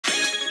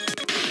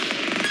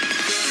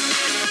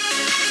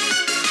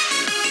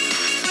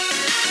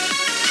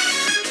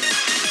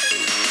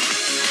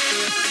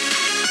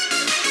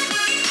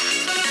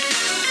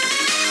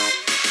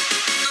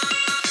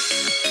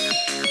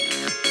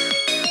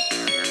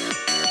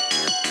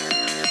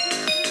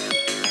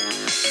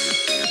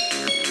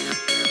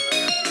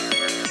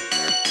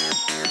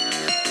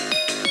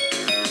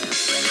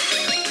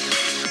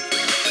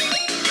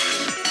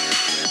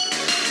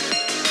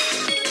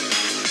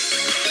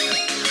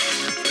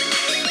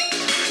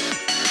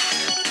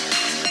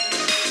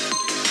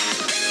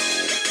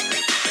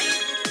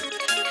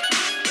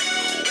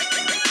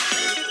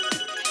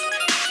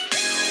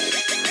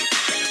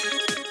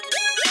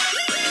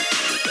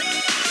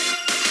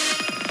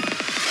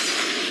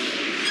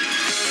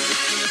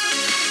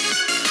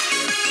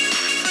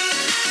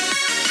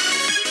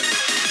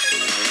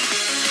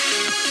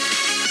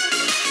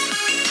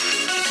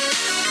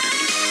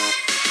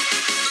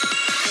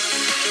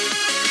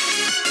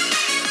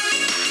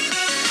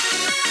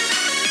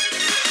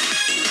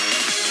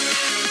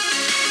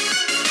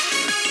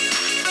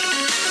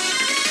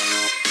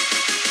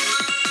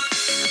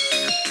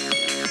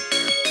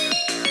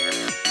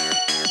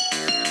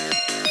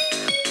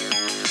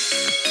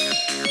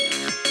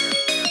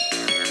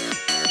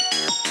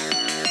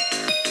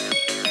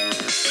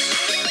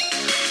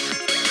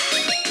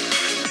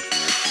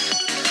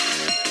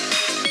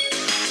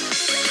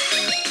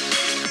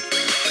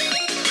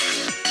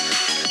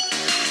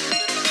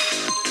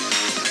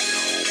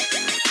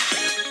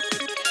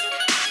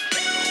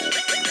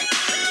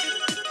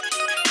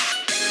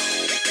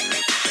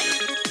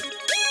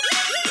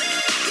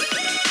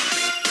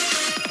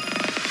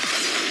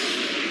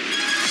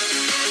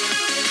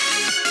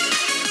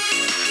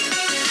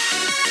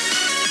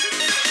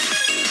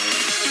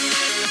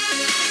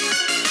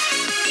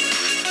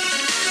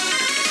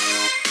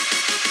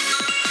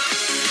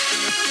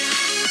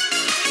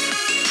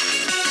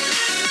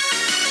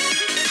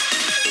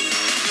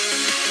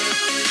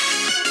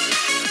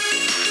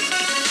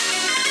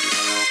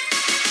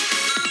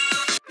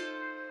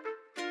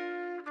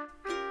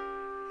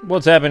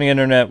What's happening,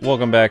 Internet?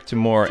 Welcome back to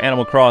more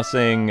Animal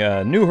Crossing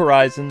New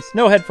Horizons.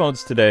 No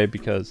headphones today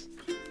because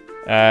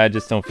I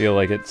just don't feel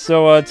like it.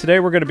 So today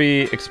we're going to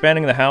be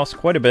expanding the house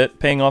quite a bit,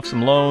 paying off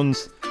some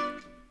loans,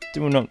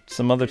 doing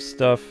some other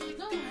stuff.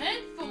 No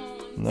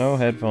headphones. No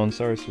headphones.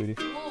 Sorry, sweetie.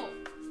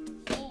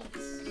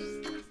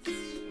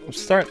 I'm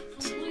starting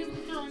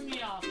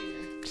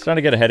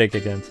to get a headache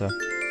again, so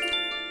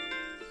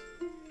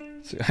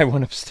I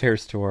went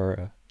upstairs to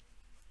our...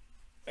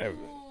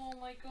 Oh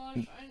my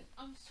gosh,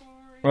 I'm sorry.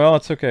 Well,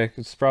 it's okay.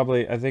 It's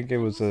probably... I think it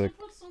was a...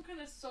 Put some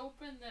kind of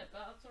soap in that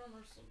bathroom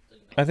or something.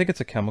 I think it's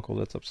a chemical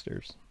that's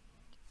upstairs.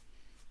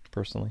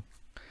 Personally.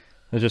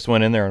 I just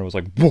went in there and it was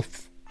like,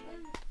 woof!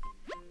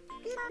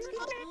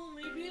 Oh,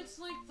 maybe it's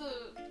like the...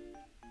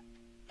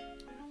 I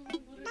don't know what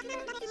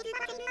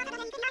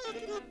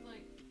it is.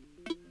 Maybe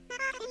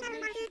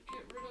I should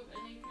get rid of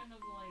any kind of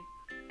like...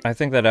 I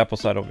think that apple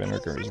cider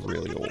vinegar is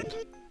really old. Yeah,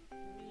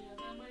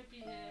 that might be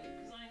it.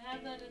 Because I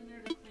had that in there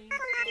to clean stuff.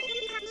 I'm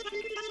gonna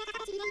rid of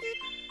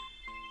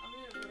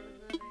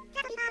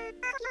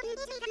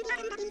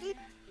that.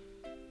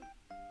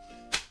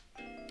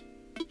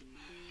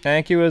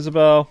 Thank you,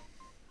 Isabel.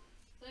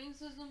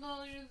 Thanks,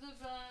 Isabel, you're the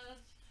best.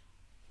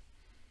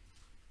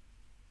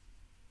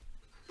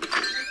 I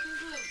think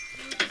that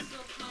maybe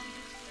still comes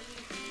and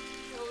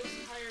Rose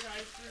hired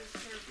eyes for his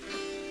character.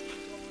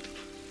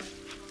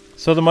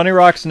 So the money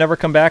rocks never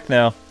come back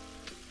now.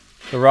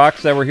 The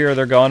rocks that were here,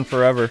 they're gone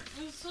forever.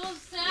 It's so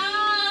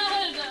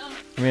sad!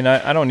 I mean,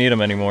 I don't need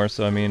them anymore,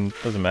 so I mean,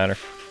 it doesn't matter. I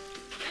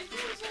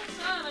feel so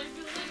sad. I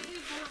feel like we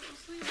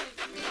purposely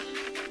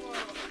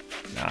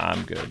like Nah,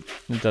 I'm good.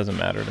 It doesn't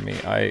matter to me.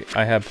 I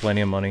have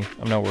plenty of money.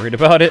 I'm not worried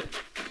about it.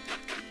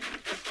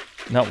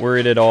 Not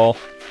worried at all.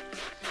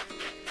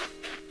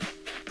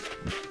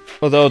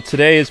 Although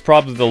today is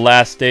probably the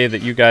last day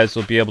that you guys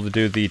will be able to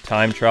do the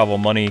time travel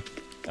money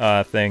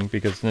thing,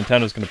 because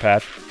Nintendo's gonna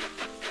patch.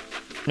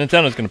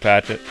 Nintendo's gonna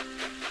patch it.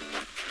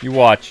 You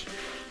watch.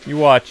 You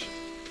watch.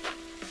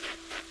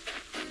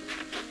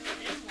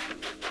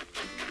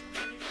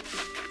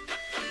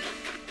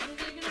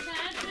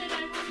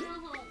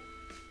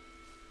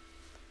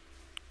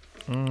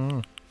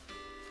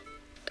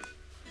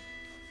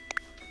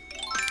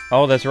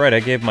 Oh, that's right. I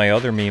gave my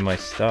other me my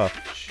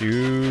stuff.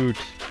 Shoot.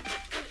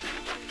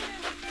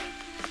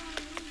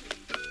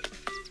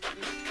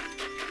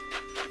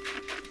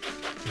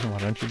 Why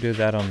don't you do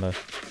that on the...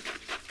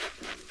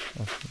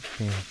 Oh,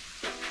 yeah.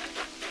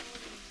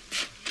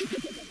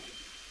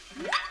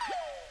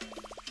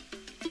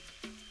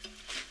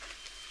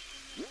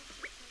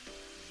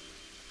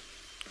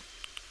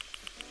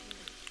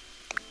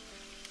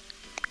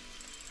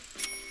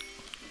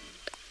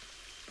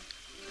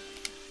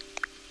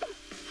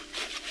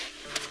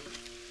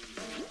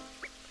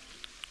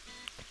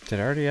 Did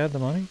I already add the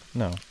money?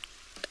 No.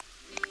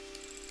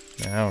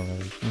 I don't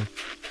really.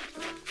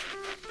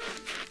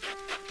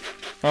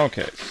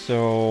 Okay,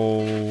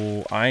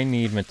 so I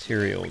need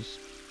materials.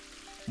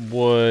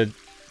 Wood.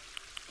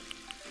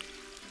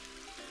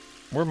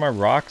 Where'd my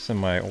rocks and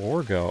my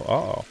ore go?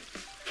 Uh-oh.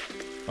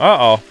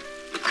 Uh-oh.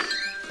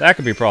 That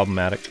could be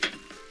problematic.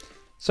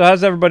 So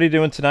how's everybody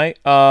doing tonight?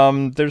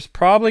 There's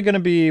probably going to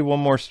be one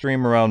more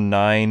stream around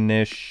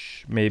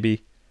 9-ish,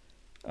 maybe.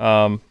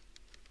 I'm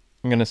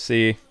going to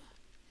see.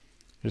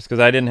 Just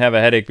because I didn't have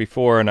a headache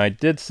before, and I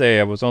did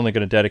say I was only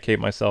going to dedicate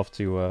myself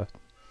to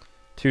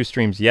 2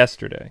 streams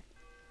yesterday.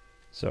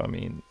 So, I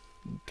mean,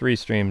 3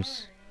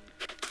 streams.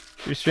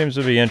 3 streams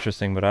would be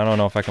interesting, but I don't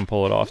know if I can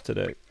pull it off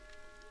today.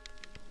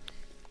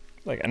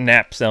 Like, a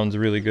nap sounds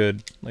really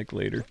good, like,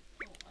 later.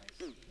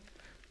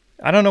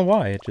 I don't know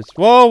why, it just...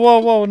 Whoa, whoa,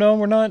 whoa, no,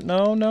 we're not...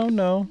 No, no,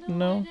 no,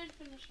 no. I did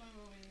finish my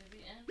movie. The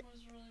end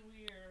was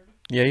really weird.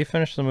 Yeah, you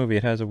finished the movie.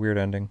 It has a weird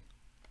ending.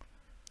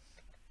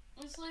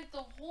 It's like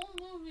the whole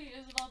movie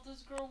is about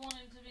this girl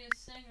wanting to be a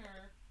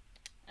singer,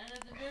 and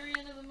at the very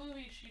end of the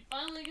movie, she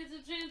finally gets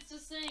a chance to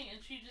sing, and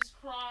she just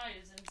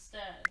cries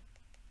instead.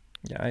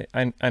 Yeah,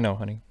 I know,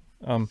 honey.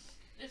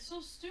 It's so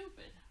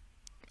stupid.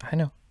 I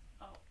know.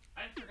 Oh,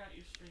 I forgot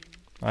you streamed.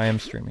 I am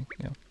streaming,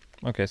 yeah.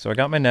 Okay, so I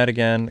got my net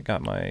again,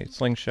 got my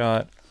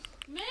slingshot.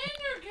 Man,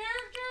 your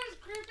character is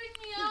creeping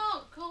me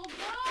out, Cobra!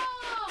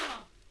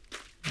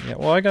 Yeah,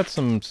 well, I got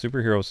some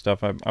superhero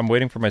stuff. I'm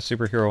waiting for my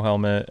superhero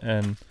helmet,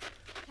 and...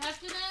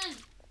 Captain N!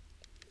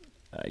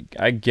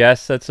 I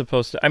guess that's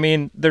supposed to... I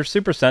mean, their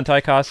Super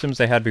Sentai costumes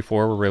they had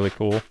before were really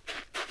cool.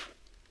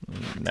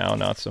 Now,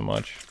 not so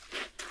much.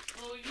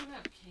 Oh, you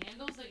have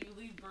candles that you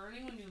leave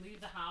burning when you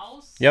leave the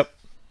house? Yep.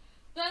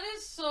 That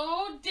is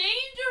so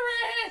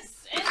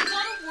dangerous! And it's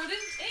on a wooden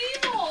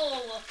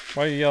table!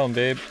 Why are you yelling,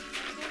 babe?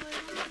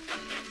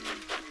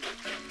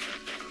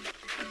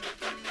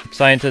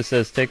 Scientist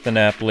says take the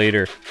nap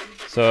later.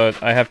 So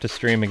I have to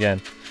stream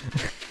again.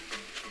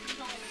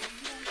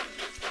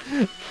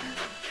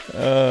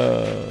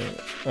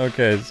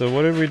 Okay, so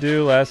what did we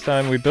do last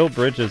time? We built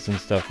bridges and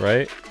stuff,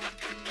 right?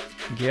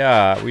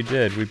 Yeah, we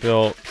did. We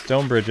built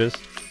stone bridges.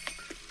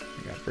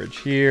 We got a bridge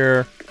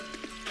here.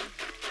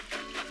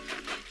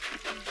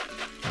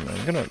 And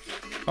I'm gonna...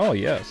 Oh,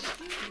 yes.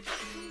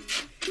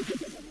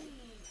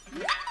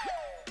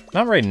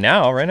 Not right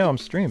now. Right now I'm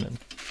streaming.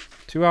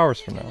 2 hours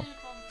from now.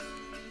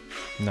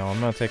 No, I'm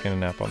not taking a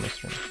nap on the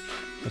stream.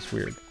 That's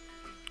weird.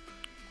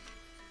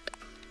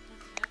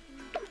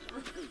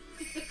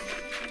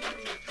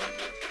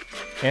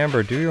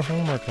 Amber, do your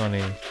homework,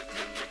 honey.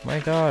 My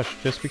gosh,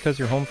 just because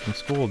you're home from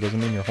school doesn't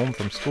mean you're home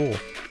from school.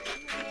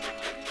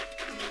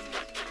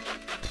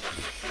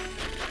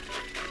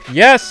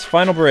 Yes!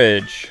 Final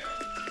bridge.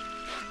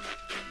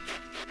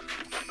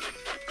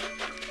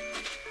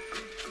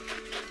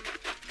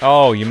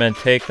 Oh, you meant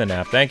take the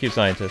nap. Thank you,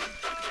 scientist.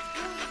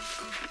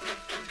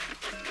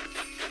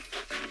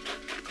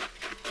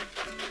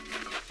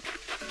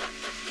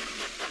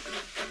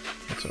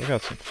 So we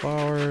got some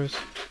flowers.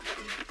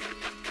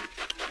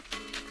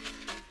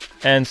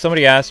 And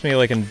somebody asked me,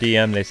 like in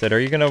DM, they said, are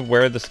you going to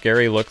wear the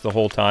scary look the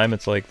whole time?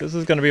 It's like, this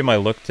is going to be my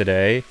look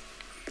today.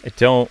 I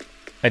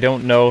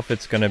don't know if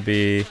it's going to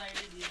be...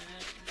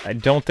 I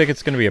don't think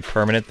it's going to be a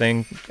permanent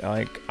thing.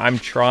 Like, I'm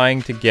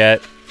trying to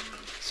get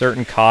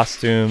certain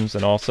costumes,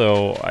 and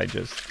also, I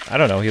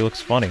don't know, he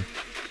looks funny.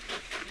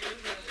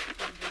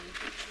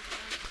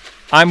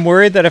 I'm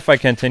worried that if I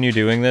continue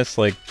doing this,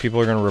 like,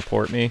 people are going to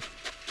report me.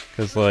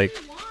 Because, like...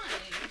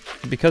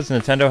 Because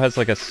Nintendo has,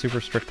 like, a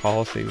super strict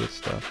policy with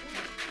stuff.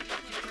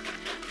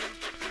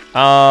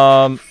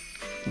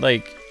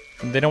 Like,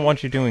 they don't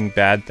want you doing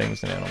bad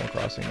things in Animal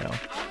Crossing now. How is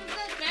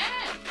that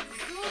bad?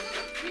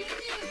 You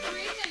didn't even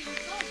create that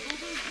yourself.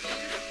 Those are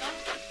weird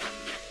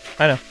stuff.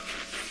 I know.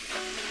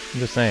 I'm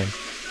just saying.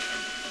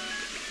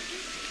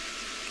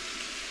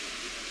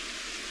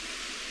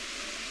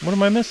 What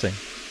am I missing?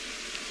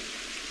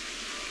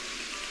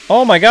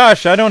 Oh my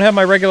gosh, I don't have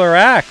my regular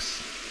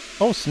axe.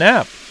 Oh,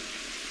 snap.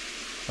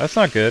 That's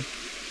not good.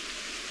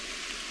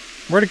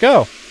 Where'd it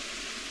go?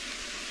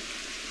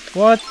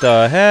 What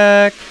the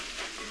heck?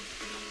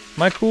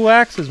 My cool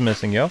axe is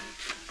missing, yo.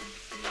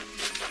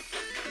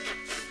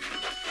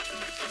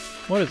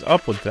 What is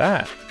up with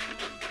that?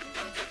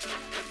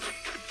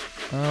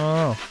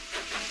 Oh.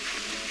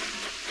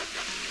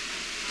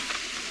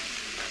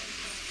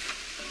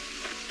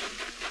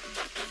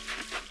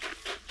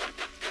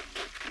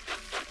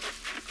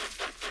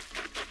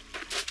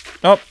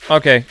 Oh,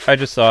 okay. I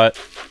just saw it.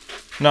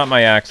 Not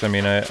my axe, I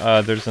mean,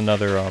 there's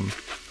another,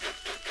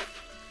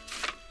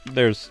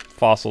 there's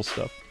fossil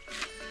stuff.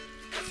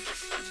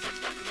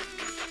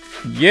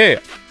 Yeah!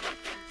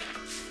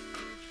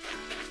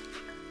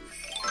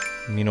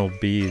 Mean old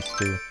bees,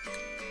 too.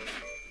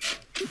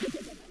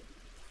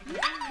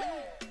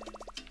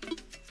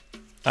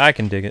 I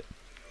can dig it.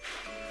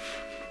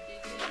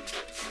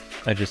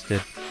 I just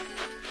did.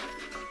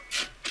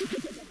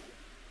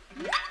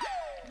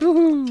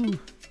 Woohoo!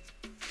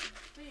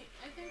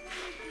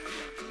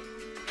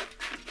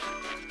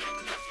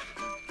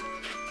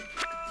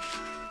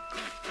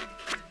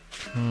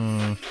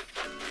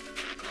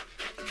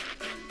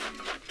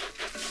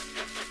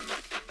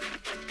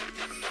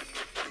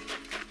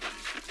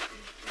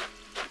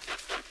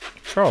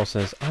 Charles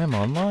says, I'm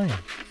online.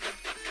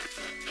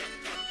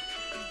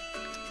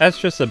 That's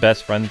just the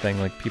best friend thing,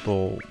 like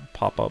people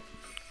pop up.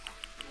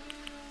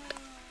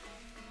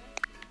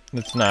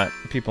 It's not,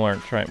 people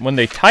aren't trying, when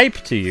they type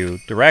to you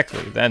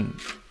directly, then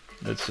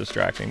it's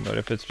distracting, but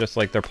if it's just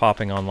like they're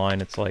popping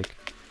online, it's like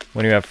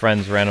when you have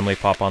friends randomly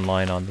pop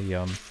online on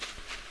the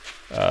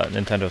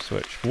Nintendo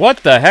Switch.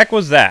 What the heck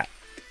was that?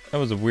 That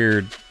was a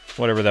weird,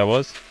 whatever that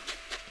was.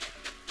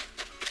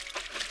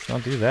 I'll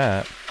do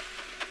that.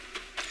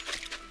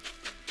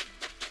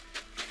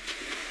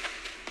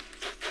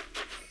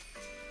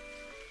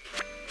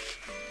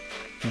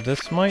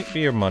 This might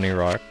be a money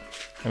rock.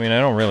 I mean, I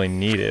don't really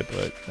need it,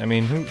 but I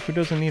mean, who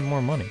doesn't need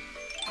more money?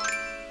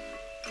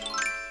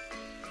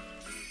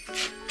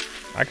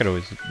 I could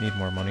always need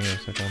more money or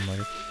something like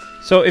that.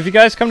 So if you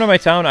guys come to my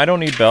town, I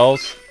don't need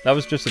bells. That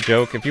was just a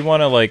joke. If you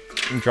want to like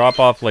drop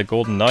off like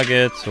golden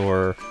nuggets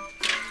or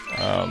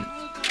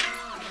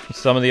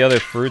some of the other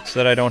fruits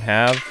that I don't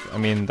have, I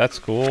mean that's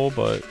cool,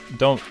 but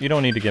you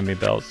don't need to give me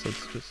bells.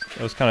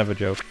 It was kind of a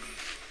joke.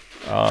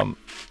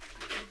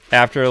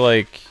 After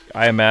like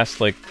I amassed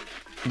like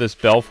this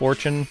bell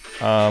fortune,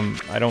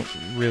 I don't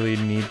really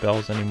need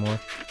bells anymore.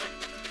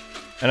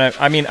 And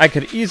I mean, I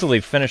could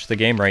easily finish the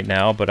game right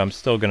now, but I'm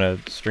still gonna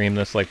stream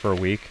this like for a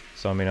week.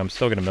 So I mean, I'm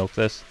still gonna milk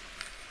this,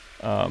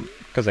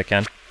 because I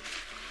can.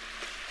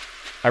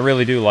 I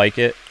really do like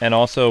it, and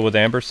also with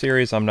Amber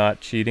series, I'm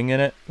not cheating in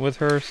it with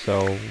her,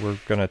 so we're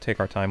gonna take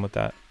our time with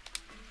that.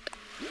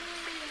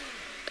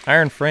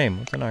 Iron frame.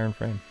 What's an iron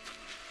frame?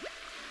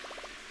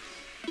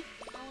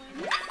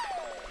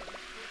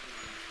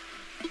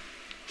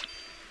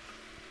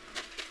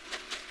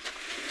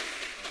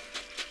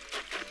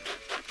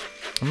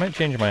 I might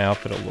change my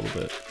outfit a little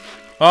bit.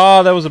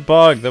 Oh, that was a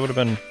bug. That would have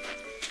been...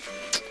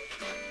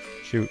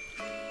 Shoot.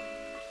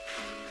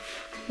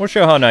 We'll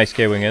show how nice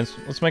K-Wing is.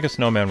 Let's make a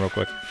snowman real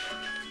quick.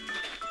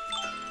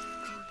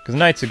 Because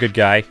Knight's a good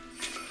guy.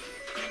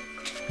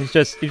 He's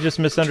just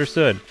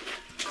misunderstood.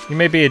 He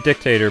may be a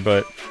dictator,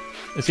 but...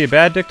 Is he a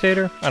bad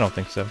dictator? I don't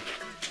think so.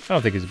 I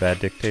don't think he's a bad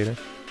dictator.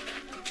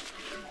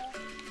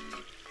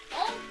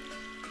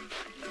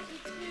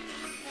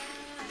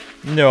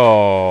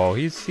 No,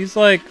 he's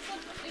like...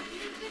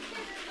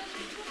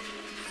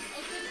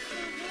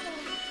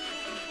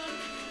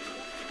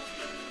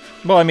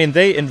 Well, I mean,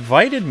 they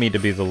invited me to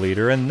be the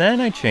leader, and then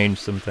I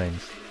changed some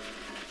things.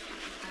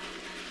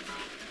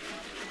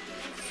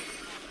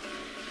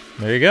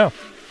 There you go.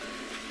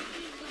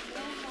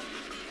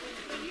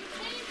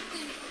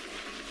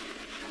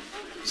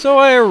 So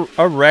I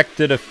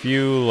erected a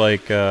few,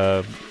 like,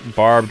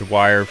 barbed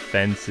wire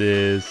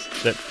fences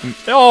that...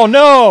 Oh,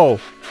 no!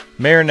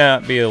 May or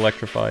not be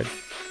electrified.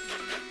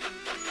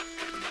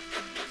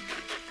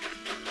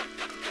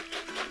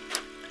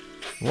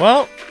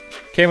 Well,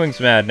 K-Wing's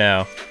mad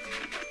now.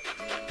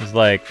 He's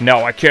like,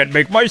 no, I can't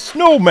make my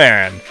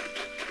snowman!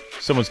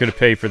 Someone's gonna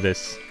pay for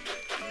this.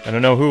 I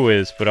don't know who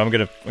is, but I'm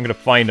gonna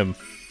find them.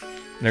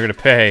 And they're gonna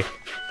pay.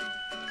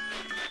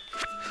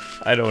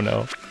 I don't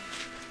know.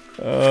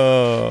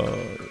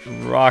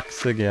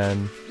 Rocks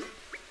again.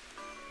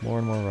 More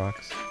and more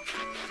rocks.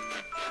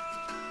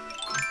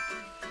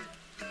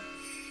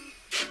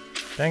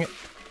 Dang it.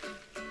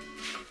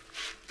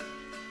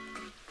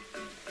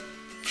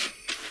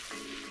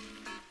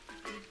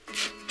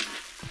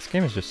 This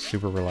game is just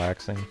super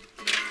relaxing.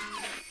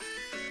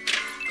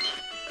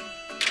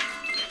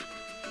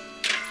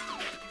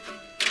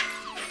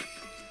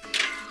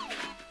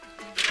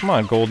 Come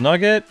on, gold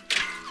nugget.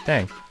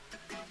 Dang.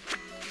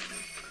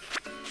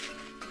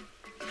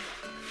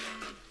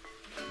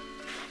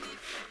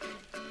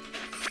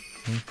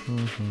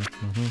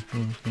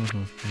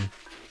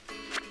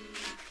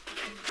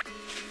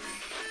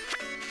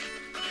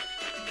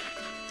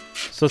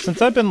 So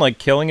since I've been like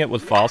killing it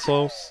with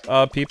fossils,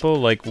 people,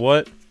 like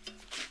what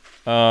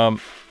kind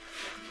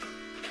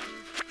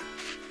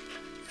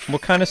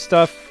of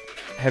stuff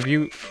have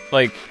you,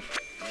 like,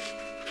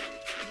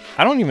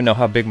 I don't even know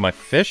how big my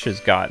fish has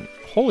gotten.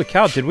 Holy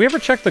cow, did we ever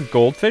check the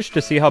goldfish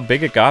to see how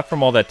big it got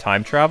from all that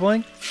time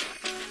traveling?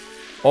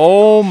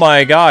 Oh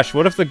my gosh,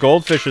 what if the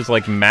goldfish is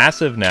like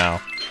massive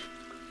now?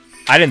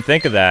 I didn't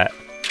think of that.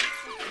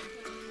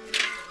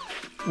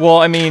 Well,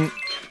 I mean,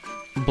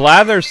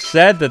 Blather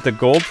said that the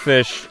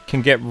goldfish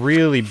can get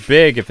really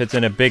big if it's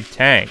in a big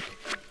tank.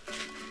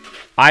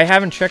 I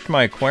haven't checked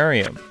my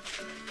aquarium.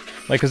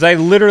 Like, because I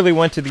literally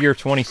went to the year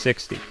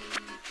 2060.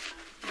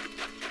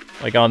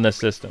 Like, on this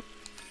system.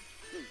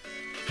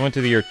 I went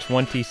to the year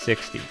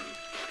 2060.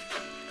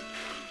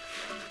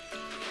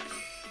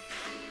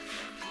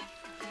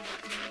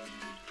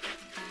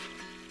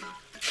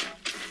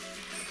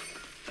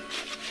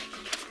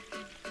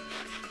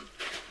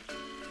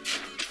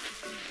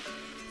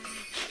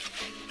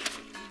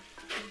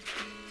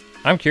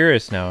 I'm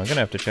curious now. I'm gonna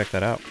have to check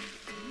that out.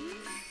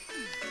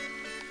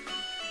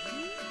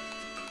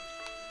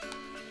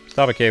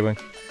 Stop it, K-Wing.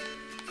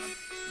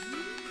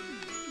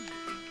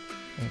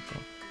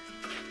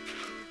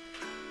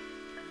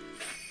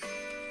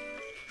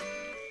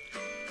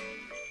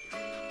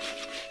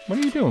 What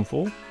are you doing,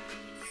 fool?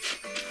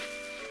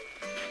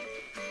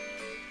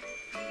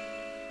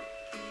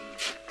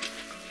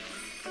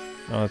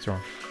 Oh, that's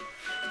wrong.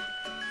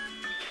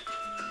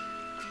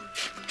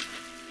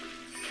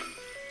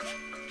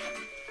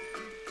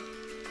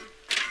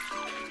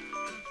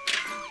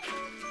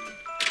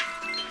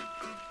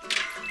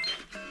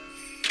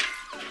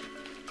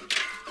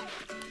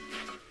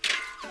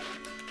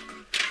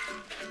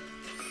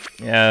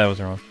 Yeah, that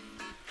was wrong.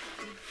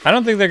 I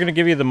don't think they're gonna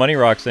give you the money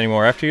rocks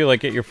anymore. After you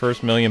like get your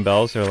first million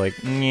bells, they're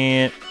like,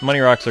 nah, money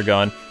rocks are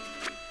gone.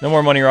 No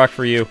more money rock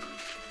for you.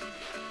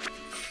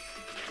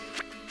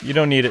 You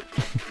don't need it.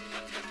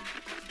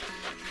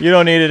 You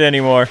don't need it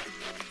anymore.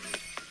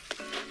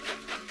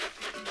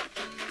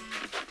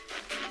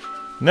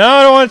 No,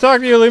 I don't want to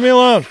talk to you. Leave me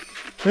alone.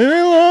 Leave me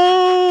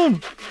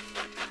alone.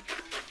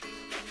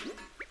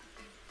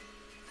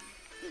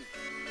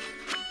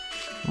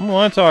 I don't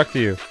want to talk to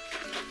you.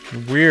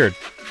 You're weird.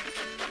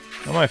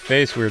 On my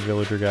face, weird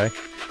villager guy.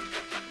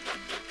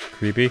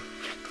 Creepy.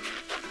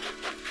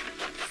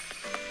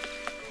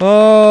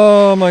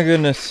 Oh my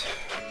goodness.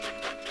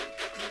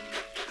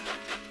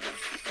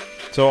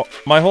 So,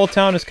 my whole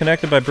town is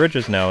connected by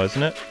bridges now,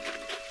 isn't it?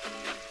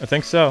 I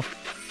think so.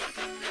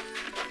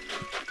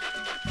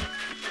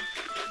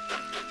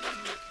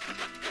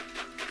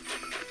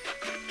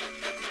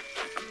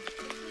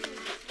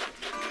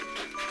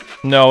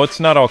 No,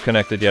 it's not all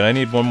connected yet. I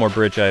need one more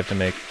bridge I have to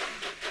make.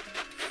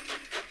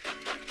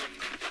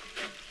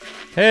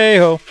 Hey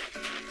ho.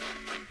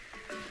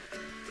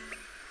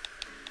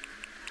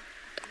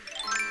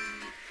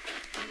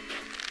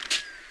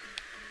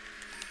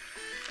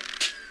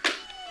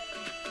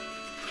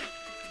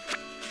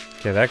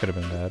 Okay, that could have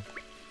been bad.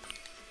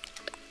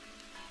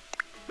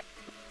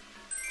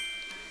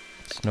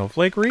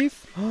 Snowflake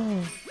wreath?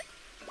 Why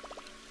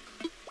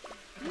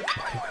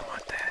do I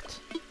want that?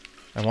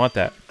 I want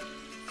that.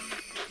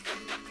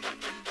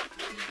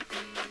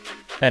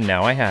 And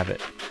now I have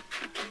it.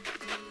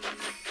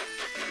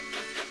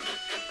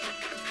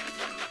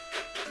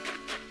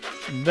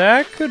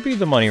 That could be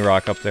the money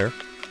rock up there.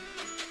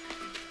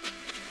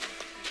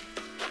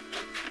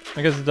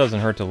 I guess it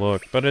doesn't hurt to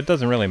look, but it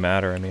doesn't really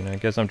matter. I mean, I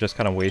guess I'm just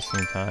kind of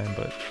wasting time,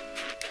 but...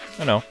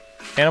 don't know.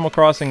 Animal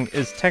Crossing,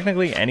 is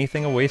technically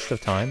anything a waste of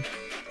time?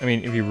 I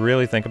mean, if you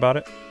really think about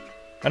it.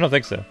 I don't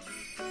think so.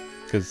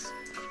 Because,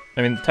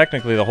 I mean,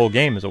 technically the whole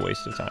game is a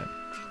waste of time.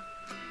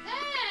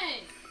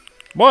 Hey!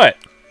 What?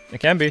 It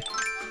can be.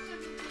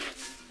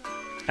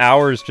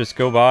 Hours just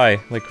go by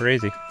like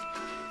crazy.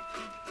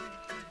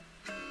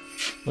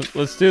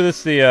 Let's do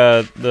this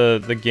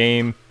the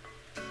game.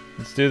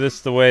 Let's do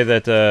this the way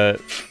that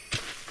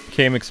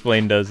Game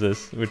Explained does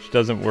this, which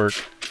doesn't work.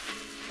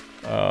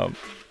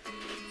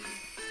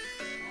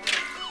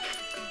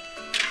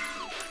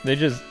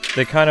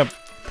 They kind of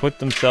put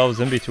themselves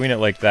in between it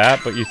like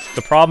that, but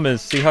the problem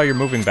is, see how you're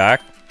moving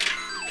back?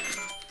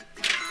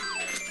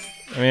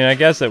 I mean, I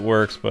guess it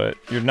works, but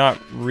you're not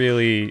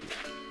really...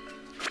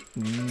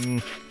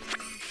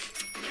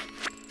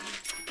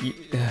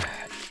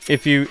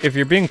 If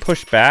you're being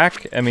pushed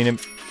back, I mean,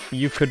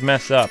 you could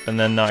mess up and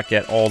then not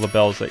get all the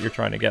bells that you're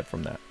trying to get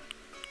from that.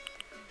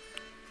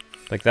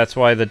 Like, that's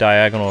why the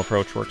diagonal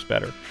approach works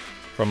better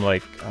from,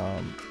 like,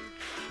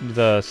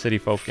 the City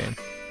Folk game.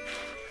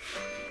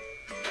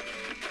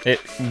 It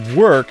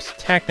works,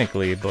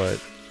 technically, but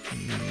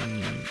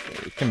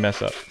it can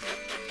mess up.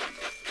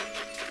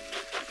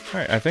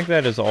 Alright, I think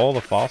that is all the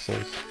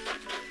fossils.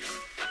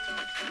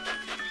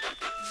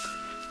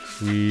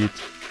 Sweet.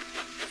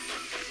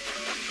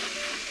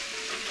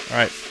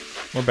 Alright,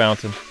 we're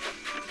bouncing.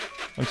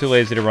 I'm too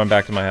lazy to run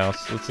back to my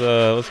house.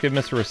 Let's give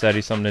Mr.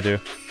 Rossetti something to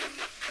do.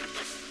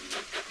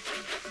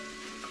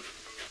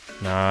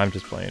 Nah, I'm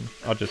just playing.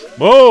 I'll just...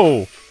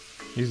 Whoa!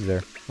 Easy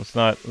there. Let's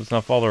not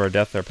fall to our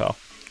death there, pal.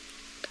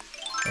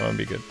 That would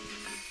be good.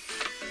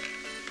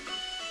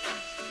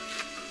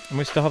 And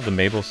we still have the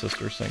Mabel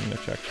Sisters thing to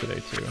check today,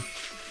 too.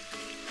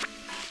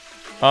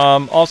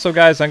 Also,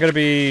 guys, I'm gonna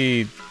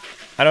be...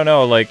 I don't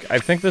know, like, I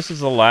think this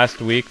is the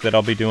last week that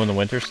I'll be doing the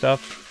winter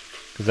stuff.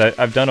 Because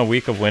I've done a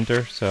week of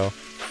winter, so...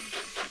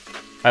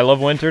 I love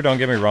winter, don't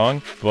get me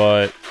wrong,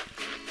 but...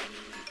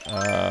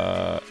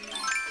 I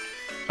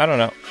don't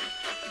know.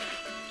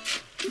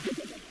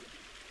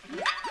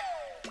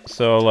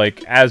 So,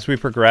 like, as we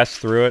progress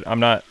through it, I'm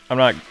not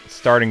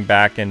starting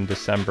back in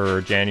December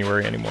or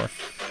January anymore.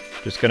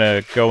 Just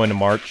gonna go into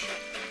March.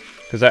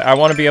 Because I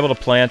want to be able to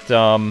plant,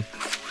 some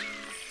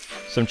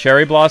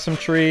cherry blossom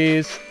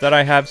trees that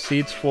I have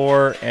seeds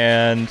for,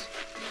 and,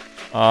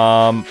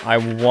 I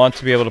want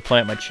to be able to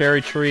plant my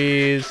cherry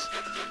trees,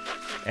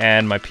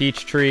 and my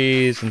peach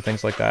trees, and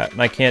things like that.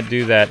 And I can't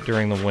do that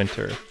during the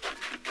winter.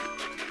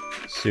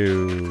 So,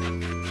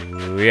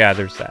 yeah,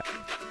 there's that.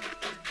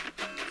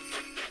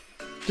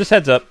 Just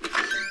heads up.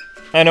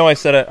 I know I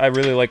said I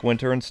really like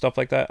winter and stuff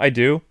like that. I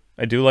do.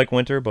 I do like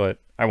winter, but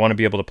I want to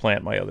be able to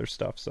plant my other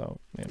stuff, so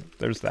yeah,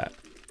 there's that.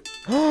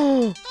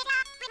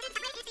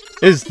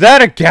 Is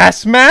that a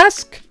gas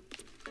mask?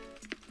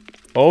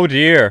 Oh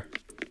dear.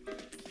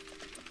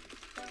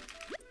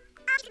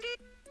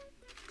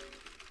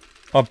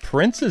 A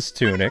prince's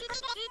tunic?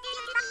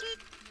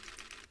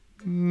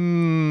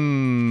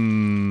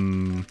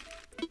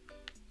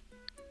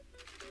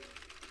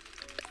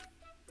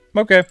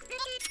 Okay.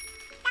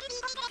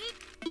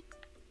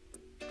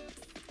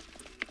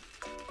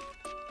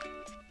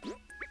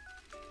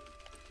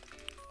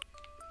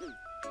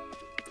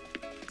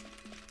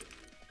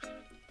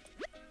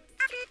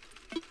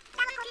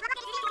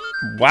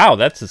 Wow,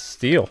 that's a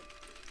steal.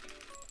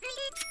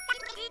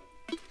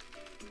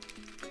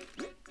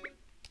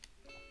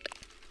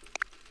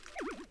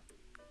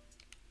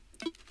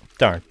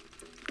 Darn.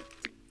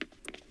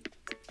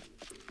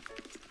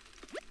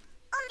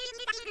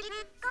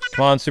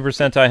 Come on, Super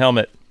Sentai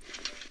helmet.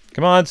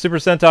 Come on, Super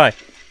Sentai.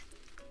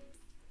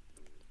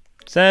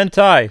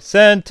 Sentai!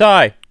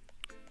 Sentai!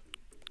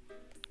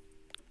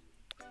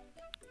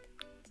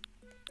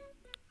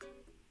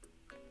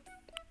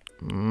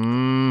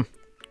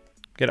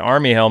 Get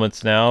army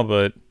helmets now,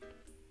 but...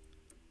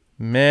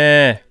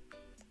 Meh.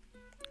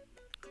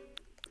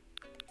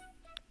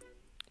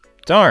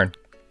 Darn.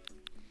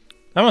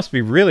 That must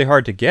be really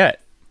hard to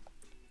get.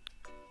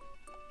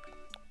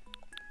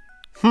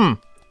 I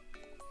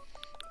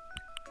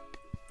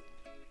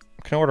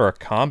can order a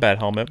combat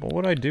helmet, but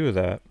what do I do with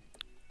that?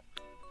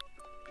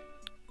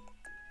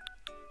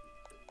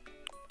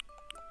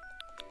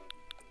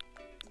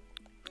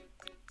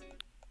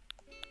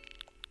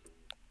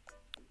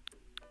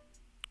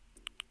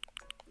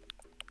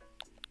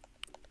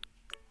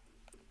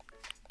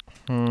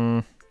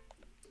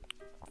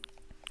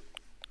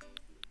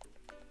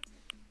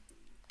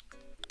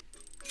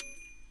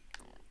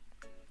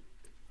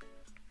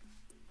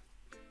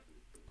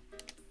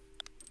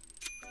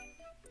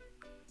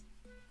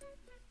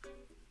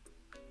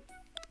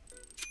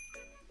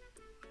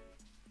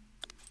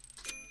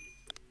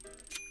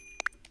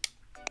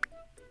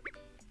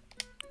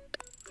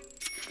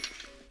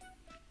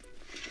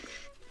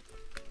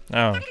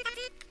 Oh.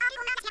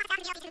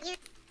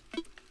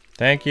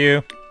 Thank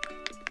you.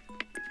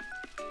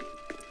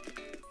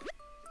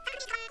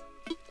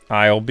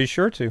 I'll be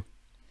sure to.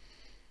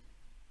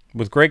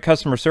 With great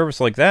customer service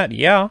like that,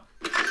 yeah.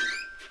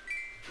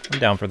 I'm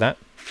down for that.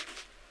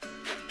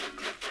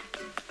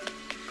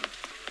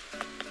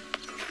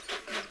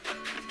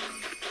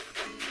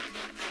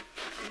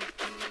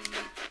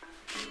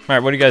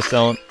 Alright, what are you guys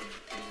selling?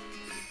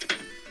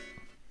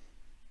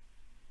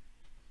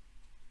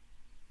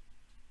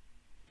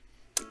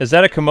 Is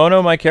that a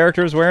kimono my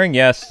character is wearing?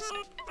 Yes.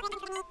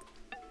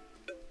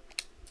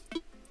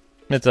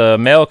 It's a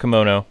male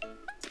kimono.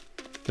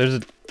 There's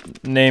a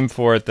name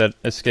for it that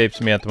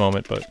escapes me at the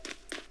moment, but...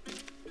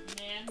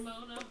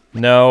 Man-mono?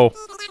 No.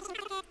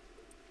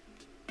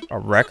 A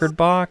record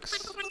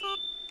box?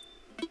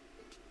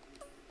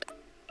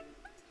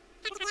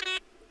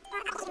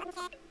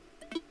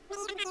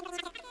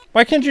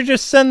 Why can't you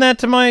just send that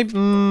to my...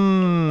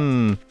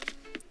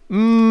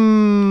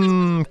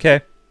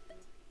 okay.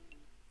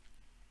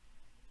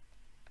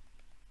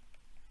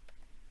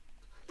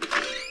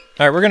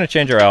 Alright, we're gonna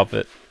change our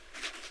outfit.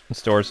 And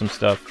store some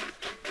stuff.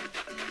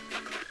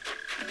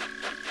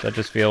 Does I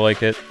just feel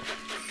like it?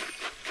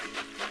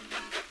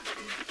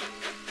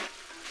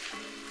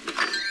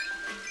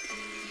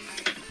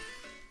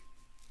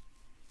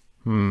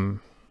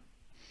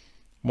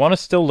 Want to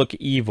still look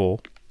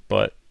evil,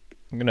 but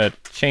I'm gonna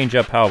change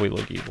up how we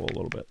look evil a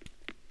little bit.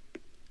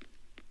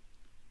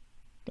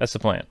 That's the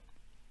plan.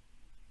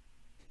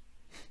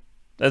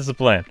 That's the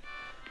plan.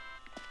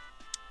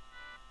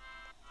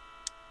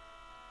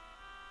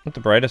 What,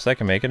 the brightest I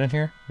can make it in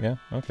here? Yeah,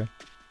 okay.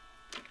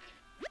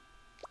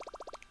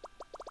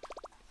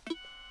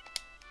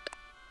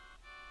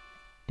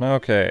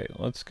 Okay,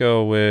 let's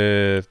go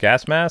with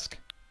gas mask.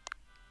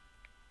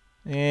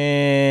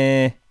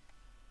 Kind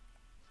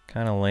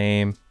of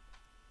lame.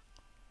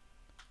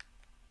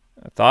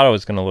 I thought it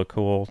was gonna look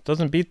cool.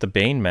 Doesn't beat the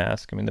Bane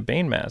mask. I mean, the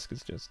Bane mask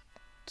is just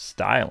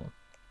styling.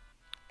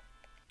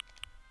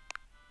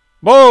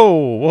 Whoa,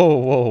 whoa,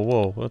 whoa,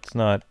 whoa. Let's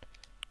not.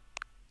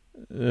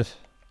 Ugh.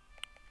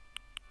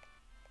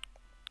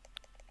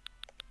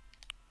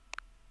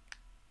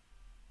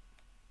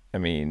 I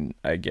mean,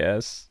 I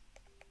guess.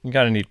 You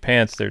gotta need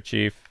pants there,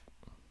 Chief.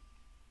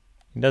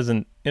 He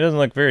doesn't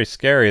look very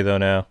scary though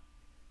now.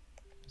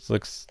 This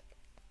looks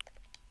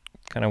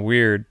kind of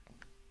weird.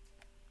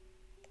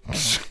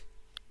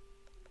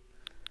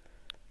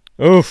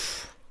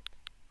 Oof.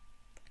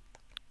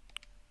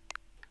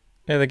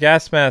 Yeah, the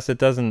gas mask, it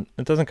doesn't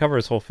cover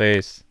his whole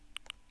face.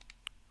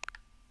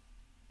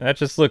 That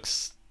just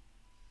looks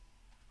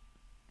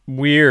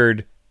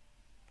weird.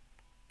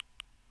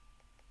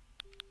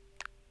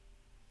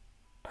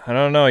 I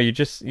don't know, you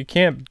just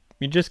can't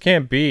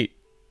beat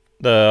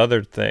the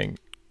other thing.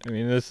 I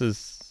mean, this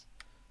is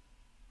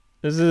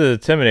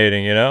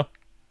intimidating, you know?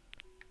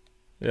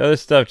 The other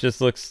stuff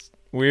just looks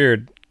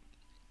weird.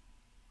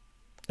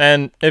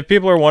 And if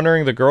people are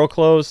wondering, the girl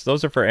clothes,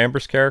 those are for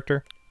Amber's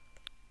character.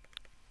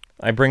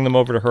 I bring them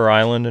over to her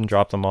island and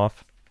drop them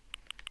off.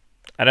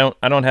 I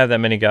don't have that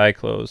many guy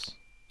clothes.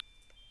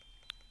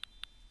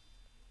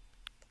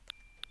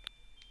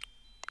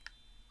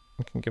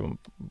 I can give them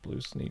blue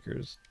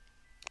sneakers.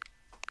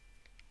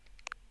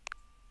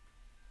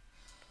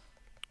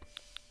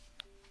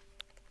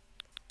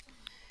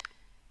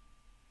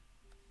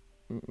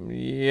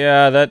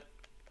 Yeah, that...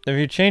 If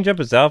you change up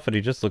his outfit,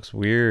 he just looks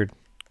weird.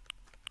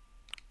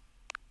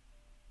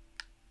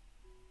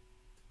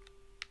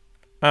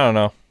 I don't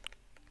know.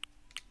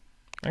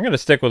 I'm gonna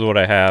stick with what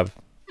I have,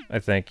 I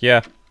think.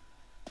 Yeah.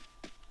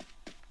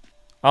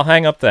 I'll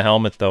hang up the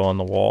helmet, though, on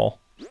the wall.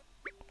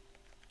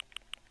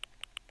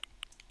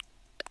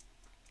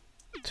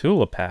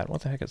 Tulipad.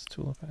 What the heck is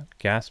Tulipad?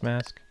 Gas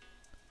mask.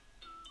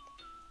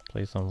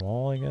 Place on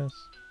wall, I guess.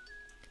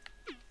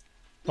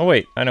 Oh,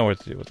 wait. I know what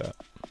to do with that.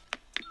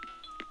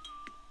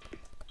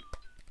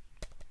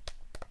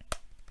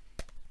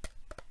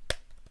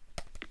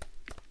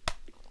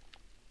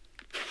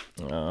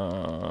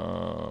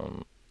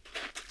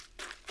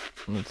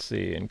 Let's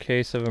see, in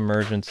case of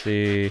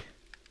emergency,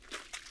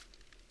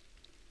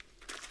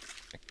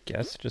 I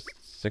guess just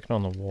stick it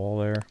on the wall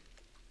there.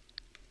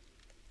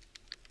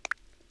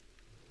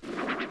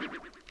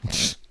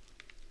 It's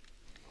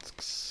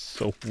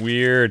so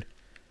weird.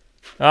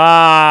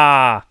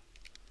 Ah!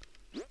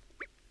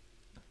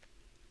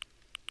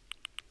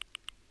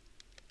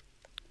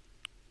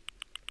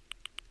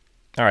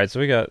 Alright, so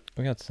we got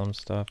some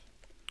stuff.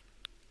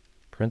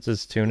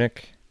 Prince's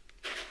tunic.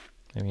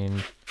 I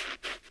mean,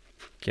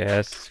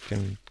 guess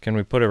can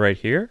we put it right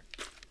here?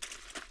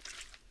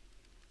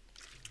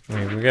 I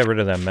mean, if we get rid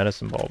of that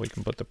medicine ball, we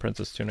can put the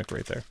princess tunic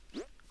right there.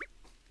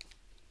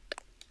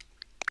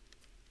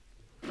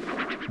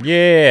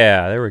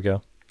 Yeah, there we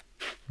go.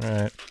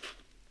 Alright.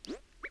 I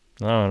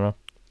don't know.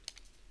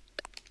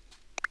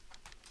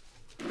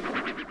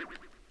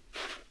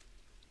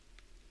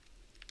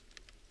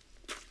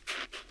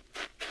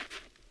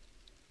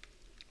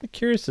 I'm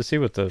curious to see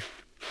what the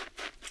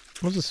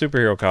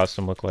superhero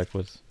costume look like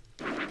with...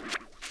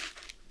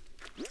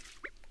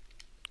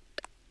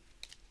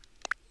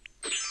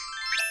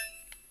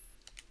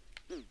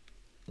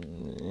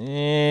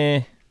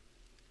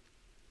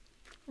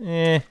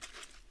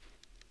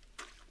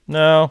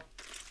 No.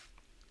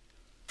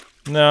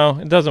 No,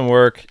 it doesn't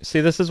work.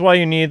 See, this is why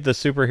you need the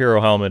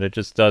superhero helmet. It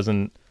just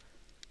doesn't...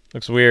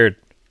 Looks weird.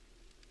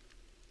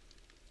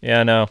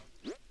 Yeah, no.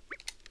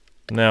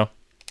 No.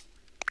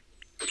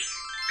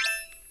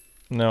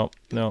 No,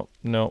 no,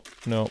 no,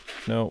 no,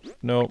 no,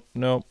 no,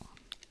 no.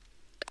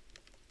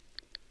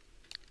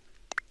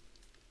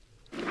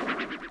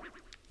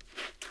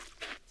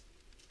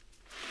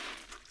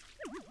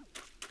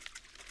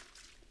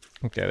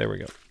 Okay, there we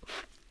go.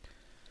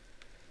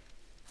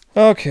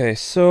 Okay,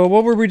 so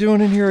what were we doing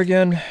in here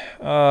again?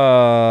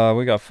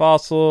 We got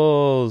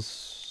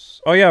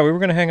fossils. Oh yeah, we were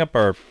gonna hang up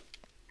our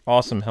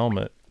awesome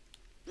helmet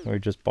we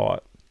just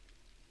bought.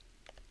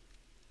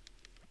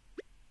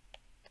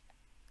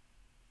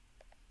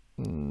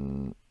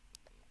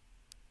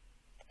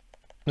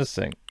 This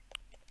thing.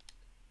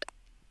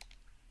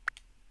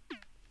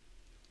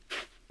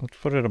 Let's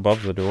put it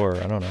above the door.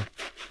 I don't know.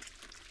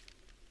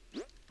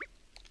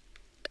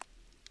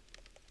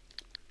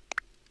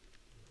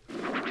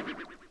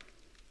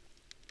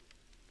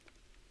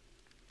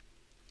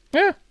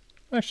 Yeah,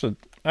 actually,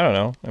 I don't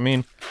know. I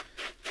mean,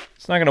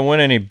 it's not gonna win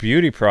any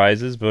beauty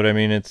prizes, but I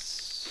mean,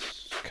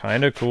 it's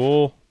kind of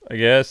cool, I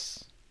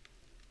guess.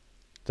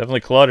 Definitely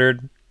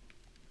cluttered.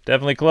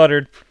 Definitely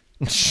cluttered.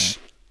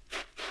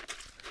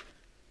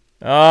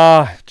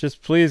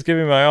 Just please give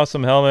me my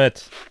awesome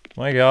helmet.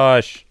 My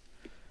gosh.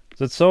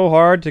 Is it so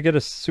hard to get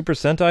a Super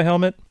Sentai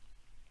helmet?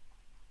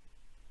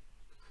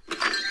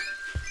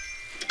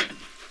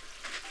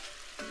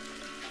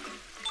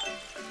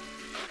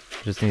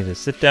 Just need to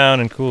sit down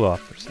and cool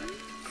off for a second.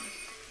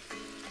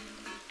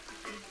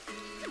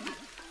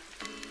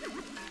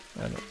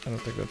 I don't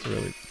think that's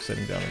really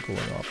sitting down and cooling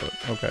off, but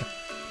okay.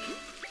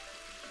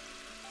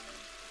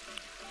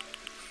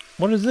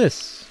 What is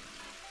this?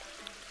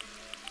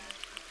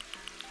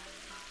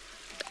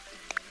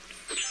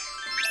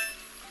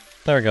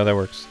 There we go, that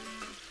works.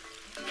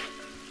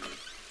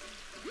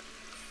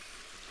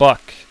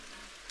 Buck.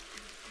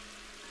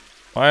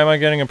 Why am I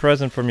getting a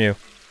present from you?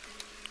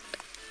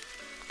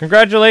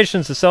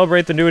 Congratulations! To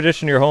celebrate the new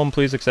addition to your home,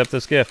 please accept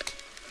this gift.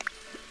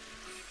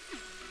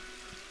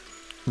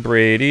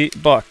 Brady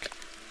Buck.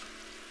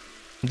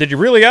 Did you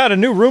really add a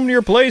new room to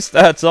your place?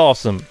 That's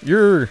awesome.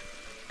 You're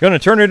gonna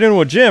turn it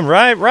into a gym,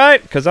 right?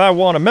 Right? Because I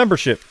want a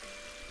membership.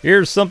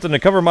 Here's something to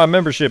cover my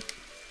membership.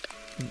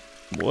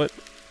 What?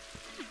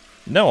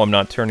 No, I'm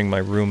not turning my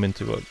room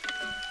into a...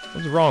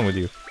 What's wrong with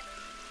you?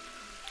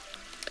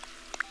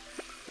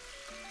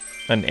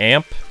 An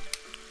amp?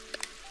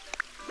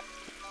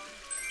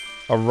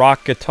 A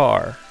rock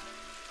guitar.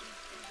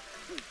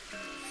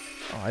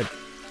 Oh,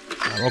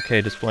 I'm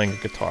okay displaying a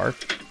guitar.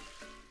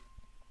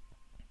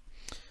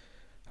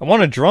 I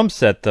want a drum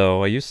set,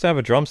 though. I used to have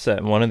a drum set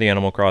in one of the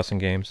Animal Crossing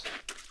games.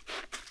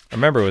 I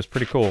remember it was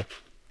pretty cool.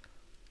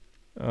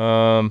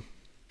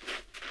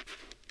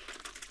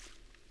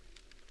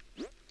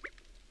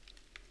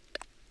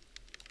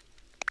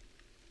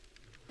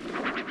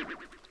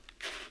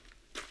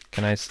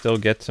 Can I still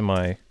get to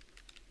my...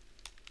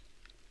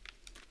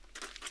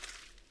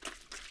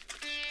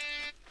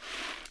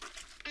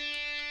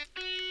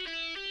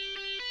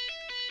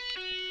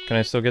 Can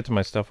I still get to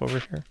my stuff over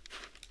here?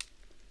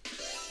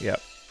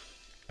 Yep.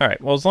 Alright,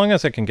 well, as long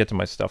as I can get to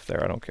my stuff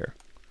there, I don't care.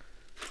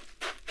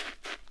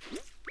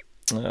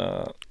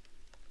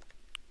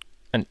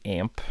 An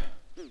amp.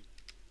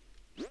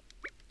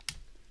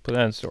 Put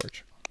that in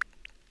storage.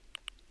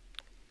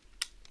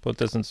 Put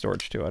this in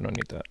storage, too. I don't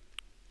need that.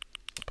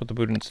 Put the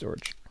boot in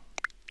storage.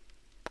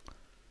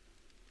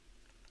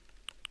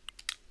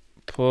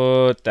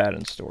 Put that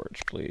in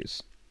storage,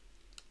 please.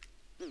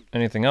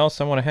 Anything else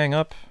I want to hang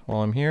up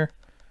while I'm here?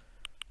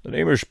 The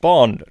name is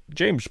Bond.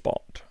 James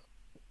Bond.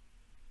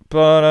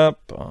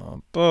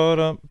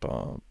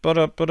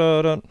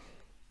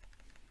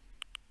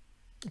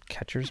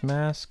 Catcher's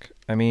mask?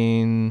 I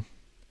mean...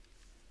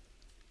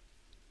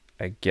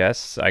 I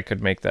guess I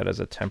could make that as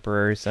a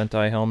temporary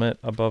Sentai helmet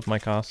above my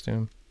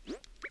costume.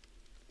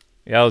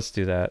 Yeah, let's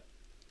do that.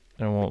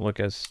 And it won't look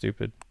as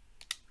stupid.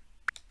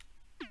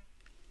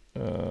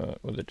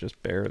 With it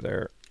just bare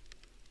there.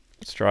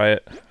 Let's try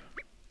it.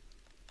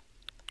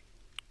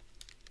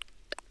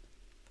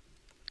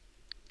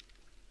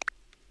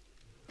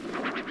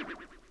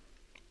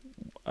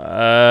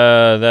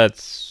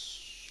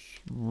 That's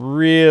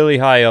really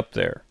high up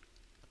there.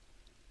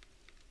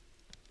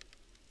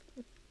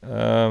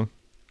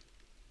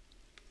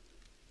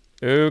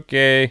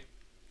 Okay.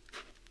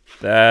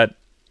 That...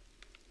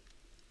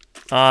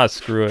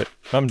 screw it.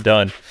 I'm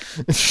done.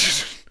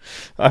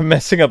 I'm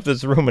messing up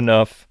this room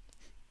enough.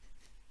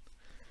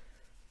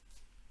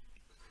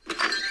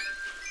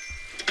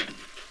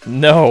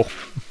 No.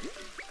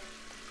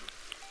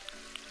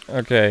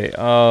 Okay,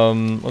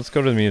 let's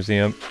go to the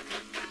museum.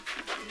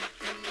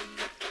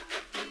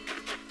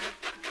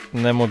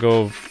 And then we'll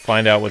go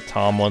find out what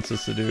Tom wants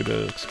us to do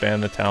to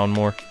expand the town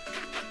more.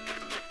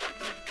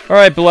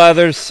 Alright,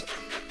 Blathers.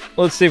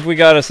 Let's see if we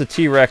got us a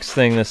T-Rex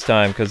thing this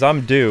time, because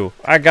I'm due.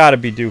 I gotta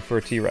be due for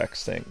a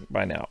T-Rex thing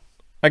by now.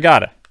 I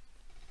gotta.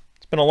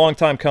 It's been a long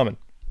time coming.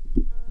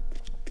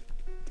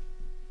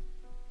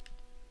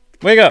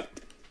 Wake up!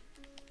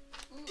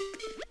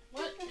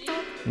 What? Me?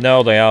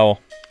 No, the owl.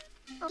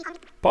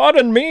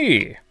 Pardon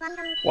me!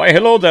 Why,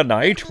 hello there,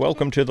 knight.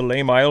 Welcome to the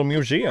Lame Isle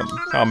Museum.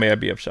 How may I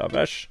be of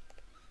service?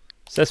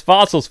 Says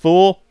fossils,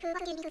 fool.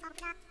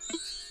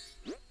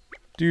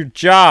 Do your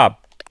job.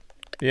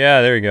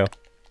 Yeah, there you go.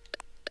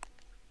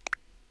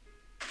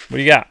 What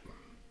do you got?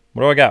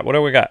 What do I got? What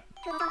do we got?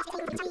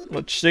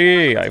 Let's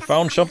see. I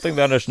found something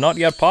that is not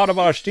yet part of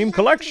our Steam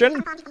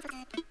collection.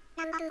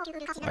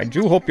 I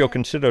do hope you'll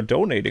consider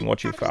donating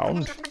what you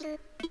found.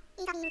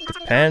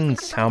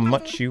 Depends how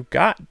much you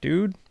got,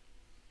 dude.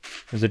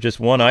 Is it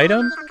just one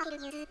item?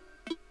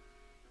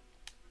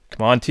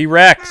 Come on,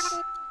 T-Rex.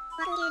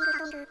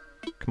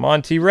 Come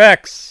on,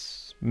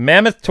 T-Rex.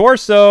 Mammoth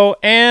torso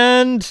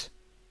and...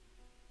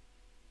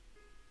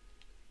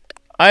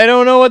 I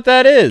don't know what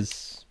that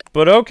is,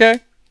 but okay.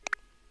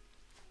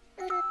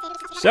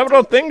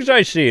 Several things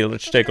I see.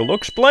 Let's take a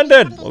look.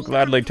 Splendid. We'll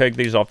gladly take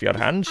these off your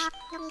hands.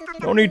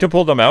 No need to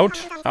pull them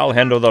out. I'll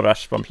handle the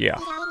rest from here.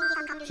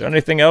 Is there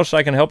anything else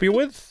I can help you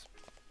with?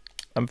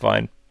 I'm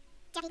fine.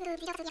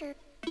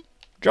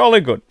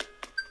 Jolly good.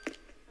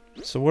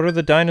 So what are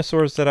the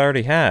dinosaurs that I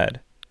already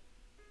had?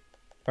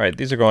 Alright,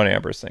 these are going to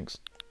Amber's things.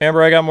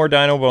 Amber, I got more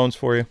dino bones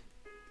for you.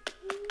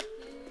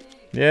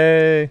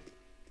 Yay.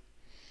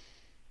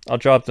 I'll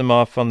drop them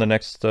off on the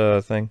next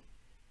thing.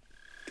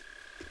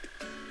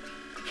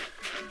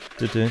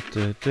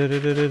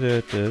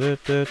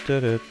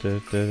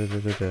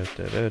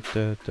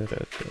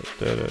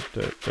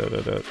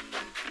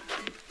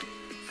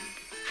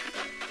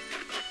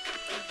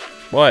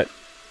 What?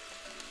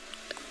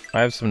 I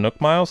have some Nook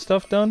Mile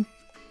stuff done?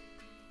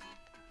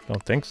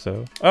 Don't think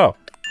so. Oh.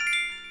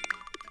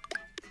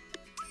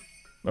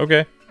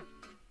 Okay.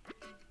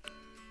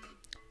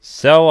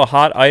 Sell a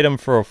hot item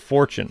for a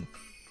fortune.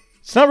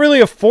 It's not really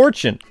a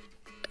fortune.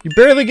 You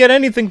barely get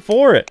anything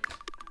for it.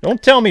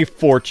 Don't tell me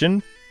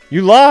fortune.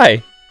 You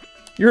lie.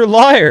 You're a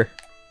liar.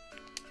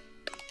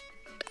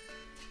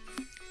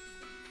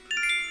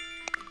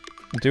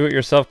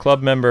 Do-it-yourself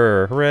club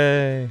member.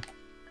 Hooray.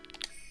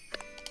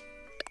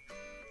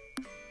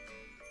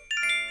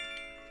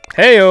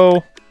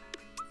 Heyo!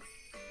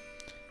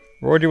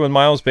 Reward you with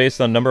miles based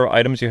on number of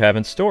items you have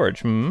in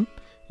storage.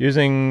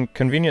 Using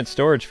convenient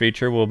storage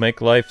feature will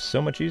make life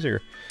so much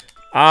easier.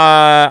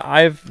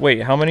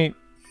 Wait, how many?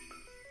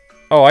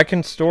 Oh, I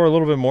can store a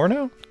little bit more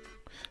now?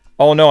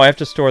 Oh no, I have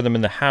to store them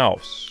in the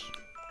house.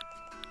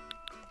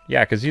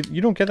 Yeah, because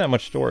you don't get that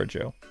much storage,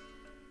 Joe.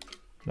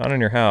 Not in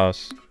your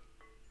house.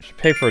 You should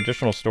pay for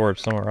additional storage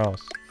somewhere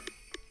else.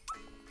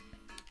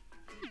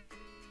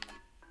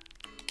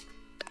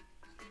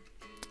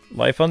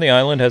 Life on the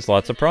island has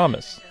lots of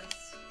promise.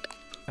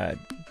 I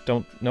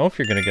don't know if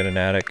you're going to get an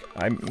attic.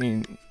 I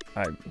mean,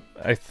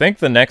 I think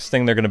the next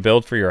thing they're going to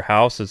build for your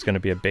house is going to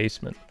be a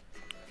basement.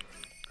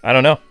 I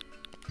don't know.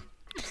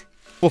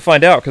 We'll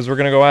find out, because we're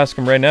going to go ask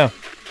them right now.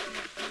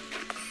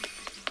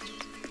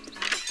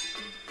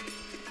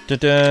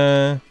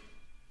 Da-da.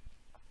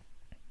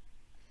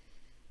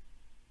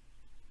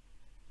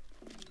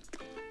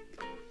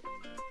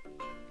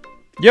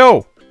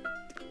 Yo!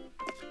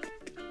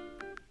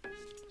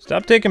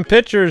 Stop taking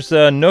pictures,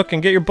 Nook,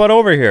 and get your butt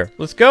over here.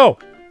 Let's go.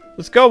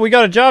 Let's go. We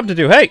got a job to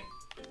do. Hey!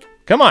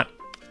 Come on.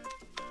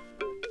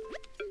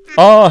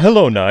 Ah,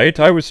 hello, Knight.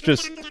 I was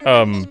just,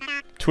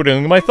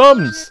 twiddling my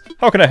thumbs.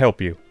 How can I help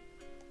you?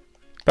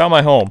 Found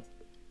my home.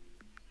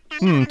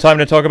 Time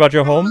to talk about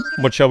your home?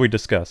 What shall we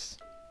discuss?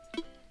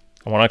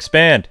 I want to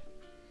expand.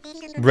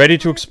 Ready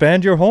to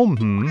expand your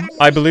home,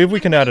 I believe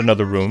we can add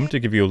another room to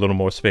give you a little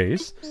more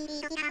space.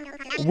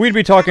 We'd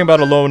be talking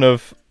about a loan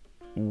of...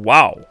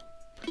 Wow.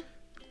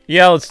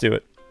 Yeah, let's do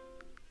it.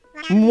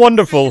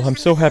 Wonderful. I'm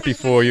so happy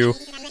for you.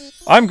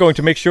 I'm going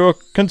to make sure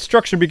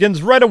construction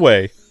begins right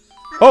away.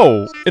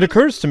 Oh, it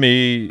occurs to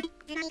me...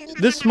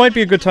 This might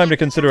be a good time to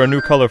consider a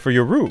new color for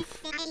your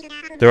roof.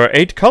 There are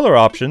 8 color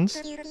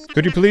options.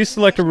 Could you please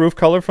select a roof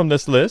color from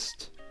this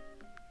list?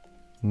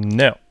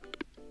 No.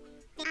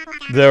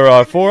 There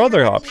are 4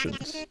 other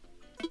options.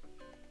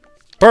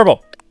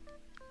 Purple.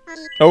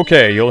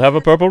 Okay, you'll have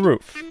a purple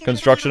roof.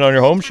 Construction on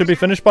your home should be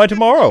finished by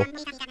tomorrow.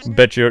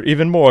 Bet you're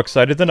even more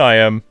excited than I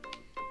am.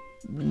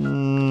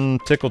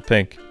 Tickled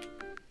pink.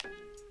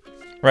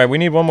 Right, we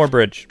need one more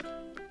bridge.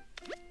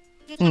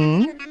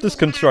 This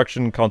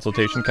construction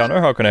consultation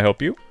counter, how can I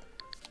help you?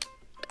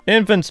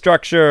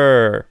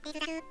 Infrastructure!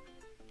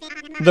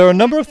 There are a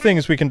number of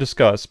things we can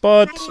discuss,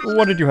 but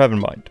what did you have in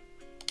mind?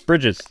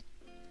 Bridges.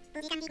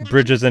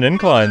 Bridges and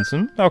inclines,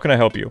 How can I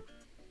help you?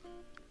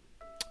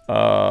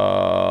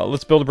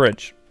 Let's build a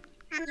bridge.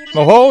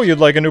 Oh, you'd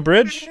like a new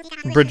bridge?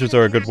 Bridges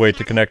are a good way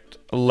to connect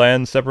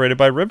land separated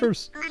by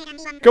rivers.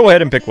 Go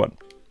ahead and pick one.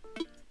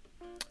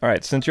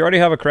 Alright, since you already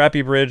have a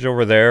crappy bridge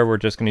over there, we're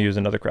just going to use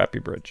another crappy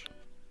bridge.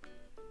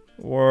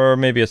 Or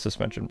maybe a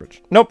suspension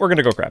bridge. Nope, we're going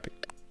to go crappy.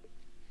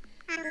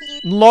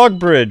 Log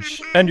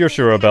bridge. And you're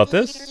sure about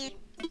this?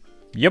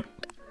 Yep.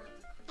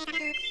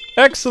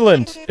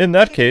 Excellent! In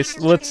that case,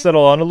 let's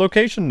settle on a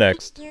location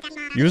next.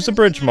 Use the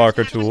bridge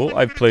marker tool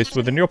I've placed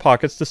within your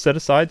pockets to set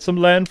aside some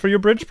land for your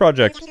bridge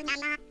project.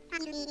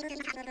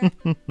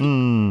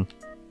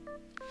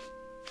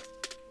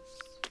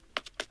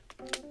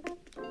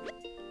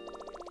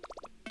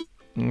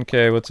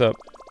 Okay, what's up?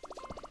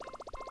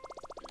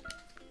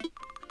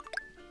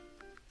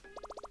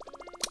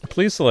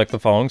 please select the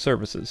following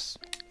services.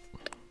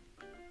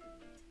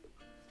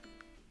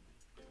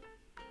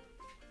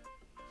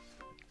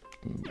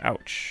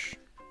 Ouch.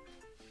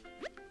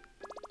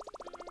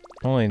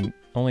 Only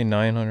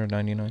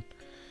 999.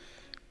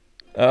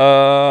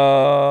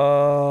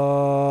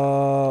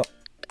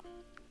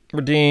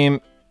 Redeem.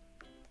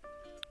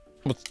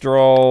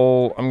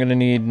 Withdrawal. I'm gonna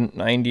need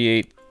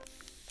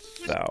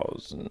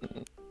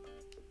 98,000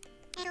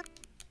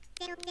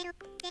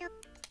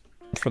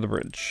 for the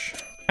bridge.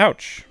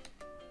 Ouch.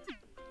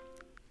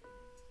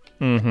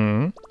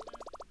 Mm-hmm.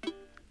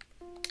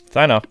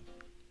 Sign up.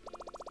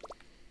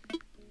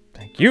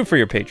 Thank you for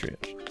your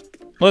patronage.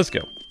 Let's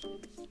go.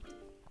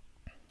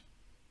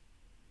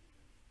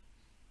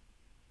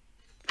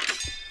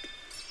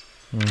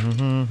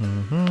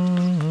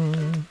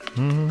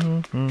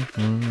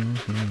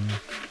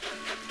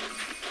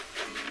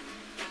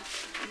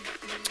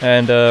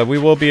 And we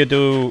will be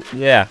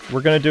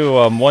we're gonna do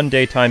a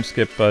 1-day time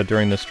skip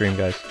during the stream,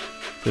 guys.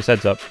 Just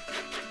heads up.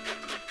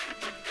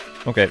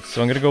 Okay,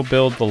 so I'm gonna go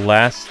build the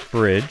last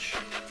bridge,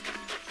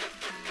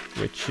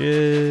 which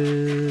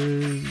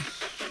is,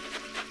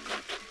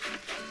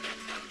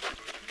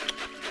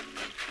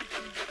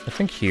 I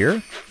think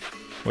here.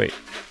 Wait,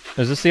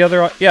 is this the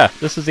other? Yeah,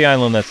 this is the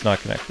island that's not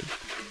connected.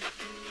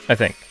 I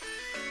think.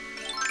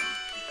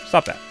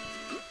 Stop that.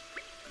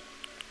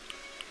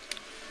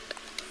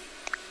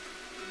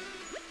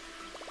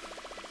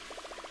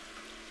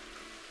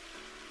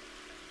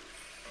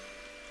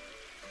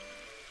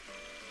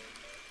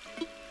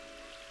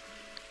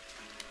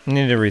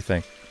 Need to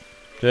rethink.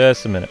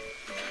 Just a minute.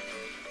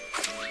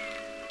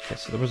 Okay,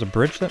 so there was a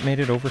bridge that made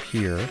it over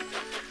here.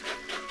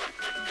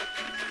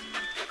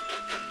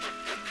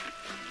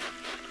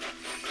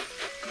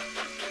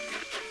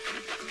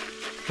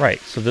 Right,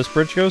 so this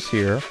bridge goes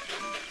here.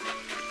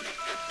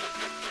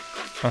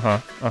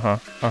 And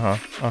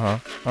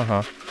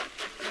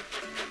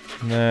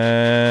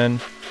then...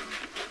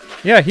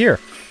 yeah, here.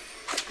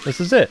 This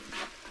is it.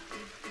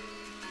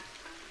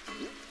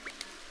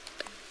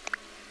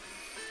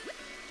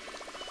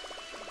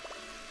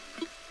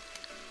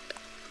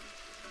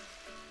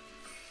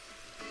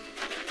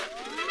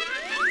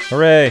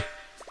 Hooray!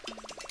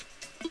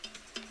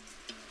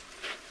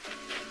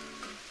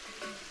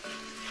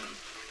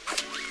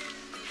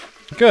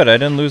 Good, I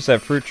didn't lose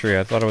that fruit tree.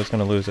 I thought I was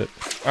going to lose it.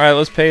 Alright,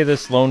 let's pay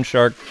this loan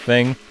shark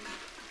thing.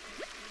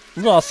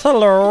 Yes,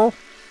 hello.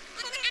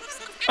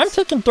 I'm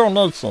taking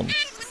donations.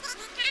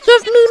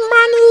 Give me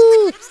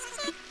money!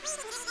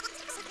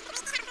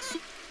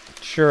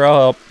 Sure, I'll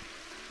help.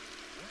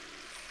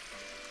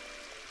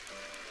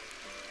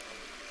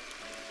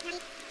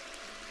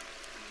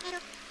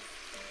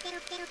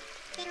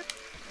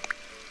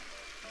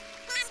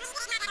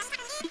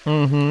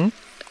 Mm-hmm.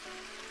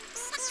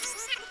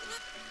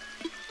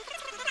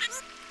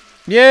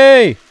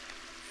 Yay!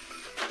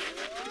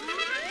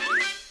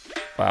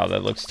 Wow,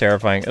 that looks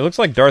terrifying. It looks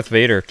like Darth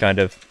Vader, kind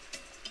of.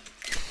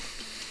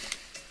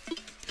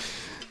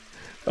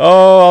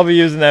 Oh, I'll be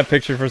using that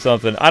picture for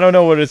something. I don't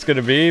know what it's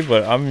gonna be,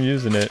 but I'm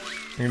using it.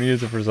 I'm gonna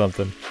use it for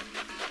something.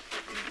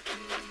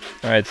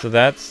 Alright, so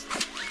that's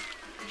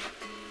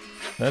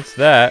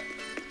that.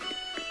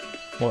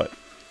 What?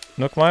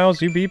 Nook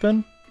Miles, you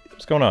beeping?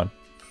 What's going on?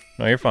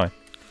 No, you're fine.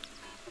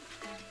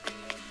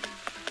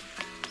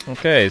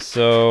 Okay,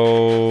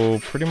 so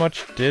pretty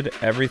much did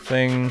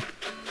everything.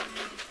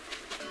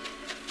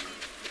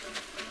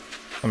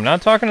 I'm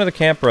not talking to the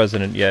camp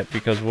resident yet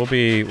because we'll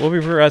be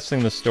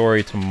progressing the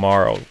story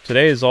tomorrow.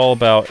 Today is all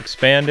about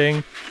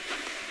expanding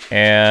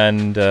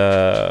and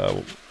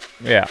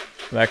yeah,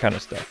 that kind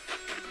of stuff.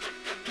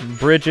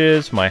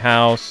 Bridges, my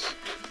house.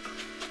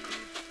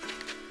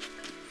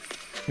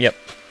 Yep.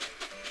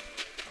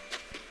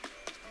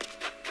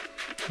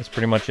 That's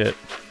pretty much it.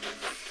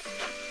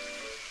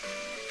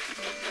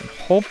 And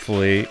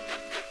hopefully...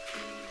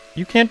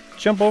 you can't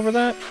jump over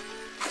that?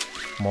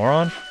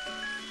 Moron.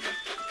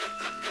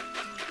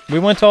 We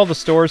went to all the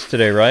stores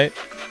today, right?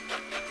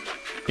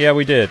 Yeah,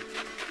 we did.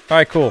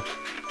 Alright, cool.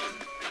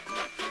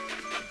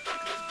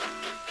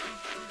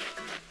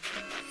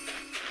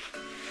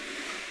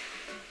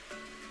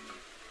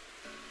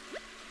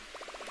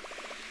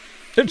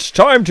 It's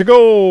time to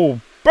go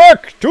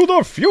back to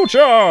the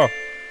future!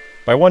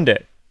 By 1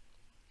 day.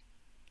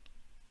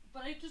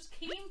 But I just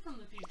came from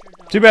the future,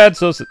 dog. Too bad,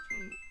 so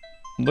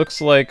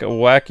looks like a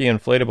wacky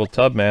inflatable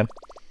tub, man.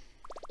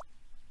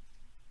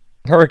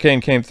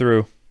 Hurricane came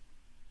through.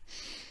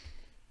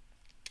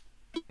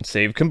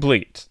 Save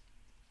complete.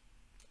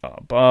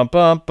 Bum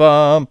bum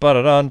bum ba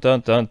da dun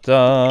dun dun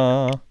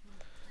dun.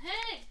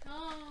 Hey,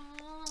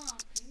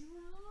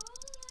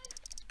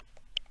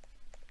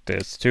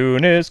 This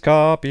tune is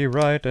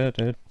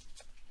copyrighted.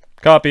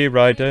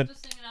 Copyrighted. to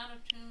sing it out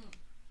of tune.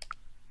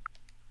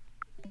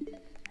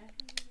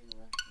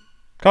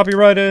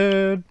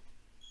 Copyrighted.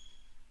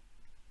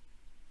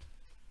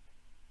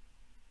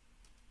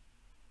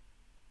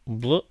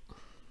 Blup.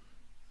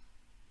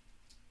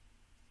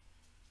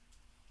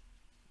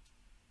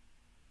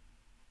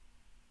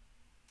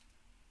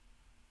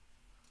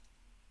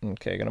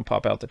 Okay, gonna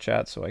pop out the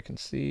chat so I can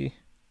see.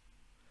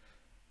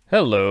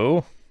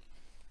 Hello.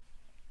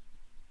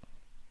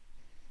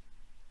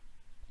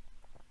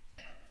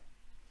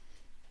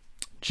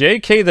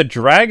 JK the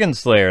Dragon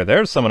Slayer.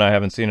 There's someone I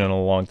haven't seen in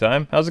a long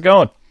time. How's it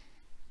going?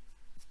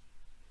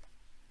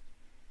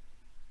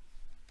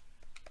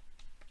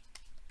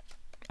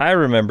 I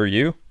remember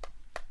you.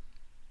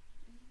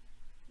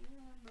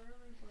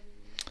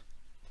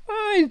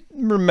 I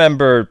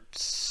remember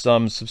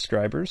some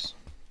subscribers.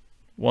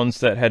 Ones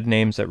that had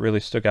names that really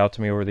stuck out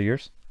to me over the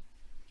years.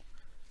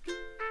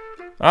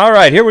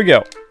 Alright, here we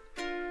go.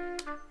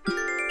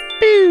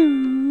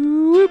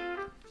 Boop.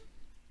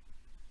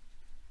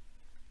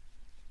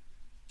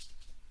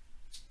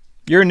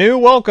 You're new?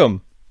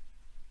 Welcome.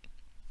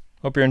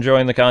 Hope you're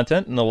enjoying the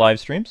content and the live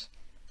streams.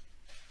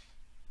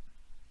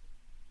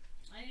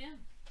 I am.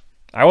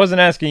 I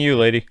wasn't asking you,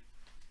 lady.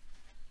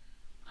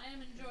 I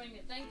am enjoying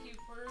it. Thank you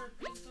for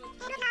being so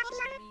attentive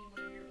to me,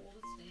 one of your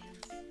oldest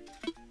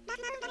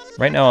fans.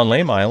 Right now on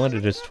Lame Island,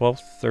 it is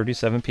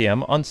 12:37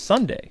 p.m. on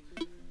Sunday.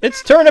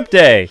 It's Turnip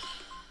Day!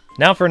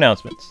 Now for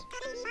announcements.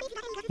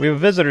 We have a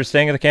visitor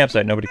staying at the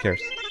campsite. Nobody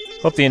cares.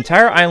 Hope the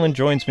entire island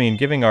joins me in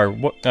giving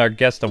our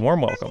guest a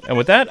warm welcome. And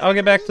with that, I'll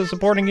get back to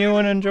supporting you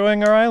and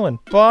enjoying our island.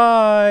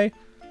 Bye!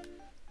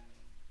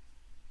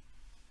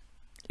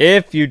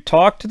 If you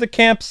talk to the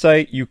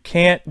campsite, you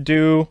can't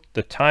do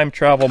the time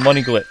travel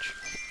money glitch.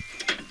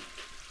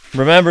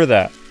 Remember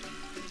that.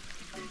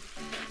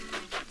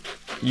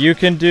 You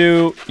can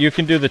do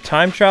the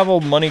time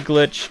travel money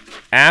glitch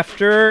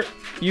after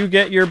you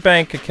get your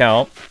bank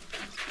account,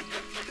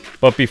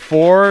 but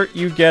before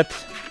you get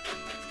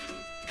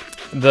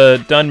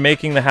done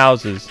making the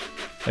houses,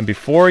 and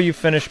before you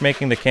finish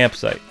making the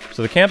campsite.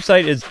 So the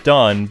campsite is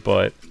done,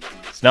 but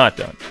it's not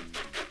done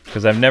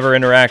because I've never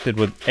interacted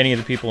with any of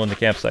the people in the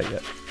campsite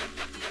yet.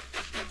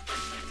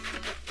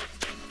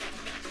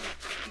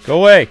 Go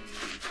away!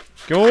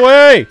 Go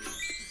away!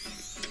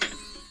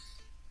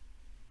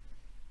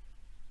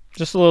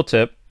 Just a little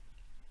tip.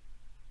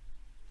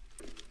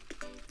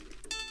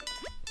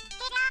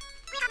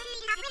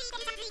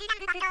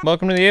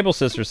 Welcome to the Able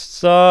Sisters.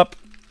 Sup?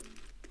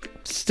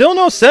 Still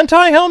no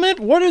Sentai helmet?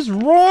 What is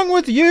wrong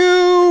with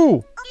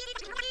you?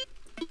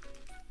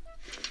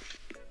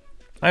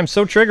 I'm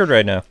so triggered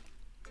right now.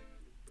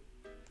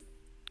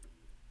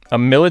 A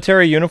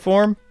military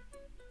uniform?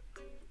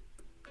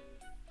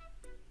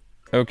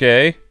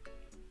 Okay.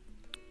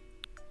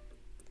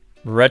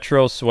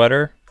 Retro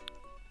sweater.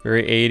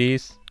 Very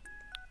 80s.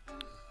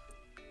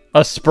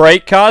 A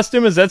Sprite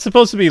costume? Is that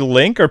supposed to be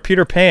Link or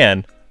Peter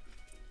Pan?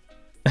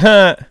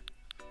 I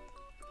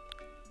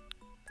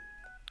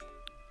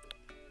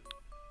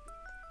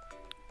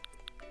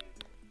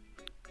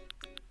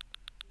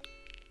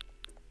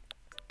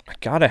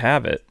gotta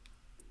have it.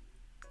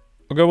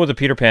 We'll go with the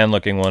Peter Pan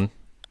looking one.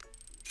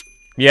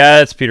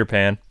 Yeah, it's Peter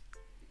Pan.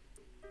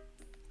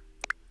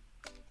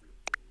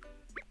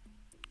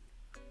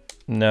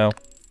 No.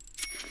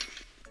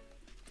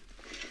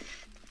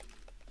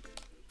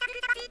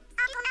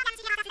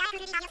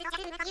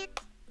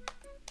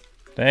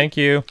 Thank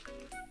you.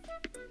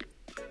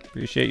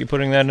 Appreciate you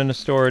putting that into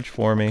storage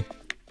for me.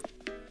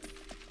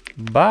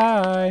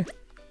 Bye.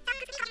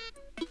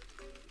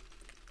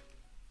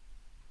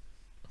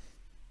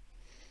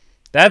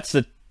 It's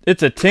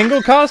a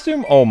Tingle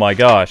costume? Oh my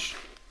gosh.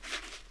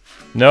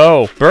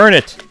 No, burn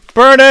it.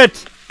 Burn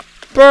it.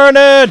 Burn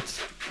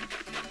it.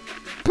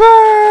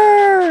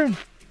 Burn.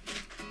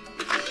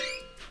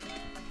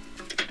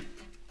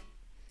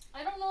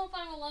 I don't know if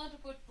I'm allowed to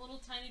put little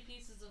tiny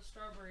pieces of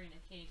strawberry in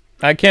a cake.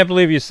 I can't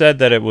believe you said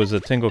that it was a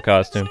Tingle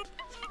costume.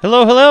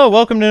 Hello, hello.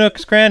 Welcome to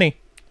Nook's Cranny.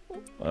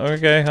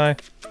 Okay, hi.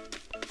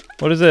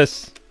 What is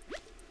this?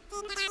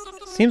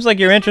 Seems like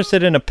you're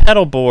interested in a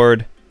pedal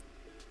board.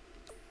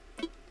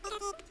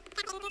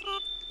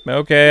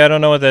 Okay, I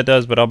don't know what that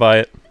does, but I'll buy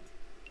it.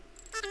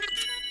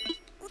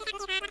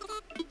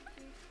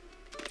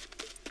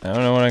 I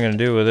don't know what I'm gonna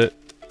do with it.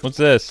 What's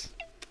this?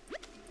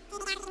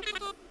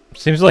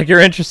 Seems like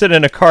you're interested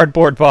in a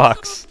cardboard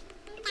box.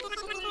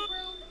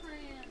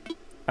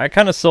 I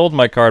kind of sold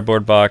my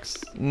cardboard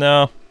box.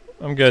 No,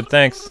 I'm good,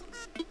 thanks.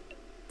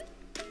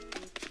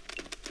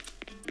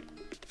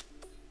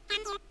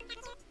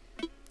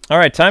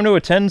 Alright, time to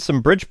attend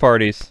some bridge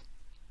parties.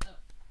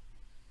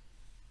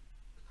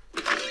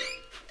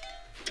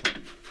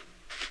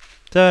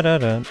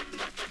 Da-da-dun.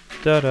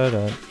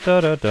 Da-da-dun.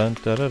 Da-da-dun.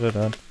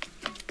 Da-da-dun.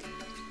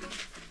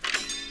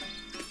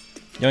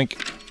 Yoink.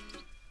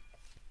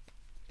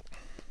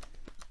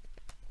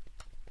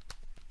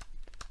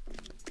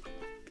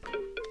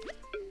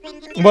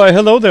 Why,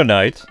 hello there,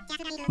 Knight.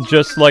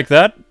 Just like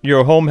that,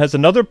 your home has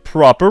another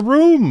proper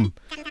room.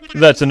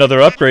 That's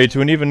another upgrade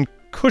to an even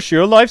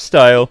cushier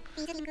lifestyle.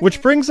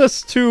 Which brings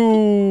us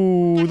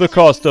to the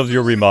cost of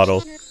your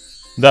remodel.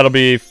 That'll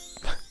be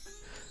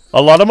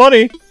a lot of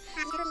money.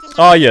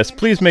 Ah yes,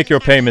 please make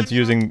your payments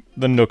using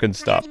the Nook and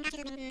Stop.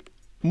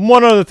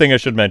 One other thing I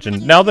should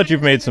mention. Now that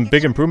you've made some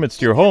big improvements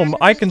to your home,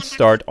 I can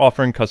start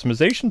offering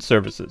customization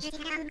services.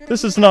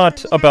 This is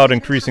not about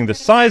increasing the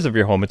size of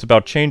your home, it's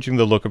about changing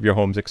the look of your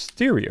home's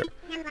exterior.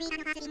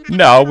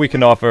 Now, we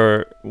can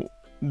offer...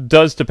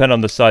 does depend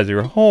on the size of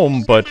your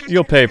home, but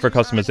you'll pay for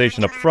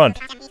customization up front,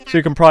 so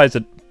you can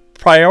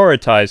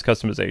prioritize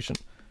customization.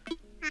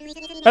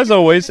 As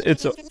always,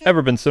 it's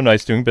ever been so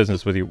nice doing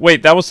business with you.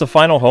 Wait, that was the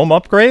final home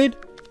upgrade?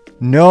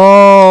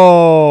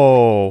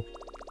 No!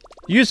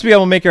 You used to be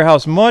able to make your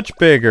house much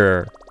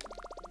bigger.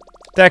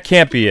 That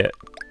can't be it.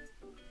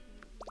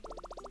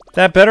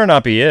 That better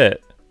not be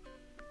it.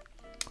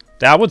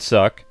 That would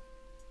suck.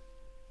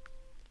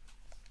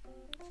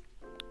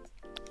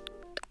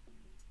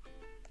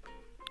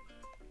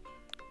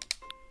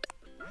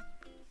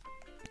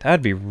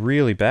 That'd be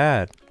really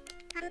bad.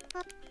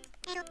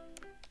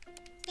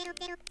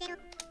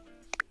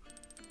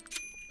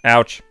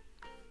 Ouch.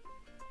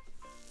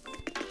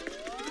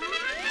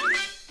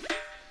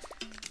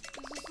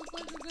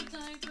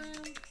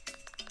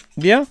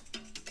 Yeah,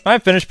 I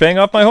finished paying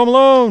off my home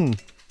loan.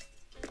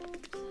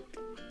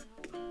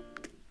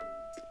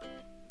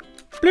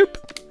 Bloop.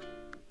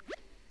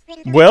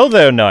 Well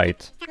there,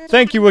 knight.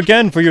 Thank you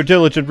again for your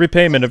diligent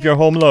repayment of your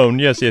home loan.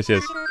 Yes, yes,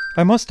 yes.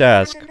 I must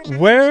ask,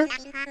 were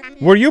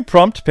you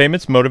prompt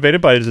payments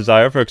motivated by a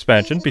desire for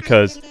expansion?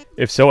 Because,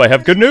 if so, I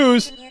have good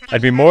news.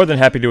 I'd be more than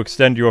happy to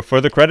extend your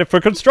further credit for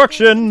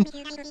construction.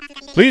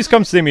 Please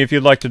come see me if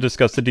you'd like to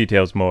discuss the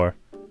details more.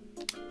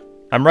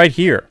 I'm right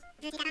here.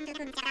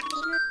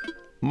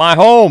 My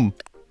home!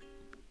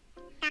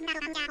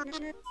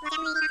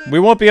 We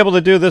won't be able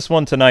to do this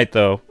one tonight,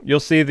 though. You'll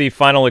see the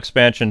final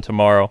expansion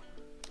tomorrow.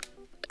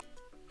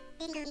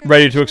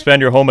 Ready to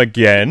expand your home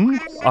again?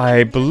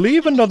 I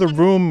believe another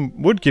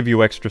room would give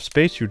you extra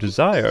space you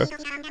desire.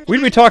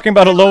 We'd be talking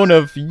about a loan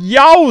of...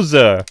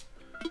 Yowza!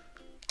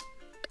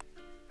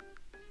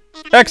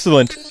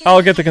 Excellent.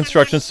 I'll get the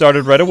construction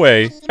started right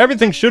away.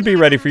 Everything should be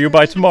ready for you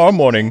by tomorrow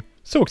morning.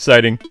 So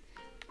exciting.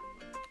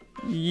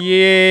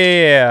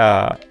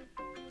 Yeah.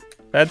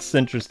 That's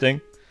interesting.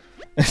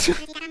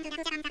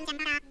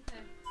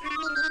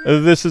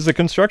 This is a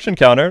construction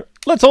counter.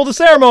 Let's hold a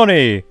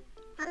ceremony!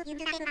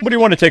 What do you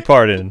want to take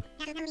part in?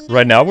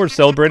 Right now, we're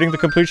celebrating the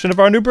completion of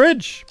our new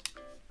bridge.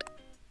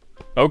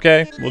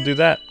 Okay, we'll do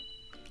that.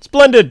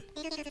 Splendid!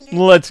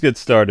 Let's get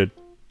started.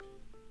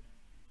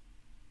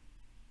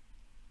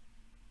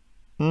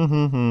 I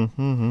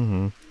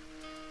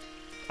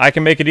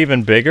can make it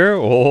even bigger?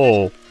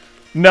 Oh.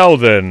 Now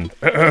then,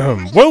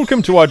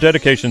 welcome to our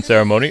dedication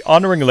ceremony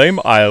honoring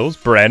Lame Isle's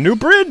brand new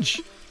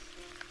bridge!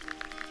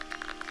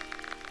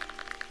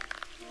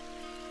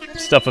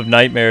 Stuff of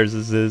nightmares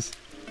this is.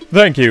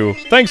 Thank you.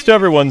 Thanks to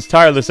everyone's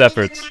tireless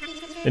efforts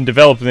in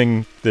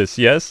developing this,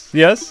 yes?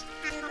 Yes?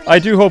 I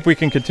do hope we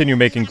can continue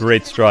making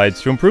great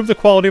strides to improve the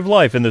quality of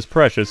life in this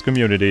precious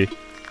community.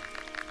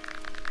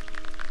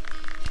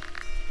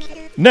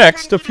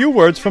 Next, a few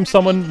words from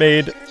someone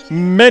made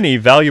many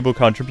valuable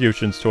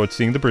contributions towards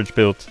seeing the bridge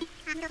built.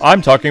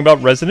 I'm talking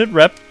about resident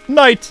rep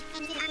Knight.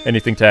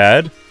 Anything to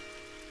add?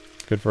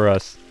 Good for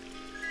us.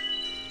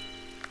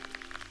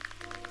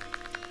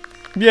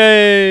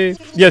 Yay!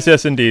 Yes,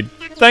 yes, indeed.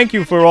 Thank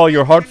you for all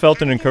your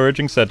heartfelt and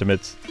encouraging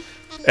sentiments.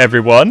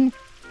 Everyone,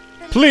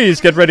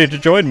 please get ready to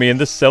join me in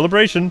this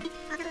celebration.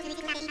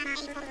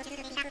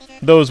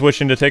 Those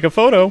wishing to take a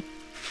photo,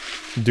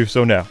 do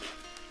so now.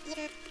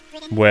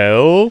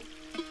 Well...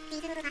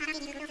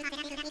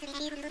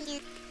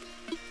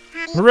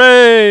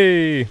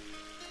 Hooray!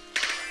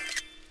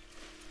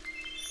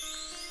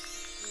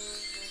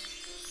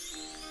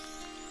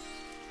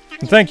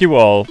 Thank you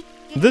all.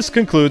 This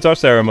concludes our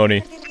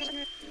ceremony.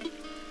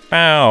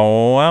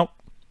 Ow, ow.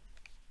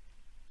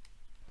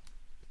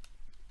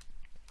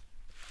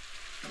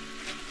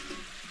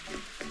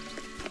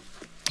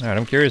 Alright,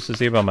 I'm curious to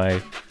see about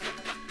my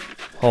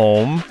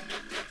home.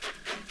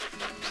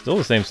 Still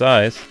the same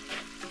size.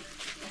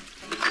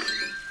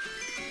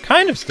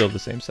 Kind of still the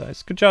same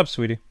size. Good job,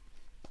 sweetie.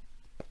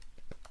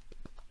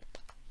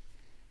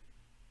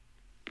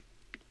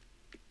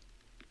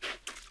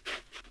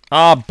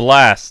 Ah,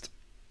 blast.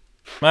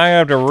 I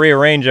have to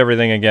rearrange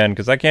everything again,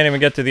 because I can't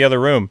even get to the other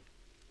room.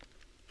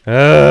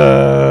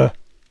 Well,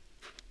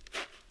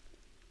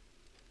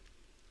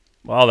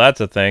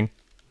 that's a thing.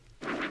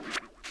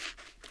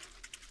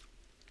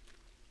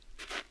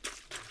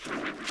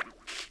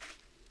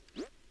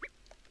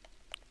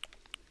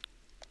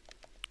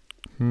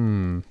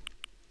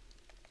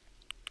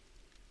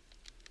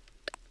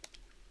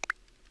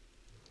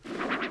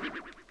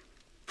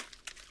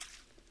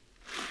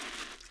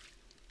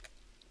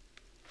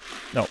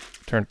 No,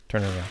 turn it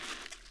around.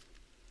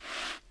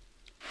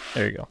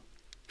 There you go.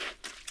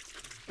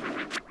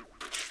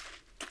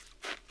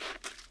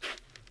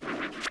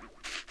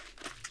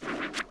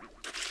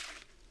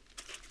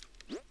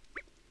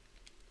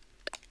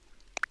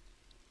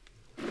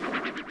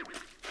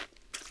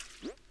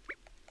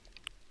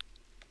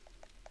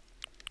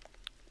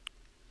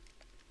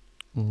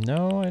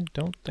 No, I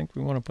don't think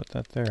we want to put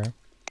that there.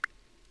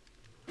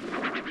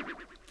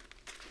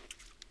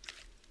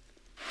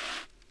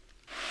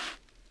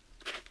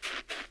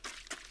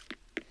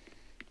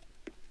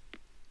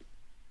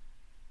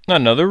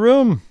 Another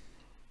room.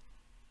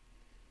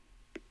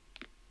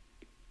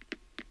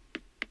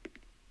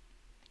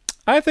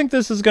 I think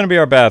this is going to be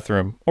our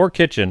bathroom. Or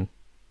kitchen.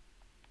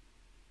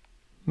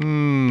 I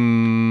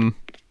don't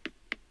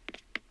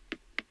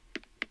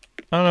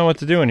know what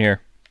to do in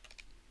here.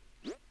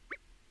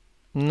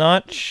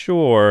 Not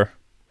sure.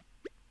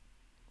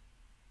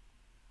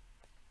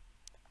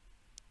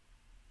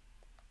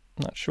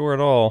 Not sure at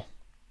all.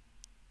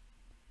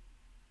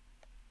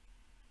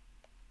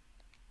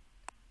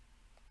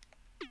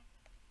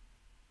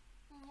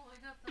 Oh, I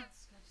got that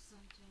sketch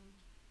sent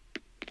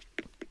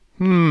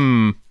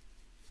in.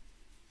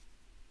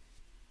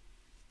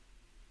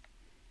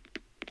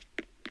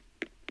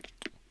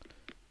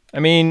 I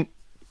mean,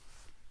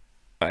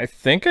 I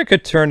think I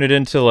could turn it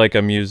into like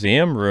a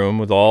museum room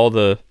with all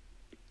the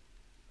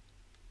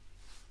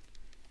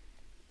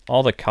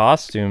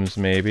costumes,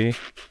 maybe.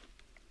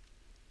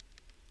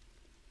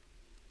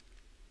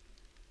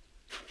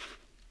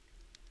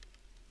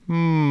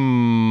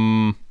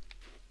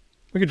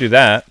 We could do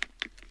that.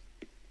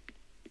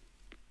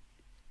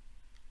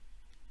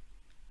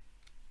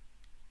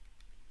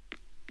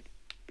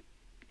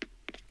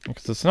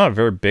 Because it's not a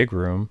very big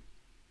room.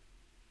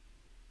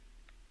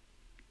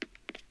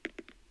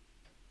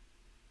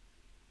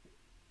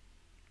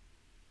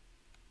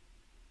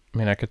 I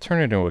mean, I could turn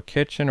it into a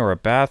kitchen or a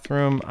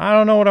bathroom. I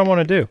don't know what I want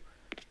to do.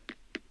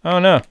 I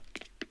don't know.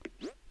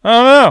 I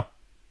don't know.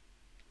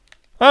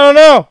 I don't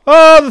know.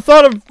 Oh, the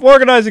thought of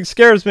organizing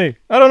scares me.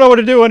 I don't know what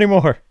to do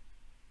anymore.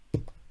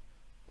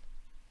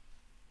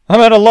 I'm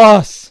at a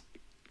loss.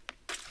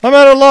 I'm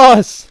at a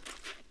loss.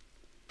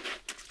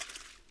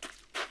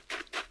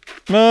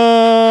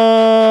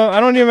 I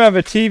don't even have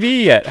a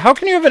TV yet. How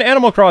can you have an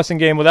Animal Crossing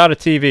game without a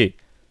TV?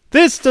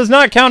 This does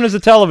not count as a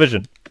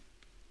television.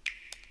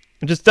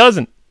 It just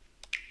doesn't.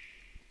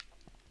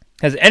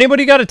 Has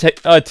anybody got a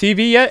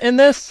TV yet in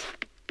this?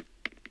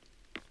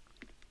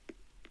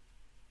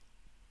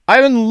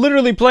 I've been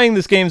literally playing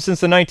this game since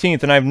the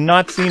 19th, and I've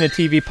not seen a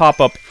TV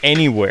pop up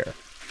anywhere.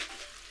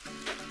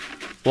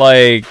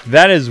 Like,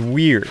 that is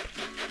weird.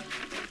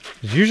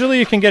 'Cause usually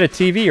you can get a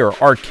TV or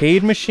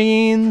arcade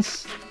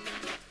machines,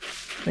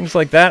 things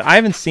like that. I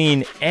haven't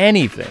seen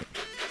anything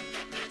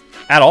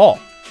at all.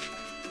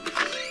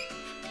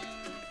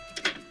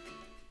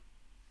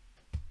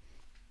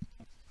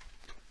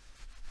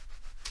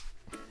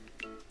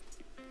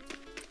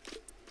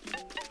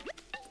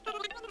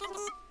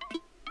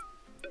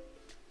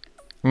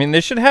 I mean,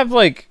 they should have,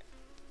 like...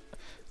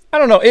 I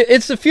don't know.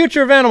 It's the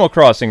future of Animal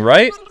Crossing,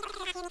 right?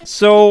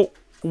 So,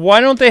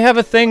 why don't they have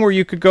a thing where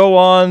you could go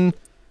on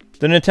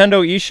the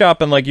Nintendo eShop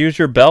and, like, use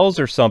your bells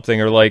or something?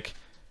 Or, like,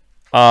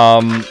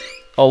 a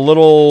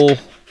little...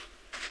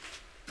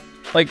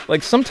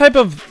 Like some type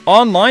of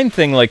online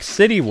thing like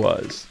City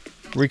was.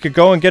 Where you could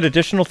go and get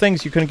additional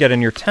things you couldn't get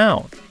in your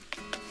town.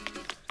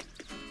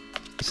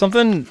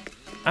 Something...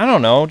 I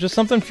don't know. Just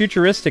something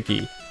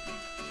futuristic-y.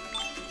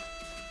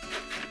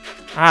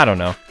 I don't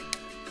know.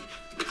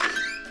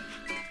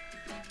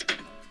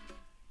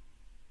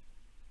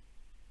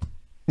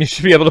 You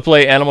should be able to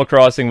play Animal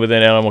Crossing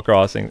within Animal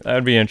Crossing. That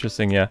would be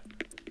interesting, yeah.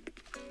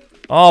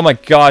 Oh my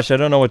gosh, I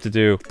don't know what to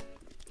do.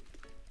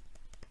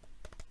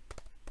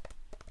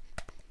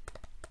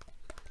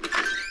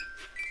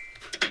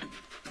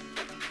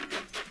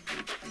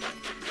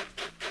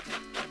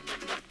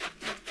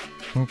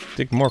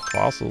 Dig more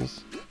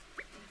fossils.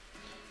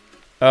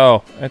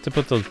 Oh, I have to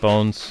put those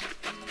bones.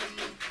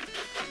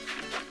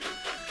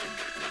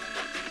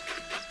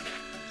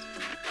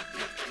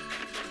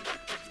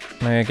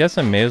 I guess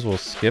I may as well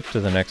skip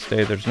to the next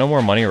day. There's no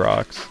more money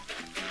rocks.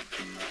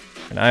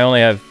 And I only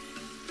have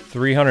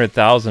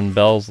 300,000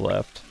 bells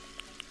left.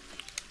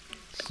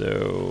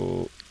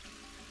 So...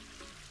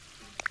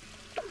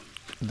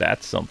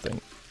 that's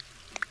something.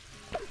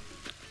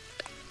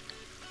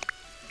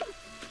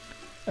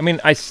 I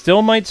mean, I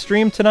still might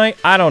stream tonight.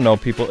 I don't know,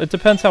 people. It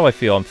depends how I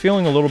feel. I'm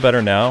feeling a little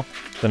better now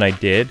than I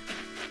did.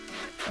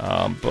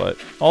 But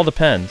all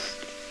depends.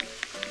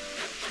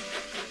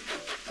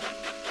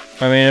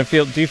 I mean,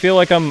 do you feel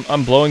like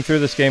I'm blowing through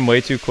this game way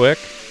too quick?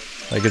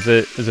 Like, is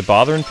it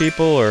bothering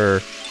people,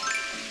 or...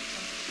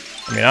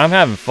 I mean, I'm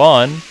having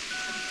fun,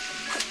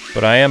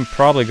 but I am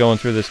probably going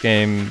through this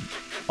game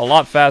a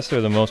lot faster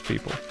than most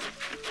people.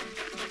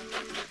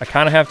 I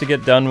kind of have to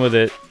get done with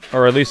it,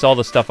 or at least all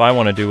the stuff I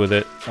want to do with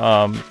it,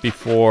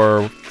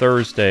 before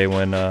Thursday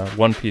when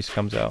One Piece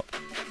comes out.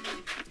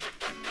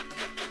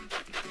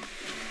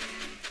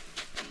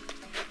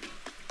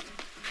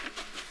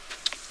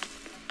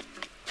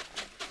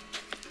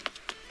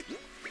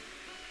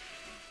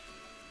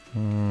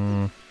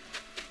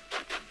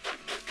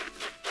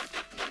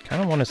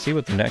 Kind of want to see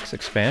what the next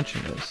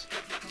expansion is.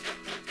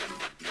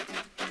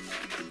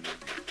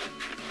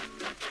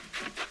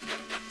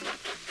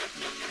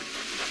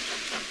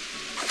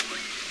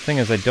 Thing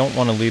is, I don't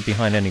want to leave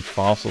behind any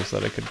fossils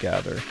that I could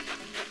gather.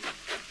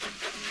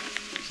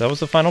 So that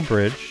was the final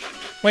bridge.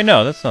 Wait,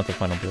 no, that's not the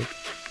final bridge.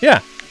 Yeah.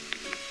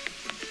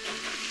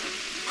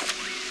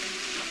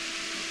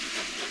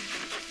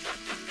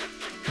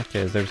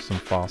 Okay, there's some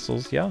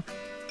fossils, yeah.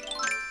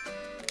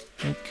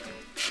 Ink.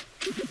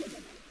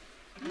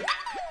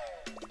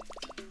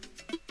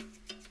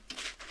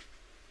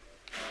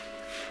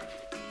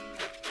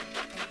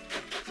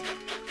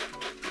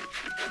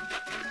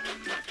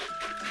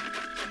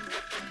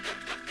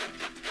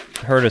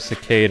 Heard a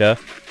cicada.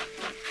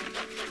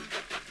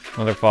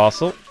 Another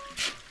fossil.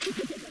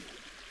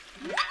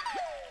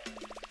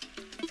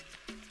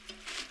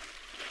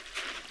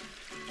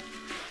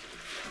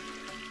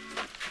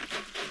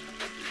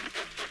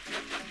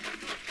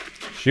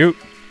 Shoot!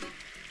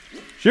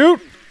 Shoot!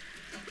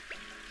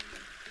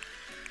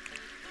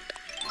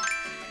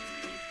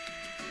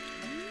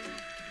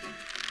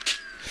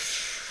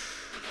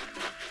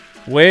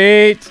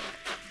 Wait!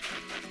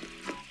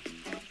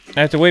 I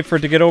have to wait for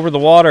it to get over the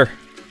water.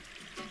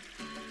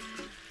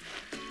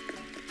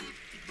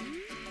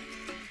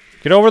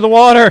 Get over the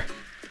water!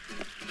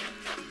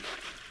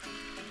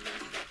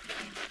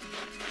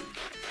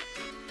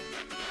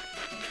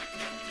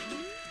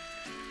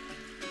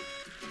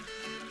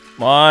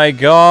 My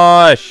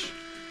gosh!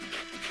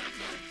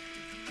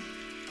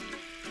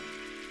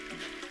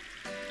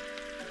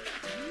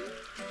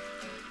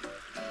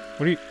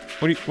 What are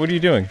you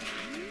doing?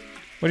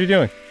 What are you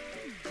doing?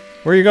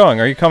 Where are you going?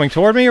 Are you coming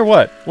toward me or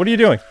what? What are you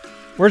doing?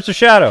 Where's the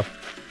shadow?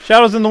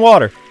 Shadow's in the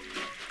water.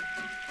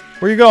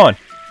 Where are you going?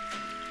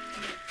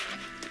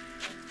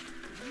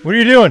 What are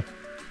you doing?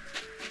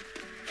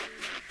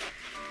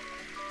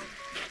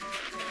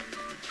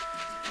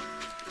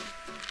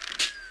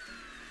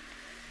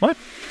 What?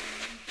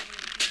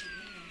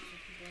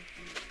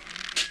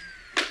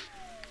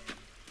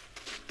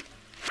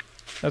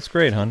 That's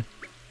great, hon.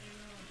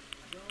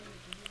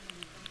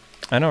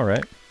 I know,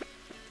 right?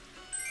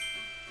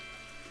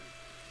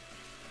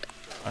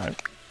 I'm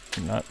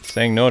not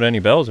saying no to any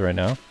bells right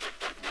now.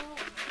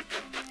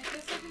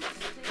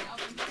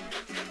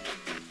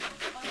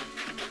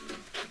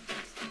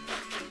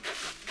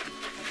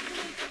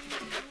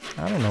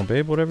 I don't know,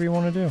 babe. Whatever you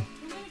want to do.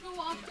 I'm gonna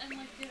go up and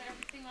like get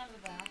everything out of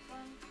the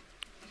bathroom.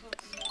 So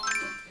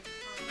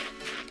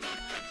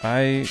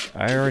it's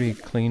I already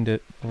cleaned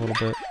it a little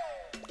bit.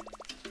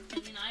 I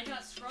mean, I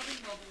got scrubbing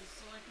bubbles,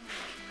 so I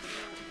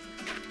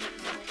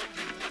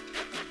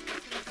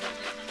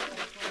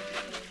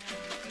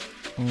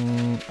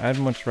can I'd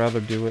much rather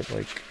do it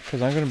like,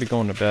 because I'm gonna be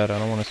going to bed. I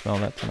don't want to smell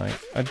that tonight.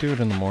 I'd do it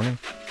in the morning.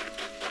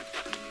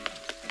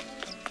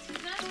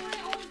 That's why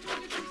I always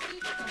bring it to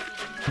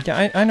sleep.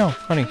 Yeah, I know,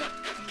 honey. You were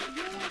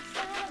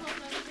sad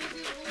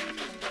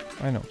about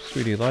that. I know,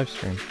 sweetie, live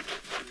stream.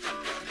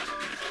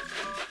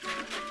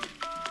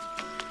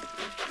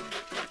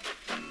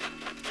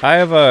 I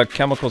have a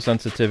chemical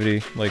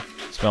sensitivity, like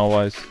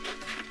smell-wise.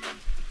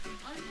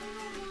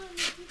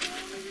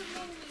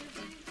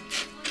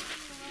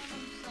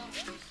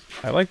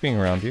 I like being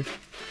around you.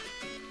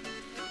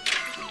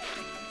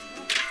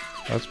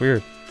 That's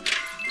weird.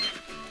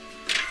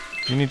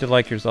 You need to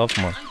like yourself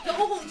more. I don't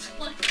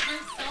like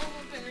myself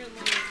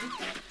apparently.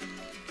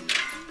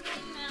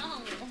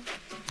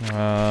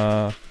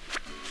 No.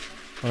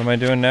 What am I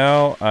doing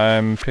now?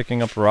 I'm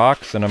picking up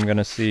rocks and I'm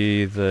gonna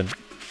see the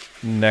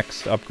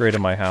next upgrade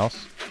of my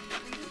house.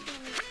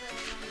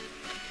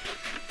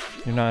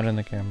 You're not in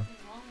the camera.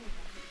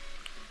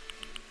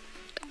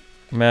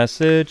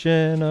 Message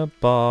in a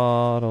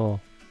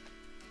bottle.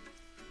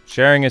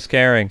 Sharing is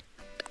caring.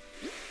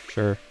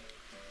 Sure.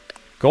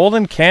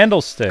 Golden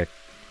candlestick.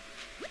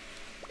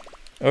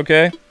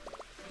 Okay.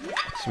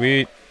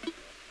 Sweet.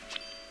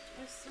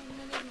 There's so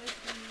many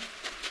missing.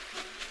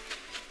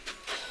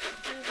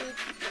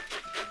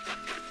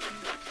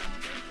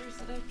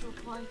 That I have to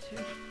apply to.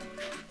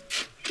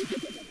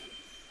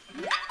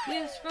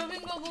 Yeah,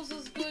 scrubbing bubbles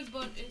is good,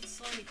 but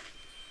it's like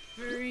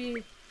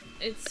very.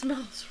 It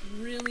smells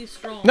really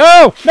strong.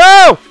 No!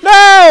 No!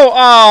 No!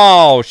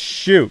 Oh,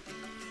 shoot.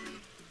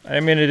 I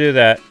didn't mean to do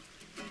that.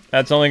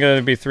 That's only going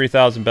to be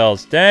 3,000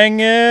 bells.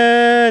 Dang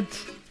it!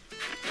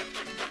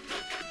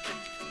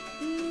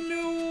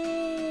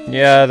 No.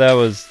 Yeah, that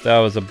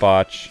was a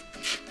botch.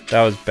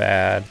 That was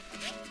bad.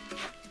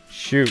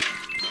 Shoot.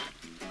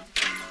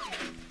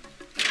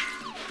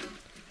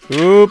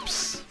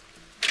 Oops.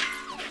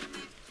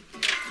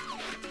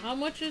 How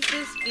much is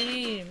this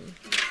game?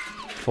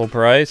 Full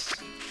price?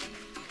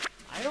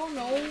 I don't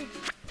know.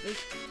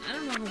 I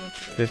don't know how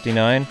much it is.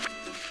 59.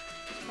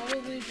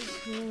 Probably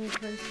just normal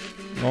price of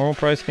the game. Normal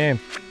price game.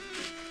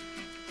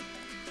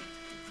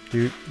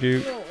 Doot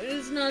doot. No, it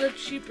is not a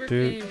cheaper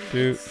Doot, game.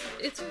 doot.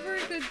 It's a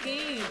very good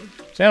game.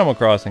 It's Animal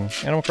Crossing.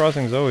 Animal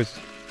Crossing is always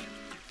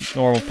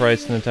normal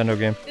price Nintendo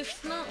game.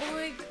 It's not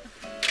like.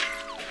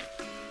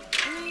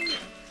 I mean,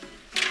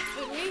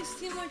 it may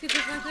seem like a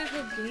different type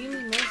of game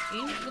than most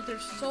games, but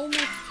there's so much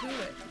to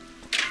it.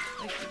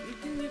 Like you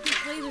can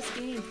play this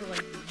game for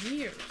like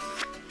years.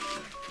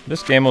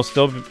 This game will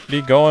still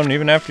be going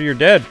even after you're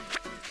dead,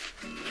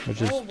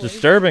 which is Probably.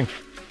 disturbing.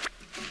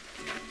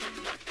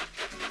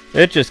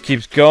 It just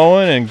keeps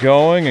going and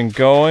going and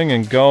going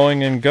and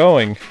going and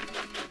going.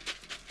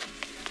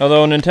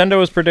 Although Nintendo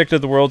has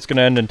predicted the world's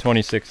gonna end in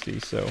 2060,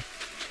 so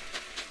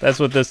that's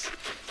what this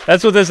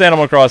That's what this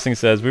Animal Crossing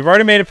says. We've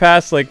already made it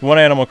past like one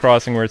Animal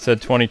Crossing where it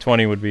said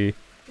 2020 would be,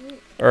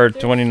 or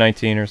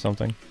 2019 or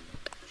something.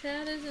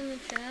 Chad is in the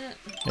chat.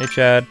 Hey,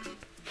 Chad.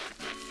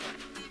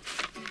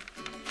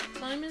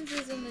 Simons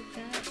is in the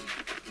chat.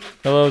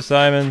 Hello,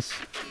 Simons.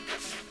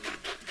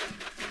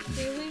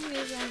 Kaylee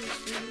is on the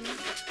stream.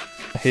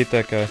 I hate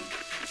that guy.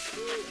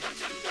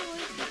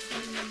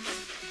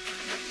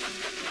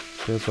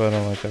 That's why I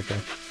don't like that guy.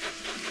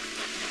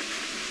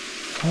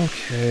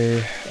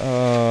 Okay.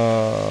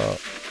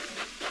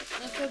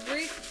 For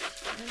break,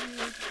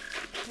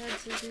 Chad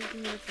says he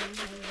can work on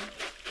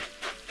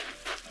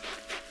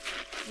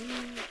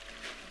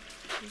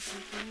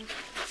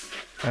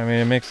I mean,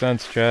 it makes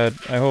sense, Chad.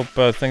 I hope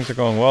things are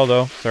going well,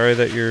 though. Sorry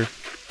that you're,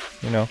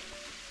 you know.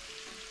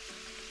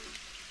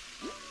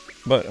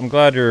 But I'm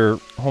glad you're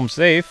home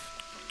safe.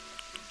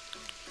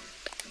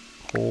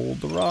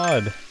 Hold the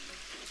rod.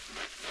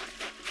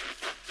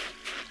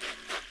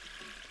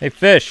 Hey,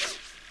 fish.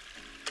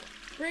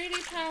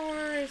 Brady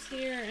Power is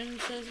here and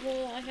says,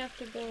 well, I have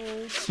to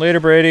go. Later,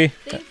 Brady.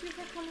 Thank you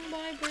for coming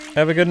by, Brady.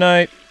 Have a good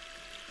night.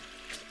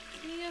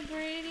 See ya,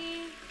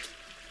 Brady.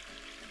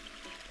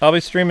 I'll be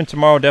streaming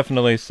tomorrow,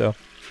 definitely, so.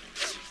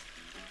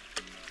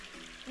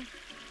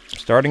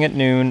 Starting at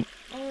noon.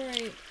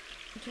 Alright.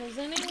 Does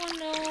anyone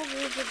know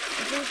who's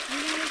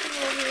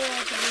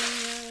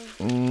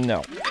Academia?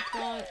 No.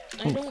 But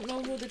I don't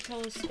know who the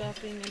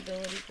telescoping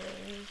ability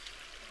player is.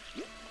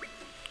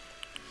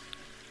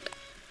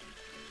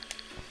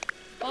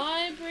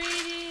 Bye,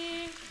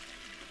 Brady.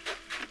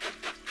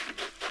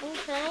 Oh,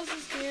 Charles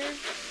is here. Hey,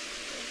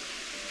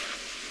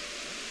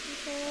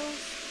 Charles.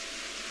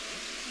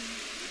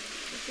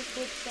 It's the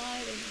flip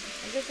side, and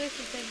I guess I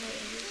should say hi to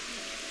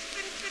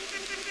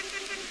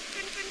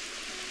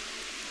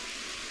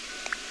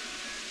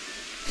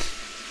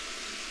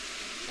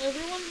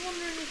everyone's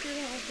wondering if you're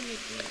gonna open the gate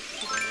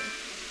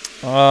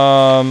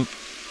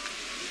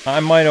today. I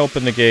might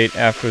open the gate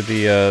after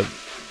the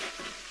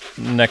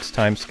next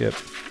time skip.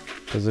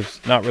 Because there's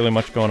not really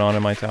much going on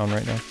in my town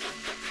right now.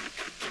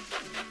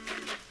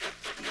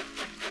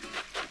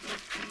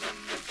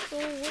 So,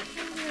 what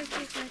time did I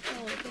take my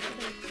call? I took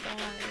it at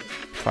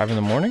 5. 5 in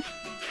the morning? I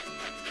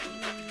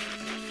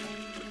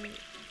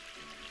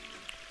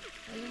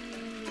don't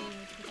remember when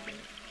I took it.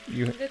 I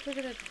You think I took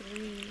it at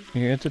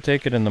 3. you had to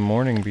take it in the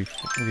morning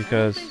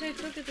because, I don't think I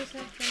took it this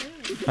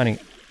afternoon. honey,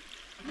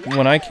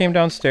 when I came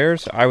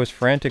downstairs, I was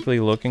frantically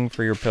looking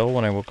for your pill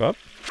when I woke up,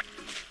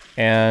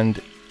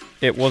 and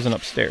it wasn't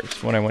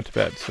upstairs when I went to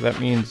bed. So that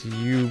means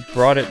you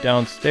brought it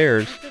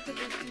downstairs. I took it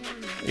this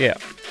morning. Yeah.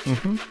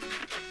 Mm-hmm. So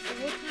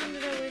what time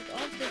did I wake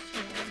up this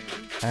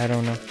morning? I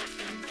don't know.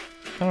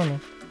 I don't know.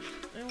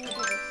 I woke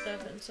up at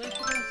 7, so I should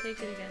not take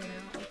it again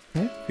now.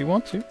 Yeah, if you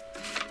want to. If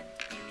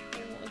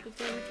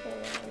it's every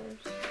 12 hours.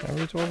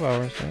 Every 12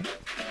 hours, right?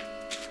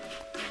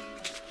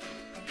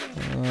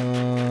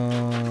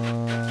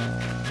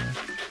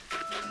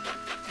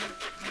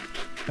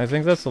 I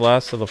think that's the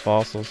last of the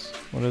fossils.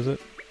 What is it?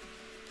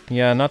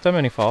 Yeah, not that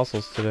many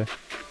fossils today.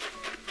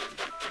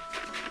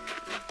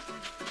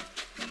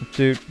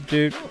 Doot,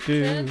 doot, Oh,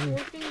 Chad's doot.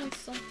 working on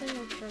something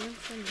with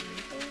Furnace and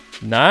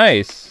Maple.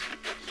 Nice!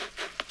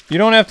 You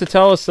don't have to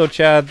tell us though,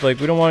 Chad. Like,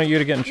 we don't want you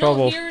to get in No,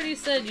 trouble. he already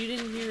said you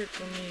didn't hear it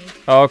from me.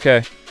 Oh,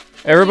 okay.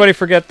 Everybody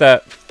forget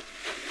that.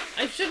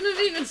 I shouldn't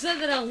have even said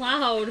that out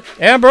loud.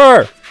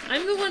 Amber!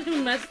 I'm the one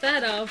who messed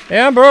that up.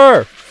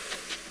 Amber!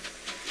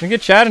 You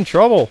get Chad in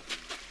trouble.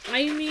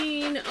 I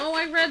mean, oh,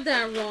 I read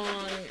that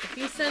wrong.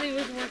 He said he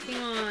was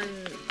working on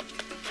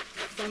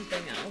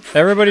something else.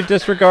 Everybody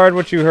disregard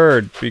what you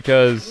heard,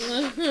 because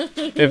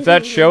if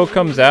that show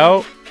comes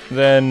out,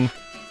 then...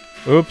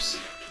 Oops.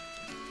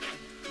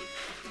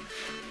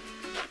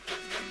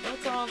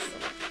 That's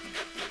awesome.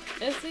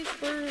 SC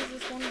Spurs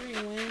is wondering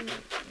when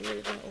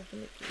we're gonna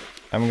open the gate.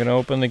 I'm gonna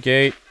open the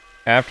gate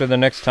after the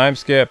next time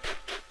skip.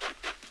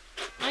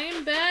 I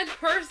am bad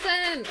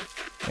person.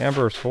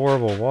 Amber's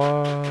horrible.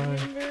 Why? I'm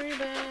very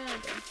bad.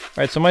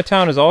 Alright, so my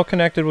town is all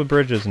connected with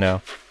bridges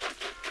now.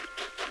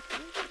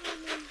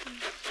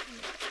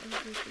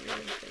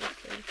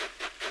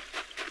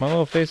 My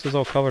little face is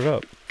all colored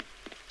up.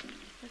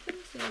 I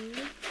couldn't see you.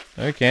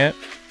 No, you can't.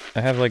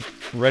 I have like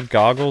red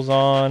goggles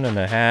on and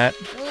a hat.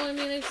 Oh, I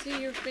mean, I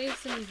see your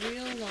face in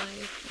real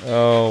life.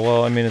 Oh,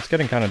 well, I mean, it's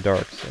getting kind of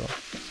dark, so...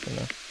 Just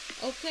gonna...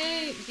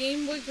 Okay,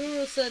 Game Boy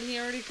Guru said he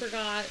already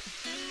forgot.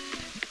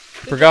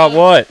 Forgot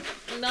what?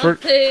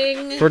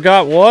 Nothing.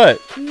 Forgot what?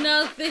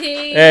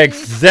 Nothing.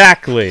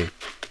 Exactly.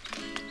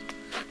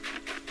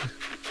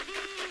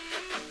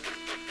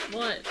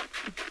 What?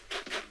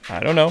 I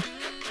don't know.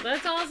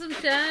 That's awesome,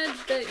 Chad,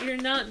 that you're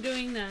not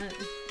doing that.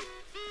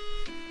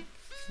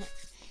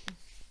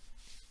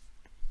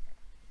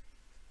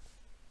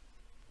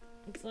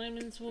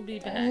 Simons will be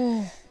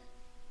back.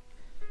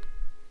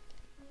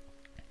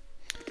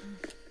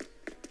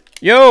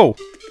 Yo!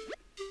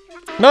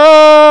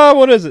 No,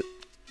 what is it?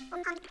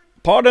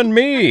 Pardon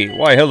me.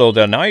 Why, hello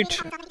there, knight.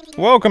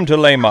 Welcome to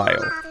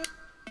Laymile.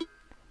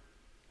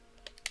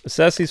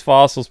 Assess these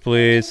fossils,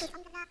 please.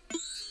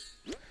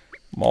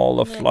 All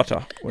a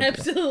flutter.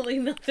 Absolutely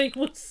nothing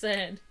was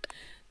said.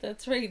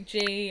 That's right,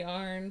 J.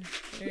 Arn.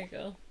 There you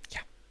go.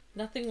 Yeah.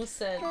 Nothing was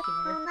said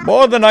here.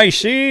 More than I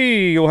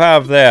see you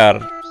have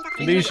there.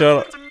 These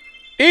are...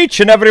 Each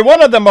and every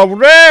one of them are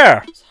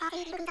rare.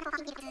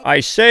 I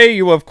say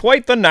you have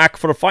quite the knack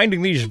for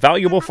finding these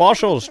valuable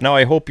fossils. Now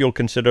I hope you'll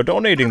consider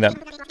donating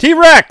them.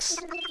 T-Rex!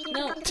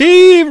 No.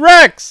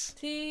 T-Rex!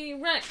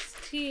 T-Rex.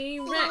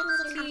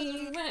 T-Rex.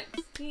 T-Rex.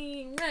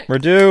 T-Rex. We're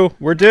due.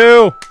 We're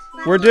due.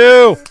 We're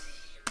due.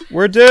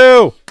 We're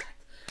due.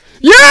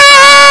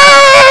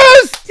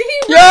 Yes!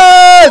 T-Rex.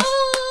 Yes!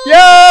 Oh!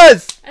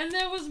 Yes! And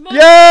there was more.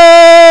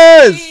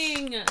 Yes!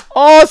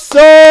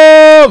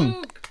 Awesome!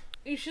 Luke,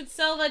 you should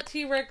sell that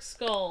T-Rex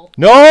skull.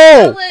 No!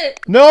 Sell it.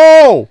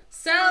 No!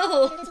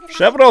 Sell.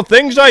 Several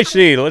things I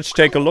see. Let's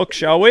take a look,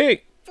 shall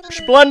we?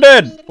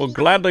 Splendid! We'll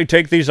gladly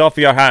take these off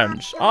your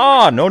hands.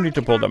 Ah, no need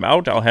to pull them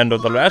out. I'll handle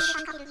the rest.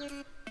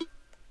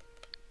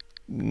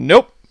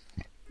 Nope.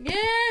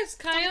 Yes,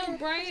 Kyle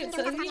Bryant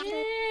says,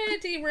 yeah,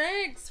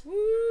 T-Rex.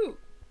 Woo.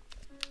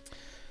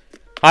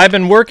 I've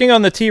been working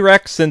on the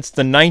T-Rex since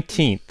the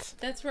 19th.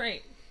 That's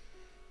right.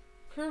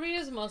 Kirby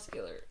is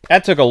muscular.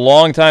 That took a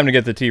long time to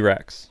get the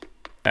T-Rex,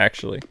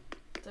 actually.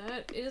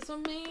 That is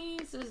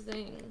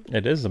amazing.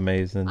 It is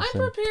amazing. I'm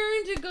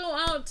preparing to go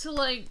out to,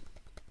 like,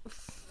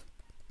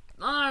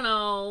 I don't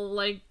know,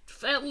 like,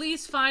 at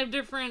least 5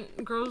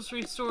 different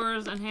grocery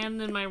stores and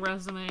hand in my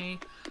resume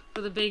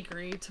for the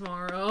bakery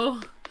tomorrow.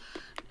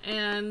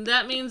 And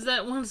that means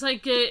that once I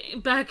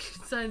get back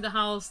inside the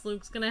house,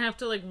 Luke's gonna have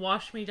to, like,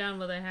 wash me down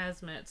with a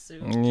hazmat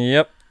suit.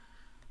 Yep.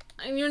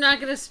 And you're not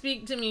gonna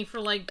speak to me for,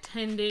 like,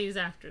 10 days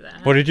after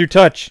that. What did you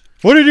touch?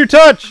 What did you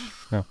touch?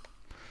 No.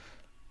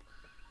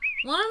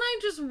 Why don't I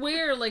just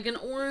wear, like, an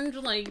orange,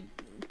 like,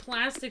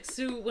 plastic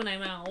suit when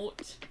I'm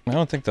out? I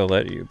don't think they'll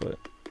let you, but...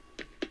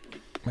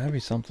 Might be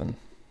something.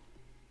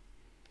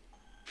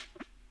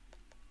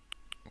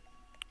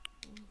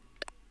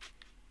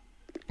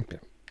 Okay.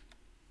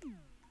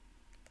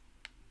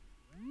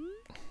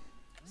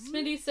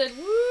 Smitty said,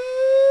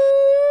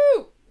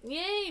 woo!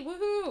 Yay,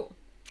 woohoo!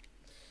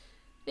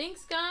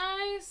 Thanks,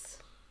 guys.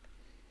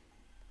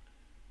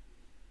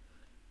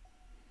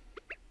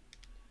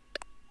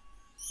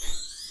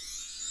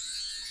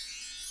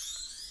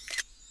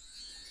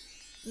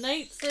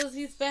 Knight says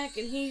he's back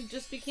and he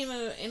just became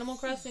an Animal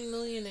Crossing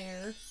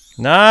millionaire.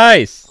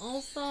 Nice!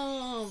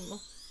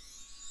 Awesome.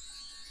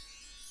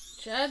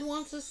 Chad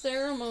wants a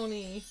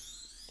ceremony.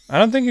 I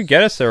don't think you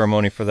get a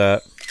ceremony for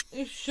that.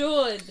 You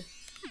should.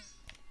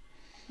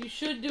 You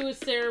should do a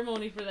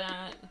ceremony for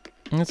that.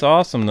 It's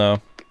awesome,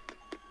 though.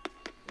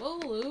 Oh,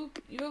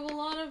 Luke, you have a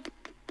lot of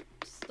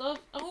stuff.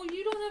 Oh,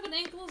 you don't have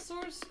an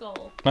Ankylosaurus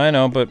skull. I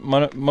know, but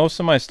most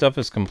of my stuff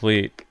is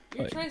complete.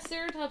 Your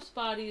Triceratops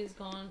body is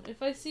gone.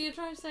 If I see a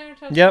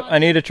Triceratops Yep, body... I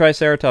need a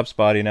Triceratops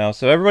body now.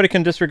 So everybody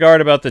can disregard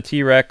about the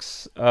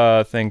T-Rex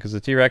thing, because the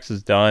T-Rex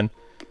is done.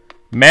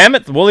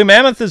 Mammoth! Woolly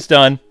Mammoth is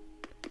done.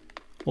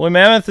 Woolly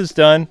Mammoth is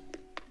done.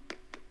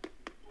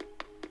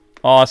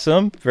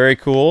 Awesome. Very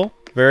cool.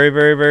 Very,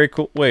 very, very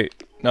cool.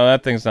 Wait. No,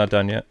 that thing's not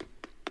done yet.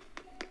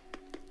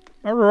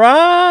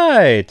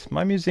 Alright!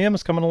 My museum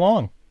is coming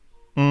along.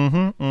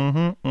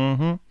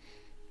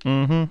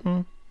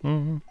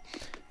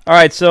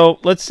 Alright, so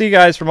let's see,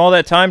 guys, from all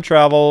that time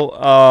travel,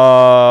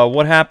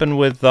 what happened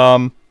with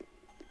the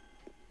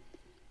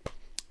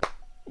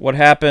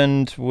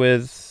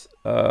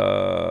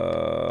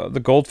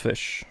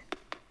goldfish?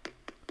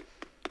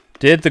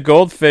 Did the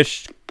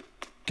goldfish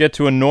get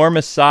to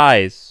enormous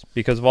size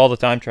because of all the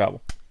time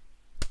travel?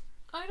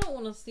 I don't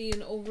want to see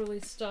an overly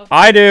stuffed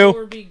I do.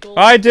 Orby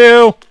goldfish. I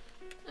do.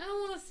 I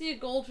don't want to see a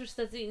goldfish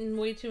that's eaten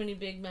way too many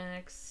Big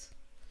Macs.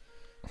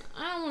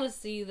 I don't want to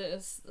see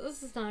this.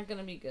 This is not going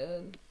to be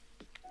good.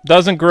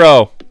 Doesn't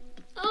grow.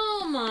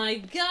 Oh my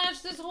gosh,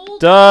 this whole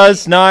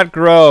Does thing. not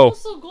grow.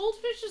 Also,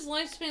 goldfish's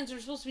lifespans are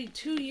supposed to be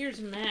 2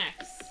 years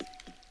max.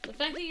 The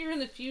fact that you're in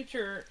the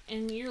future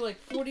and you're like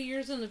 40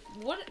 years in the...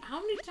 What? How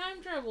many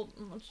time travel...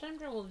 How much time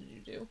travel did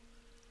you do?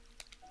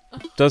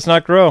 Does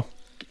not grow.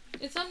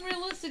 It's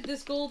unrealistic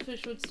this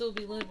goldfish would still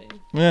be living.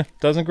 Yeah,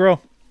 doesn't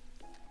grow.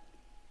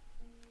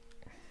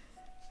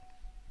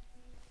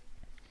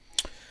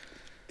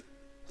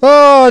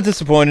 Oh,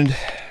 disappointed.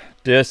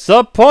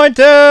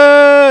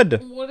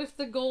 Disappointed! What if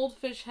the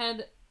goldfish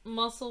had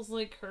muscles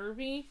like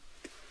Kirby?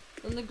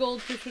 Then the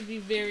goldfish would be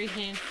very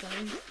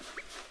handsome.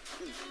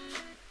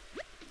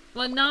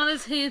 But not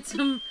as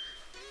handsome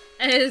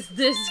as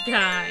this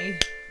guy.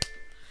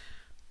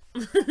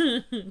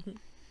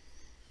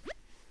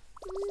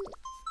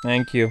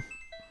 Thank you.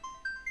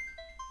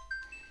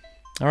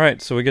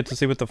 Alright, so we get to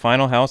see what the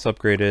final house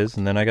upgrade is,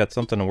 and then I got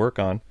something to work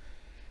on.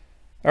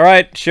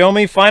 Alright, show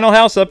me final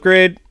house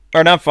upgrade.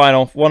 Or not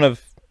final, one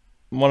of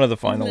the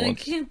final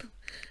ones.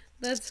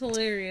 That's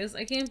hilarious.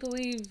 I can't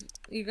believe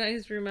you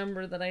guys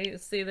remember that I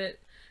say that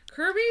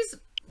Kirby's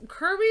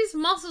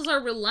muscles are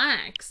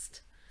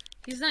relaxed.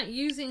 He's not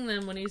using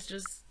them when he's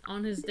just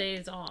on his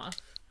days off.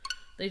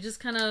 They just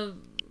kind of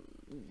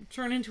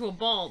turn into a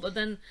ball, but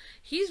then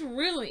he's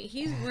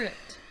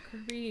ripped.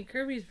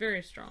 Kirby's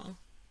very strong.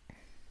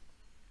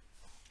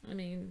 I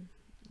mean,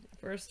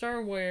 for a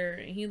Star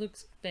Warrior, he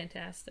looks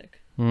fantastic.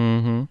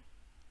 Mm-hmm.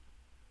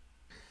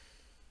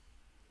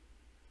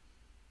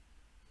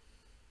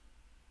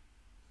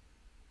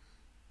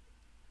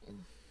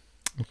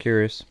 I'm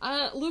curious.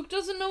 Luke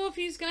doesn't know if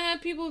he's gonna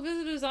have people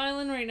visit his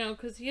island right now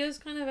because he has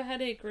kind of a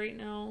headache right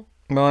now.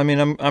 Well, I mean,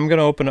 I'm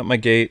gonna open up my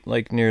gate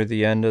like near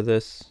the end of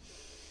this.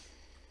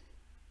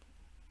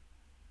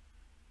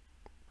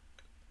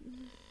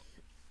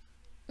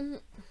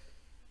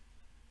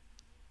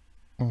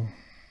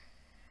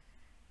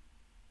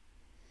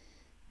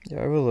 Yeah,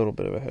 I have a little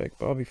bit of a headache,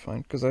 but I'll be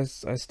fine because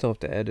I still have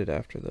to edit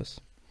after this.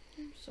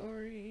 I'm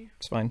sorry.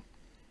 It's fine.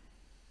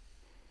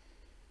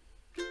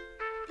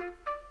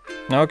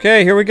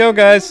 Okay, here we go,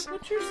 guys.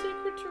 What's your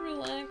secret to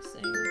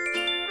relaxing?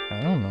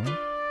 I don't know.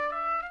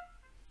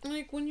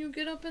 Like, when you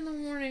get up in the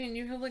morning and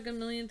you have, like, a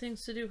million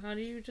things to do, how do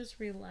you just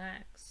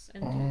relax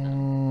and do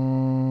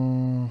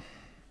them?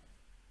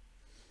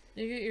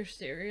 You get your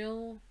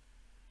cereal?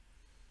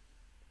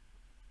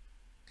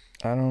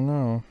 I don't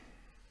know.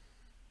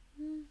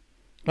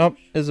 Oh,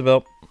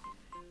 Isabel.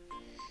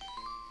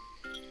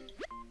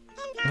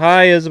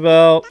 Hi,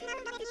 Isabel.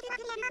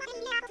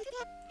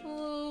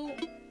 Hello?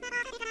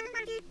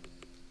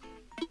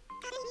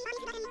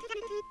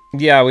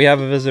 Yeah, we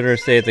have a visitor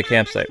stay at the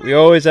campsite. We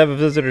always have a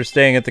visitor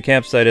staying at the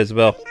campsite,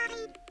 Isabel.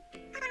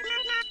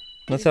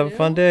 Let's have a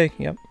fun day.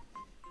 Yep.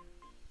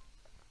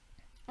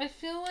 I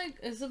feel like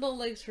Isabel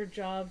likes her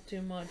job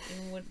too much,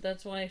 and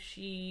that's why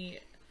she's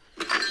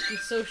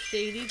so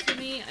shady to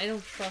me. I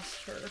don't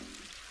trust her.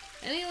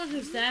 Anyone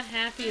who's that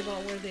happy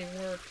about where they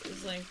work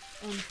is, like,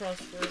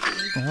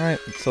 untrustworthy. Alright,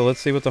 so let's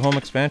see what the home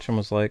expansion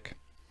was like.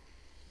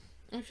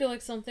 I feel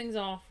like something's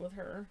off with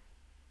her.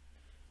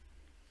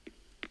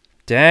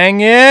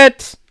 Dang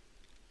it!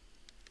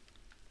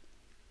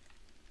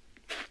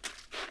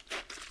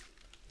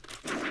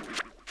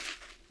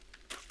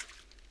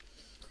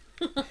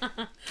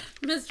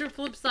 Mr.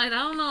 Flipside, I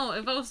don't know.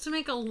 If I was to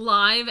make a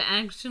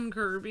live-action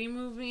Kirby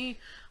movie,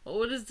 what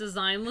would his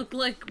design look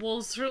like?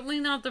 Well, certainly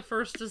not the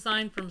first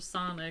design from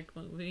Sonic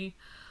movie.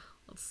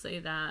 Let's say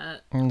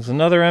that. There's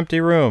another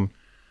empty room.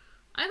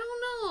 I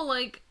don't know,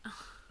 like...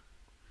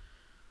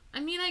 I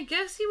mean, I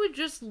guess he would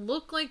just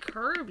look like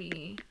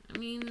Kirby. I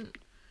mean,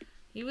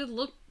 he would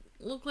look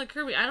like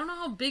Kirby. I don't know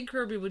how big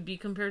Kirby would be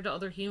compared to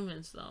other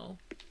humans, though.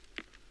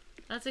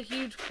 That's a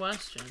huge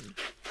question.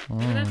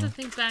 You'd have to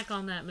think back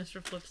on that, Mr.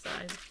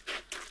 Flipside.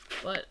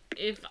 But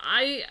if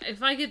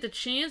I get the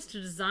chance to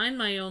design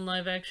my own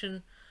live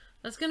action,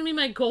 that's gonna be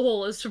my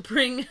goal, is to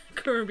bring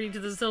Kirby to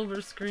the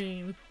silver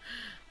screen.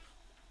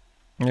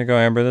 Here you go,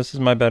 Amber. This is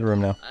my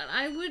bedroom now.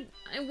 I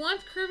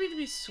want Kirby to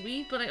be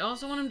sweet, but I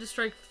also want him to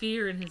strike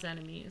fear in his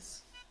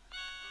enemies.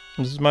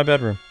 This is my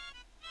bedroom.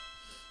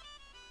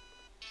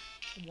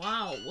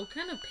 Wow, what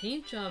kind of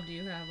paint job do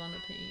you have on the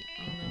paint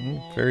on the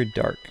wall? Very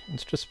dark.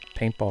 It's just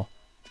paintball.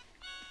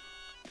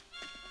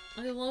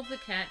 I love the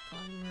cat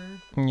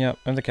climber. Yep,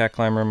 I have the cat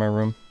climber in my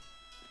room.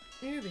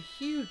 You have a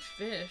huge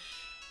fish.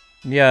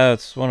 Yeah,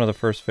 it's one of the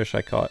first fish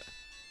I caught.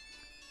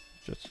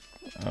 Just.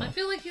 I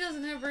feel like he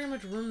doesn't have very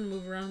much room to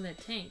move around that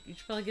tank. You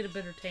should probably get a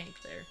better tank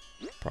there.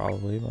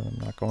 Probably, but I'm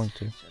not going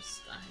to.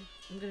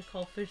 I'm gonna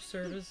call fish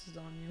services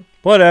on you.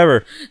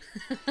 Whatever.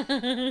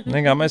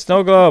 I got my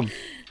snow globe.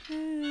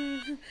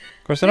 Of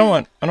course, I don't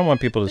want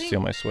people to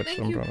steal my Switch.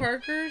 Thank you,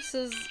 Parker.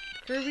 Says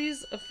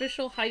Kirby's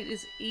official height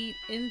is 8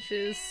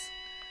 inches.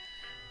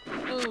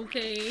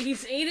 Okay,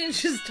 he's 8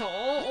 inches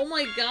tall. Oh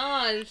my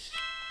gosh.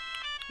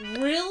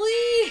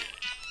 Really?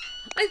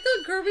 I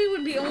thought Kirby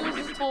would be almost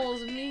as tall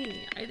as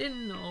me. I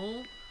didn't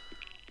know.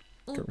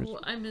 Oh,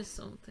 I missed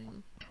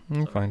something.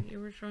 I'm fine. You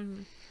were showing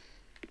me.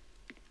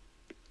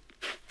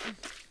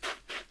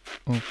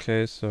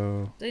 Okay,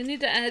 so... They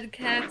need to add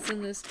cats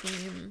in this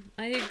game.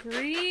 I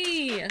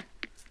agree.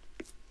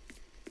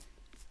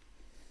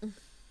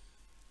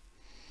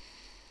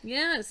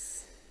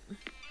 Yes.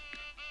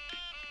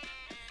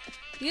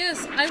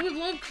 Yes, I would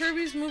love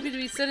Kirby's movie to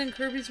be set in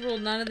Kirby's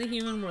world, not in the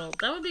human world.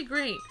 That would be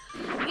great.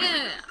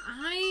 Yeah,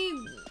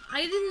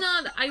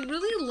 I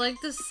really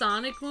liked the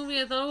Sonic movie.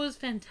 I thought it was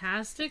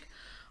fantastic.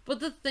 But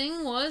the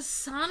thing was,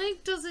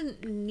 Sonic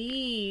doesn't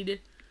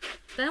need...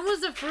 That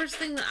was the first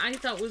thing that I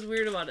thought was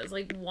weird about it. It's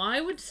like,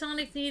 why would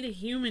Sonic need a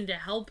human to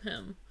help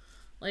him?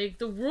 Like,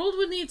 the world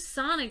would need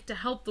Sonic to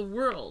help the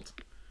world.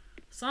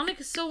 Sonic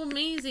is so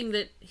amazing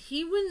that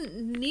he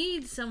wouldn't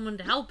need someone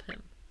to help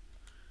him.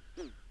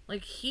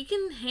 Like, he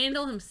can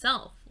handle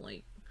himself.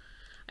 Like,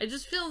 I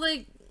just feel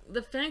like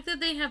the fact that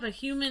they have a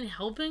human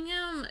helping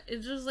him,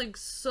 it just, like,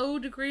 so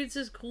degrades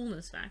his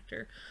coolness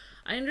factor.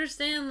 I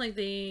understand, like,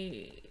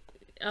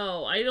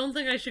 Oh, I don't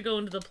think I should go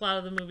into the plot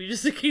of the movie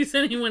just in case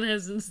anyone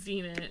hasn't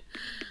seen it.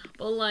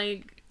 But,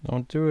 like...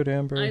 Don't do it,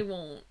 Amber. I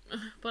won't.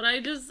 But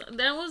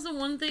that was the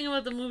one thing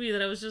about the movie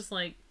that I was just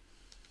like...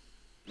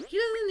 He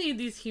doesn't need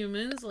these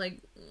humans. Like,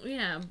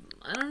 yeah,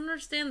 I don't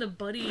understand the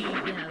buddy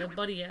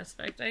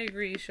aspect. I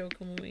agree,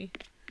 Shokamui.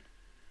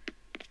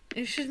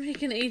 You should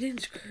make an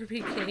 8-inch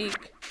Kirby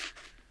cake.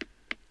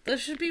 That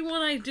should be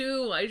what I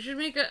do. I should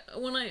make a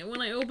when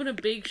I open a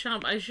bake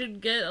shop, I should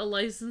get a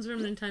license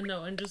from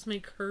Nintendo and just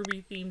make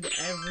Kirby themed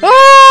everything.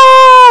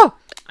 Ah!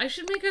 I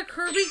should make a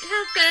Kirby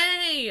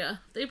cafe.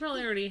 They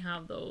probably already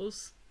have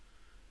those.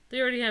 They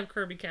already have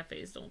Kirby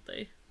cafes, don't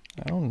they?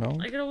 I don't know.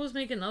 I could always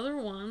make another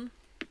one.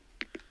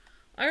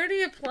 I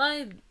already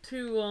applied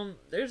to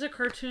there's a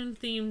cartoon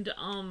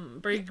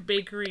themed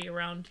bakery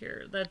around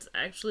here that's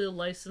actually a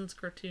licensed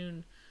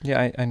cartoon.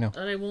 Yeah, I know.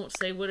 And I won't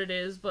say what it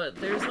is, but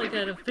there's like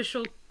an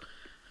official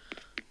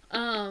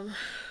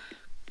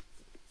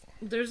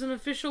there's an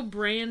official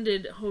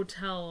branded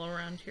hotel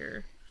around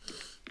here.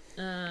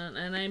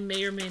 And I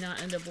may or may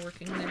not end up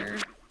working there.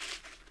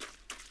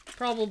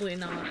 Probably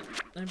not.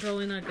 I'm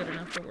probably not good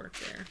enough to work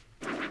there.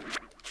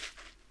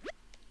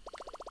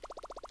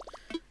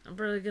 I'm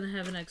probably gonna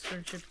have an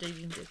externship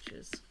digging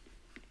ditches.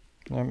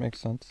 That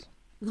makes sense.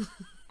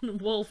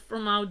 Well,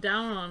 from how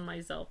down on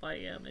myself I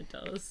am, it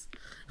does.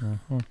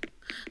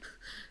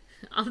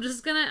 I'm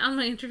just gonna, on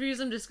my interviews,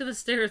 I'm just gonna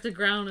stare at the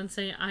ground and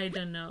say, I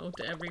don't know,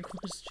 to every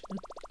question.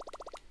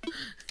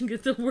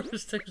 Get the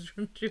worst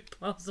externship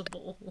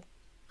possible.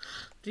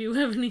 Do you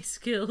have any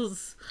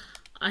skills?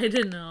 I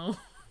don't know.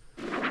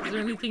 Is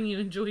there anything you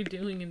enjoy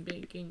doing in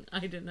baking?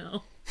 I don't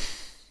know.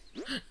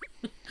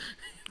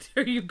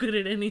 Are you good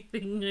at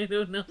anything? I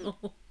don't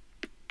know.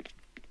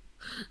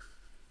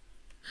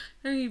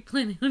 Are you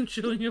planning on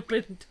showing up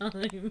in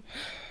time?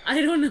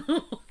 I don't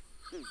know.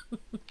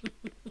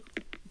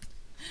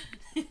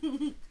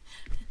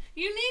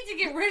 You need to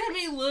get rid of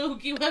me,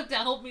 Luke. You have to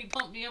help me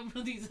pump me up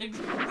for these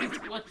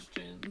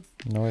questions.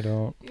 No, I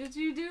don't. Yes,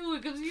 you do,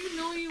 because you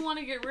know you want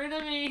to get rid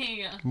of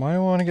me. Why do I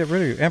want to get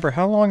rid of you? Amber,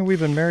 how long have we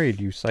been married,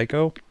 you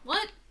psycho?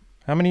 What?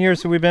 How many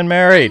years have we been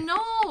married?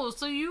 No,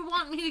 so you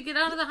want me to get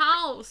out of the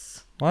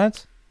house.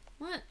 What?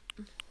 What?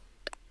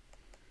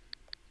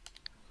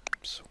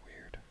 So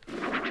weird.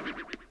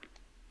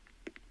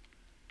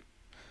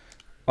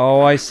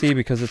 Oh, I see,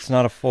 because it's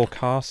not a full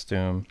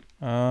costume.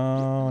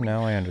 Oh,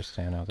 now I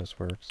understand how this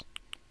works.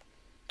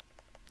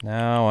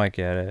 Now I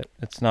get it.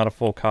 It's not a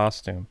full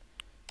costume.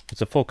 If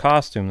it's a full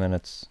costume, then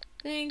it's...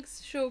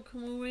 Thanks,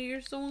 Shokamui.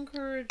 You're so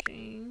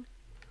encouraging.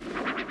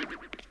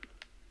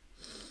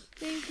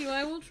 Thank you.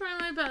 I will try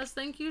my best.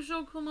 Thank you,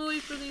 Shokamui,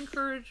 for the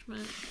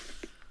encouragement.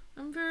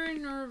 I'm very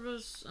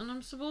nervous, and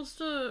I'm supposed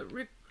to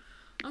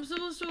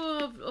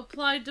have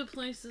applied to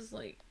places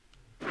like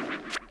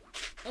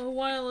a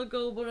while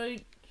ago, but I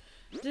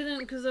didn't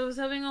because I was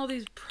having all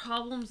these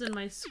problems in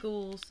my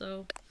school.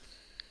 So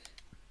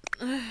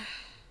I'm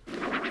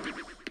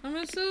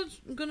still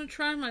gonna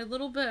try my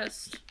little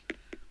best. I'm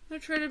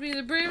gonna try to be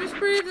the bravest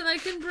brave that I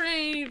can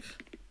brave.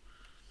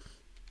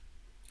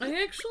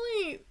 I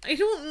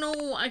don't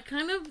know. I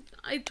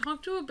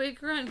talked to a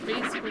baker on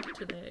Facebook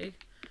today.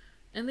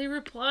 And they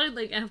replied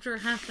like after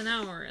half an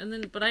hour,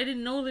 but I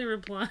didn't know they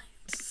replied,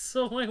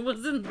 so I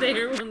wasn't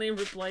there when they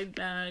replied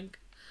back.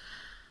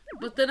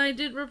 But then I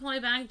did reply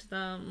back to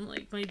them,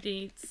 like my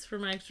dates for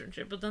my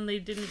externship, but then they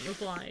didn't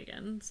reply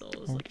again, so I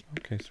was like...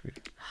 Okay,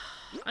 sweet.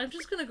 I'm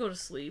just gonna go to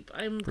sleep.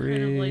 I'm Breathe,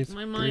 kind of like,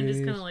 my mind is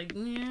breathe. kind of like,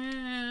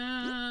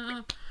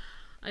 yeah.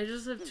 I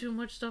just have too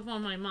much stuff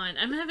on my mind.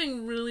 I'm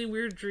having really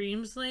weird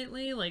dreams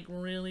lately, like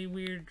really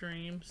weird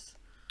dreams.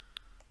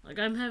 Like,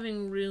 I'm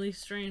having really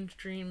strange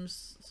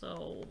dreams,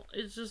 so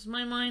it's just,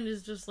 my mind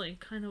is just,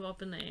 like, kind of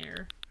up in the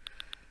air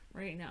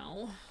right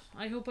now.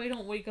 I hope I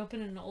don't wake up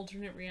in an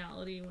alternate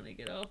reality when I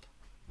get up.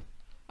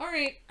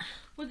 Alright,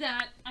 with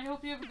that, I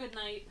hope you have a good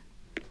night.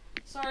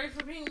 Sorry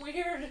for being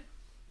weird,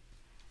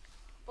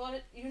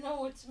 but you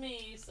know it's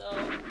me, so...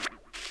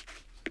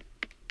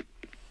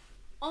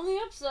 On the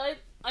upside,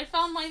 I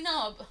found my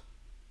nub.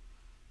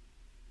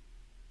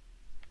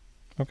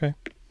 Okay.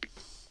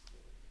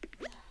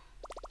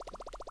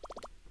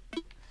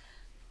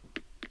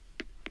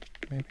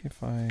 Maybe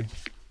if I...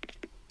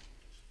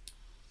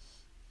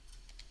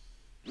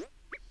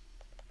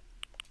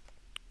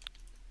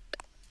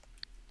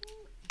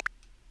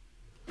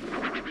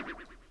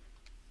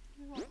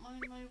 You won't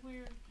mind my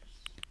weirdness.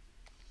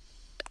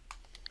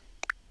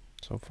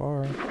 So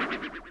far.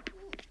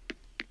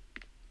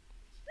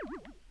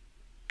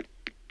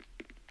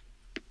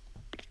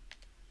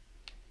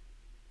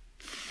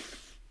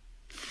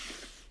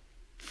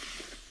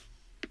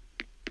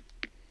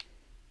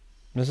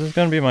 This is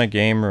going to be my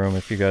game room,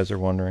 if you guys are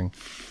wondering.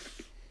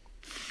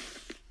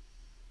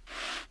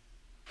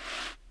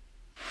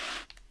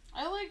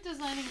 I like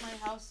designing my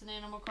house in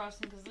Animal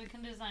Crossing because I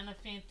can design a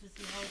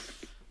fantasy house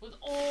with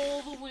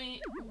all the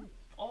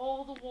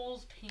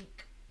walls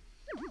pink.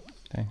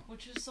 Okay.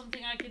 Which is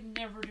something I could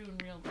never do in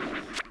real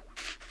life.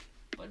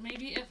 But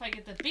maybe if I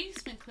get the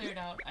basement cleared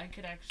out, I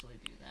could actually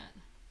do that.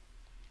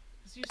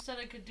 Because you said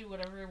I could do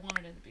whatever I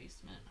wanted in the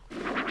basement.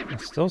 I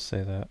still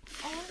say that.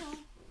 Oh, I know.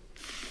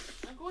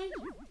 I'm going to.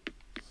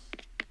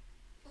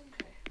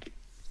 Okay.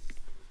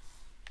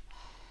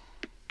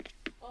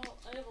 Well,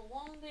 I have a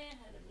long day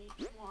ahead of me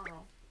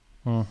tomorrow.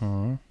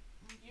 Mm-hmm.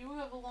 You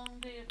have a long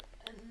day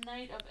a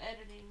night of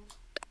editing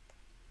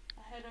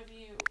ahead of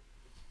you.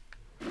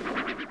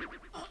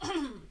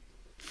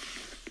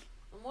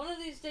 And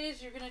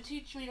is you're gonna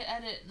teach me to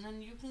edit, and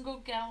then you can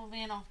go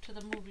gallivant off to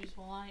the movies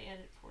while I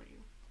edit for you.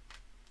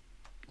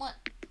 What?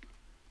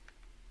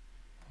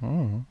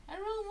 Mm. I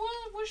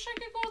really wish I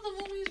could go to the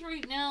movies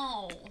right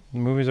now. The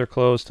movies are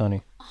closed,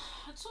 honey.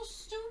 It's so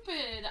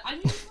stupid.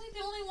 I'm usually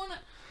the only one.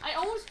 I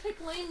always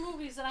pick lame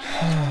movies that I'm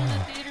the only one in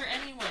the theater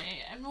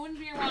anyway. I wouldn't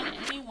be around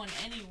anyone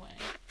anyway.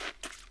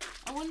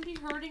 I wouldn't be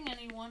hurting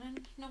anyone,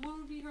 and no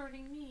one would be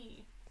hurting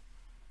me.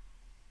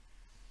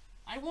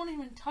 I won't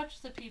even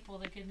touch the people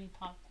that give me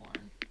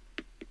popcorn.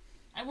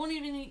 I won't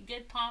even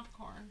get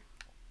popcorn.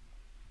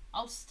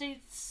 I'll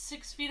stay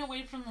 6 feet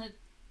away from the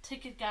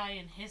ticket guy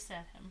and hiss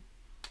at him.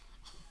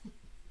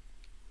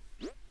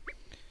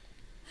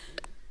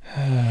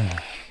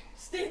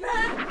 Stay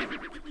back!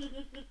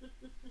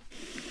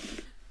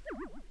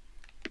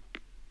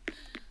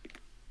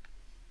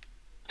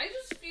 I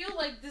just feel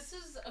like this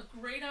is a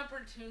great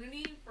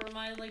opportunity for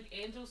my like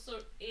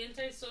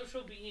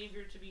antisocial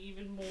behavior to be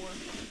even more.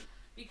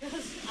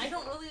 Because I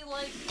don't really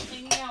like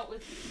hanging out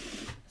with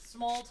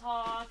small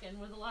talk and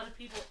with a lot of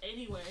people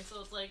anyway,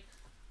 so it's like,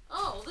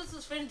 oh, this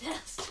is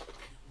fantastic.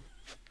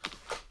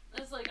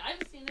 It's like, I'm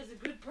seen as a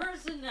good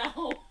person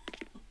now.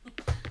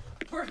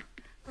 for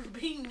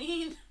being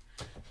mean.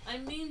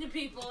 I'm mean to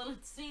people and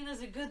it's seen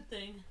as a good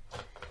thing.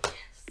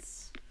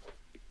 Yes.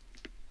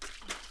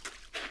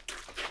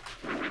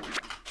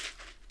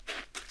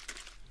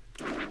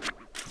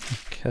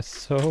 Guess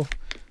so.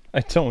 I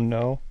don't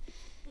know.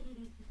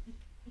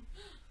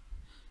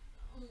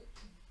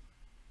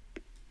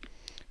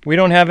 We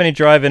don't have any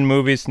drive-in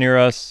movies near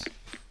us.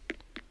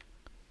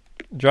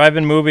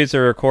 Drive-in movies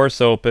are of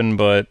course open,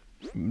 but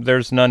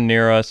there's none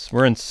near us.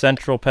 We're in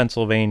central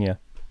Pennsylvania,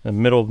 in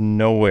the middle of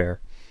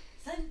nowhere.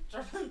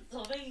 Central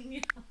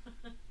Pennsylvania.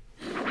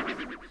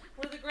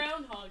 Where the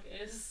groundhog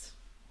is.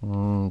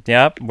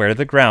 Yep, where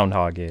the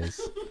groundhog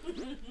is.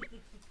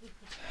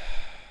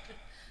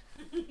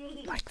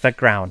 Like the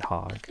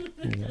groundhog.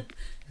 Yeah.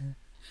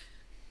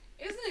 Isn't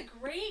it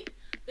great?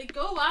 They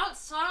go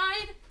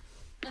outside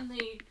and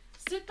they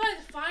sit by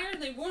the fire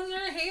and they warm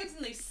their hands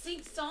and they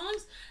sing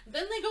songs.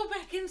 Then they go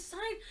back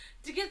inside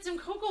to get some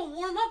cocoa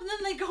warm up, and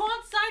then they go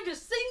outside to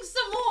sing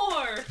some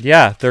more.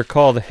 Yeah, they're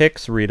called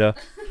Hicks, Rita.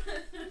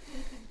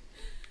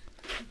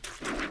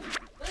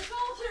 That's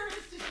all there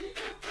is to do.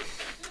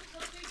 There's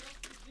nothing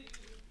else to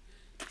do.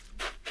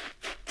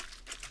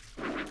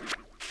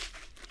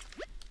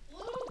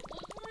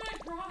 Look where I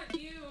brought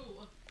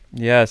you.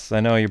 Yes, I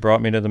know, you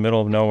brought me to the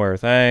middle of nowhere.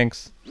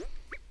 Thanks.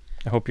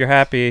 I hope you're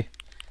happy.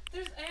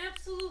 There's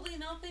absolutely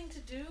nothing to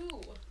do.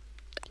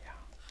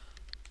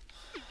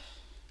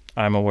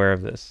 I'm aware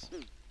of this.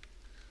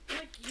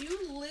 Like, you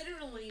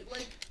literally,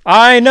 like...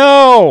 I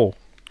know!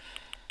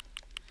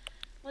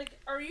 Like,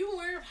 are you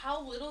aware of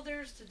how little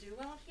there's to do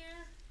out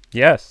here?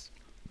 Yes.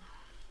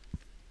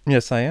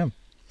 Yes, I am.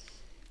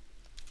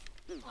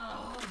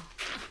 Oh!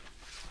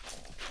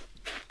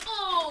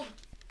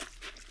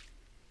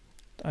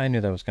 I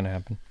knew that was going to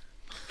happen.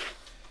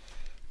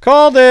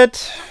 Called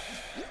it!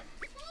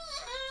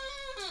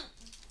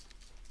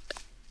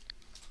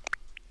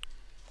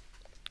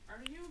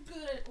 Are you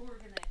good at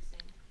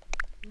organizing?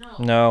 No.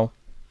 No.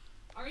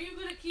 Are you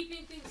good at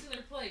keeping things in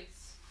their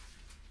place?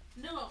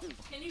 No.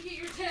 Can you get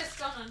your test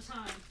done on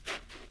time?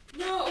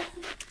 No.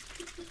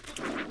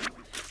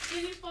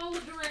 Can you follow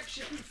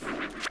directions?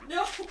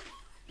 No.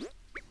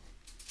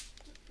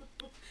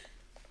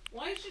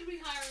 Why should we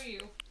hire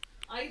you?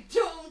 I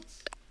don't.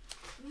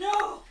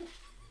 No.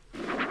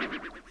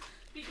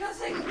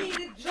 Because I need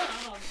a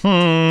job.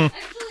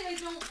 Actually, I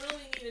don't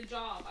really need a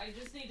job. I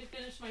just need to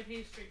finish my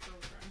pastry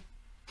program.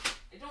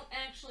 I don't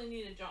actually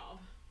need a job.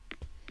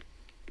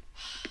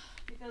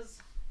 Because,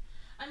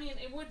 I mean,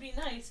 it would be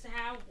nice to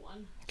have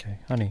one. Okay,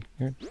 honey,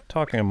 you're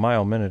talking a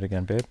mile a minute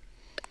again, babe.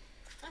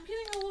 I'm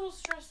getting a little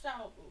stressed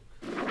out, Luke.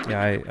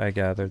 Yeah, I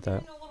gathered I'm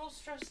that. getting a little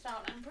stressed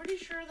out. I'm pretty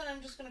sure that I'm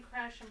just gonna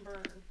crash and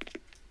burn.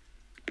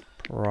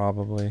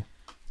 Probably.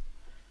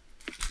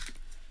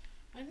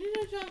 I need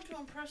a job to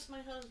impress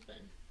my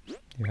husband.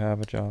 You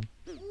have a job.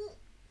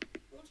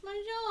 What's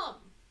my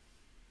job?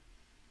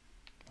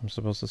 I'm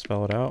supposed to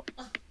spell it out?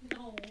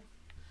 No.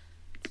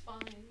 It's fine.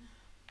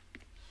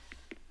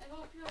 I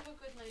hope you have a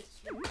good night,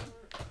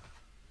 sweetheart.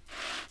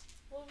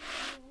 Love you.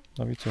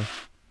 Love you too.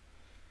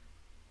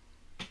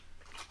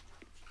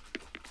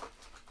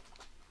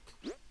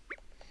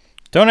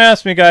 Don't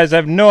ask me, guys. I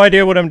have no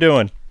idea what I'm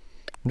doing.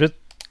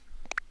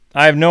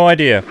 I have no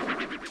idea.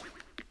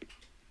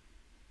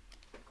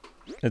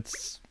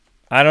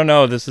 I don't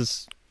know.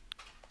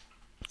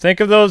 Think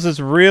of those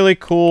as really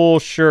cool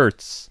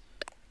shirts.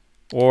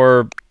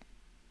 Or,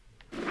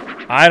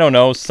 I don't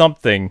know,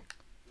 something.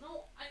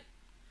 No, I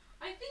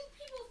think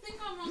people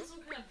think I'm on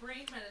some kind of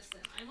brain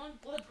medicine. I'm on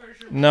blood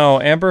pressure medicine. No,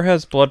 Amber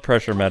has blood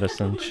pressure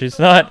medicine. She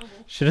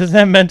doesn't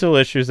have mental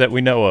issues that we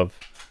know of.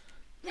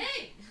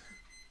 Dang!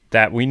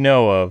 That we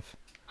know of.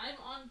 I'm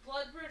on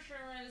blood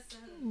pressure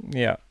medicine.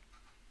 Yeah.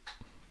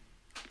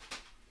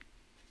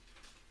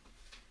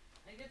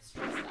 I get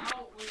stressed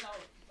out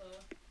without the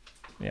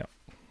Yeah.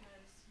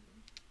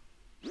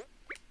 medicine.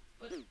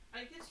 But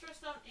I get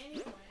stressed out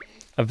anyway.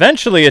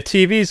 Eventually, a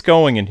TV's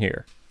going in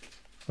here.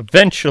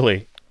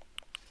 Eventually.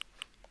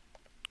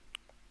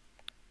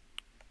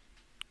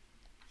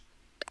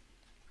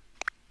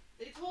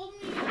 They told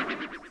me I had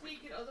to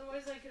take it,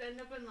 otherwise I could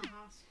end up in the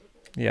hospital.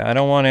 Yeah, I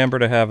don't want Amber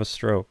to have a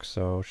stroke,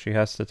 so she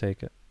has to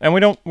take it. And we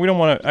don't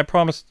want to. I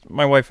promised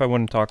my wife I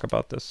wouldn't talk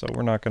about this, so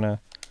we're not gonna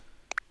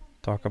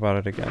talk about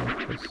it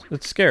again.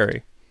 It's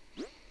scary.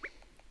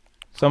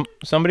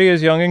 Somebody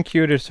as young and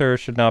cute as her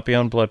should not be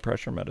on blood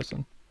pressure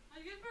medicine. I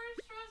get very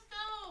stressed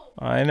out.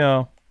 I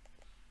know.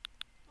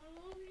 I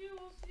love you.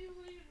 I'll see you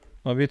later.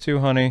 Love you too,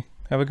 honey.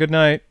 Have a good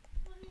night.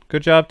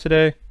 Good job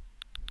today.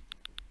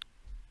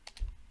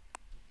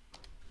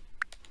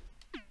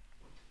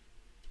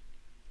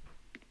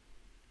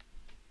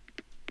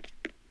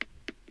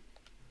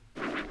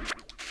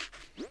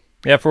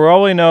 Yeah, for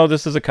all we know,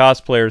 this is a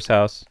cosplayer's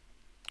house.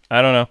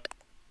 I don't know.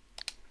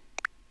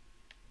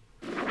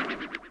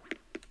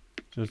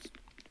 Just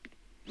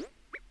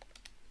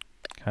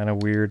kind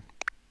of weird.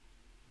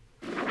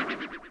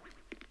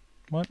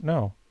 What?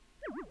 No.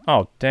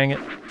 Oh, dang it.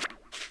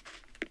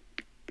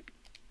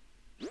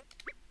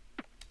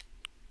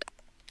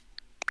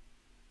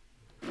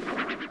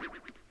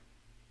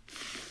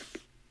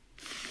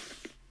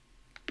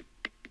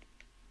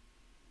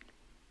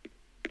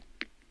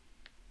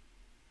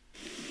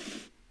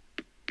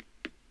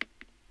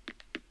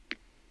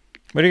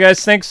 What do you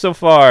guys think so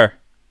far?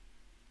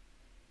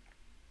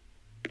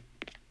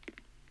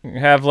 You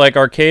have like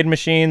arcade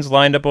machines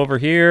lined up over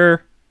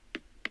here.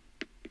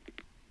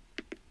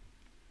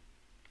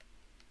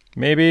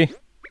 Maybe.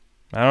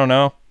 I don't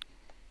know.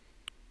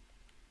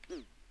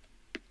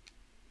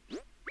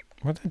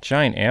 Where'd that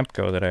giant amp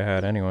go that I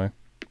had anyway?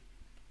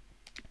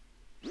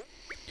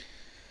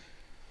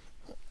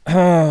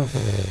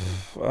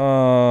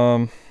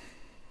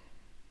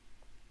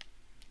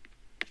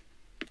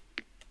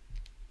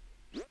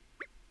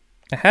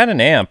 I had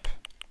an amp.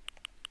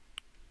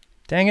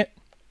 Dang it.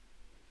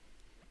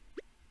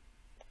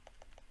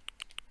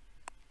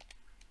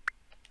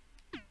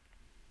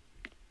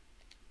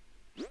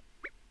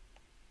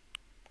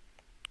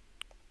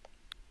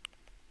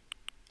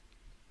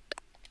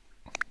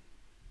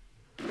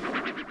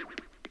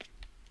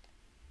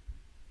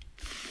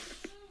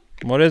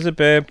 What is it,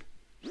 babe?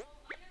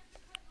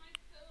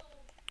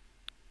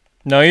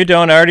 No, you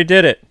don't. I already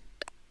did it.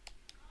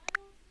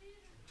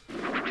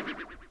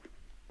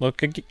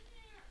 Look,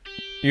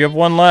 you have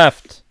one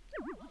left.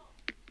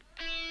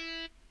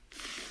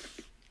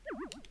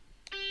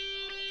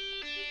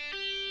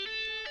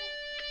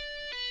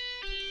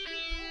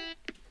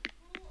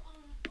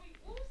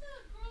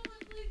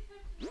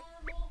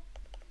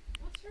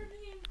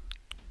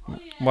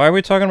 Why are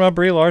we talking about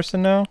Brie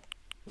Larson now?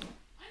 I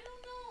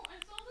don't know. I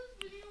saw this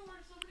video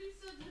where somebody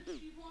said that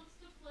she wants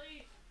to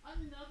play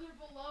another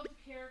beloved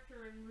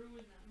character and ruin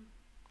them.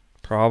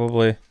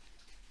 Probably.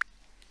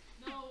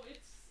 No,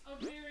 it's a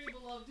very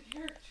beloved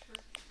character.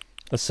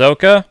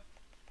 Ahsoka?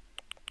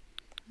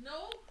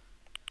 No,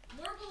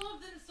 more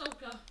beloved than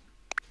Ahsoka.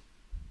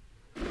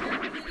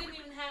 Character they didn't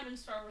even have in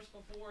Star Wars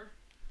before.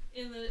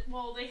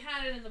 Well, they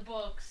had it in the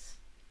books.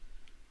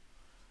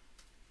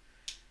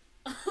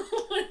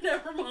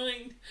 Never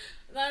mind.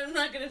 I'm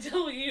not gonna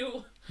tell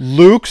you.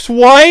 Luke's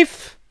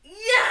wife?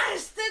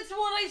 Yes, that's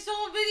what I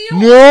saw a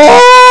video. No!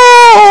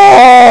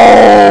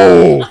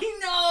 I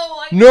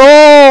know. He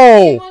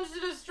No! wants to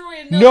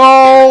destroy another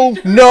No!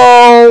 character.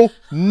 No!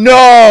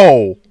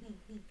 No!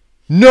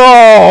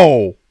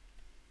 No!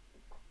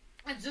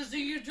 It's just a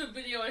YouTube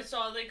video I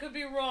saw. They could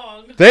be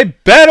wrong. They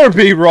better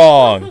be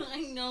wrong!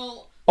 I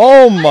know.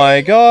 Oh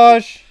my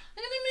gosh!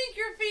 I'm gonna make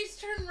your face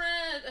turn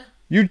red.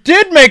 You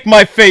did make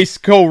my face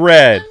go I'm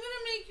red! gonna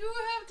make you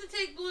have to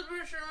take blood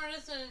pressure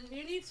medicine.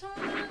 You need some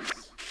of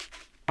this?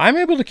 I'm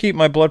able to keep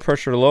my blood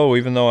pressure low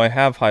even though I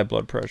have high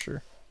blood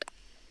pressure.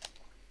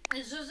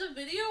 It's just a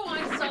video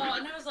I saw,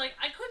 and I was like,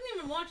 I couldn't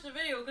even watch the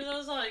video because I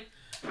was like,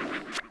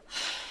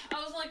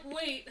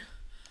 wait,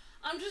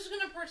 I'm just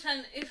gonna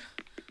pretend if,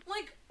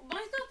 like, I thought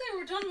they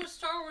were done with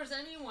Star Wars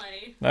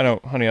anyway. I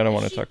don't, honey, I don't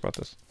want to talk about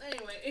this.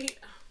 Anyway,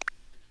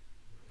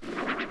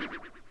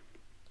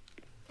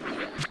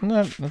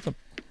 That's a...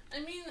 I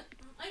mean,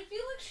 I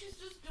feel like she's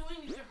just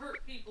doing it to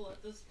hurt people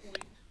at this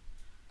point.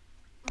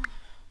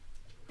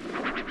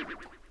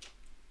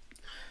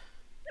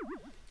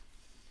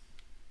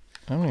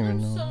 I don't even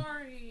know.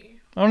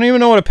 Sorry. I don't even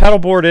know what a pedal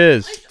board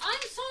is.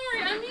 I'm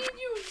sorry. I made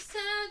you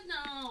sad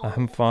now.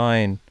 I'm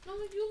fine. No,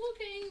 you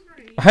look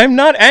angry. I'm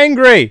not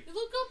angry! You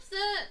look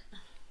upset.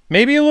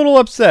 Maybe a little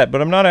upset,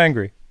 but I'm not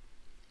angry.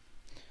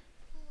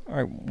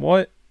 Alright,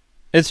 what?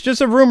 It's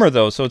just a rumor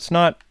though, so it's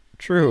not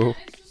true. Yeah,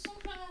 it's just some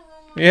kind of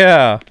rumor.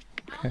 Yeah.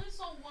 I only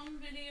saw one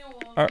video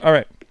of it.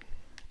 Alright.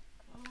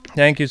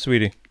 Thank you,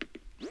 sweetie.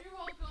 You're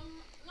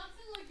welcome.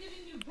 Nothing like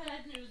giving you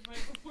bad news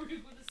right before you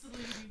go to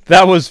sleep.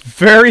 That was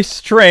very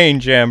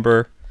strange,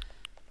 Amber.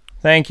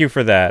 Thank you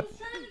for that. I was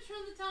trying to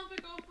turn the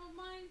topic off of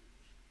mine.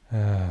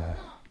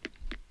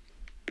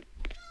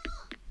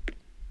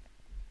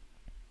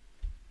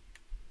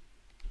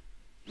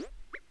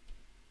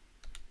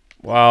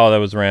 Wow, that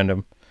was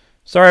random.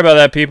 Sorry about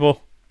that,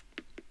 people.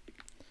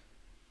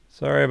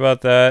 Sorry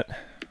about that.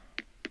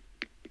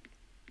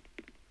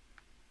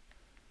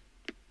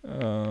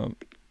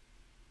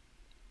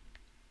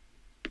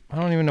 I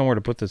don't even know where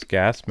to put this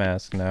gas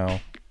mask now.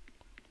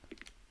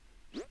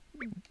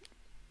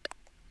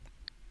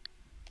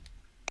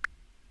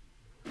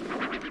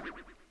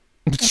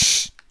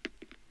 That's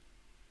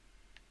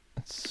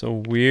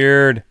so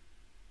weird.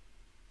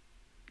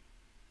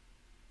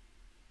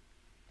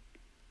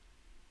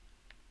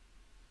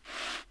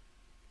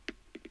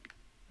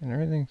 And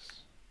everything's...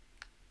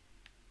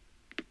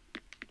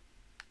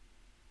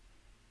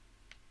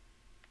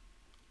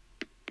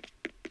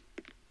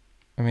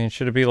 I mean,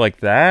 should it be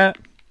like that?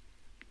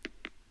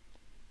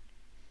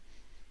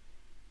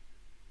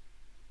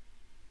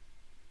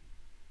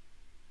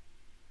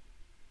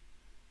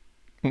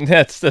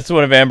 That's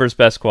one of Amber's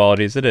best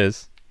qualities. It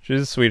is.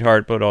 She's a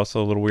sweetheart, but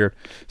also a little weird.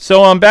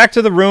 So back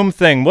to the room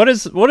thing. What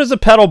is a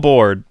pedal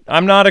board?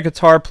 I'm not a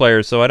guitar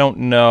player, so I don't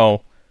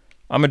know.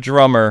 I'm a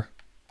drummer.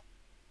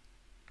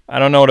 I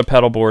don't know what a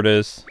pedal board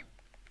is.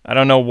 I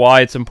don't know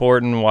why it's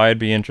important, why it'd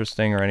be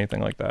interesting, or anything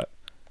like that.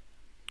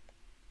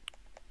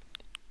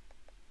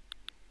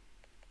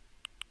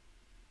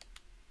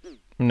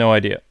 No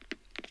idea.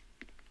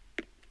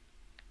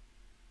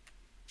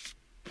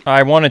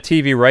 I want a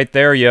TV right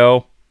there,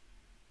 yo.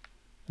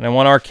 And I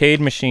want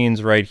arcade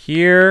machines right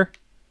here.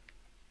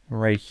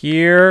 Right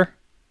here.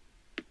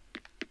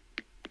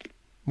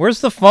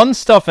 Where's the fun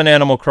stuff in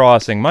Animal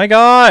Crossing? My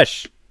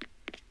gosh!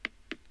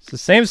 It's the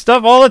same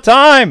stuff all the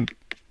time!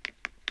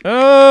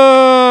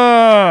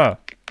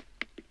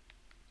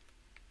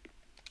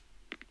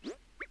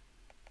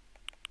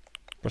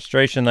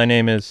 Frustration, thy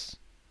name is...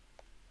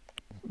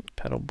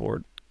 Pedal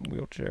board,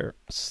 wheelchair,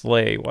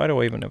 sleigh. Why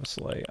do I even have a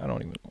sleigh? I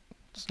don't even know.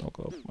 Snow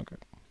globe, okay.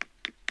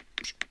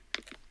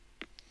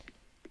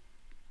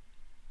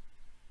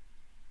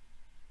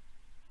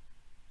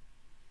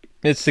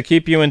 It's to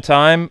keep you in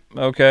time?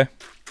 Okay.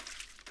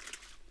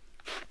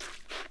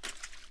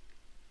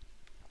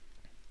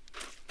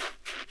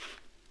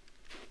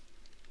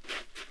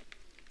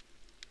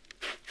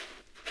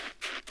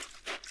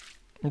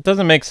 It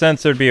doesn't make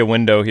sense there'd be a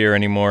window here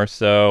anymore,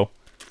 so...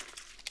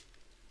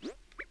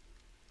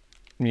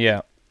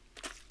 Yeah.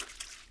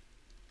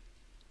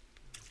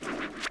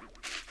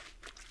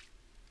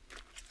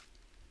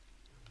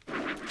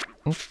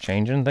 It's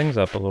changing things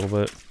up a little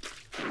bit.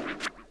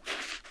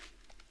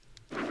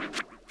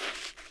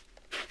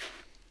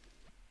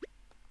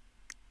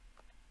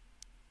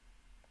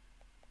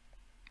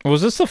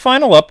 Was this the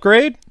final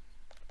upgrade?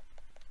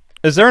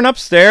 Is there an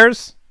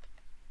upstairs?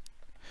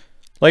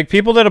 Like,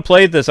 people that have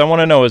played this, I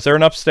want to know, is there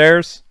an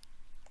upstairs?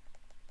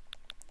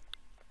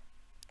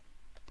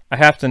 I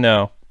have to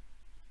know.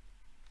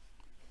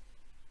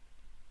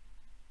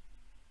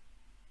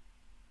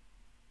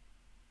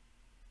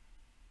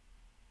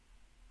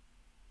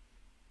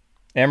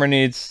 Amber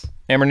needs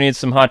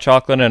some hot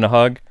chocolate and a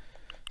hug.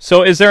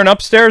 So is there an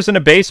upstairs and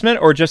a basement,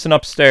 or just an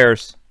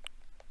upstairs?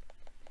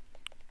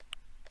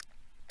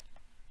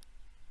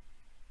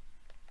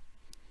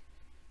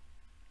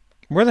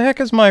 Where the heck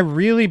is my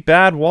really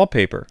bad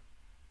wallpaper?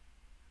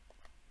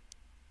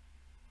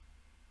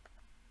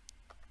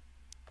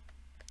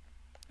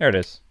 There it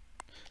is.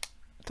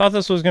 I thought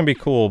this was going to be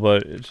cool,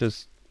 but it's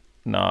just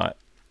not.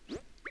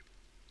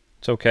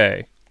 It's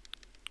okay.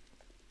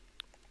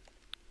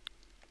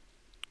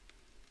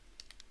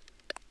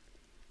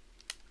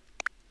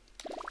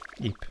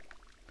 Eep.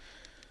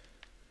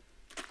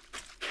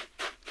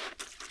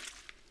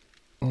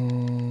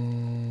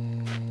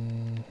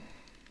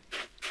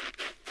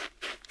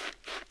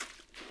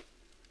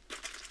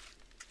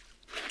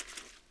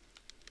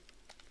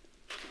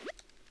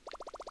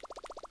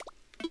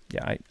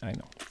 Yeah, I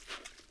know.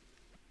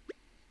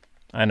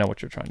 I know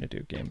what you're trying to do,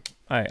 game.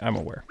 I'm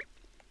aware.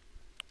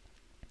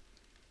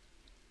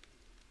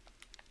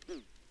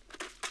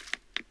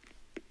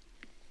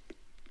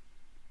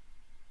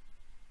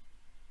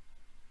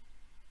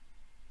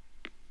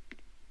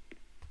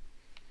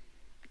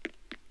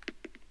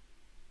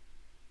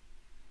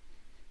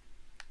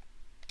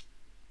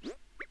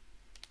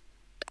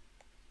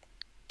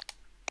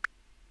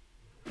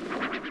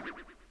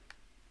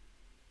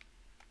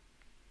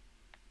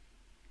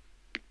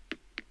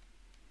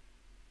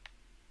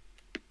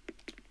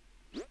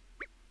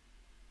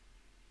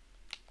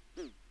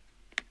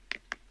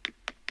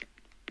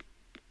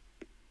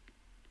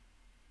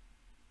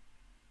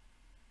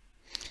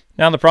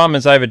 Now the problem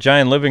is I have a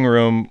giant living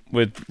room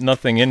with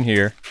nothing in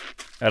here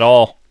at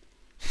all.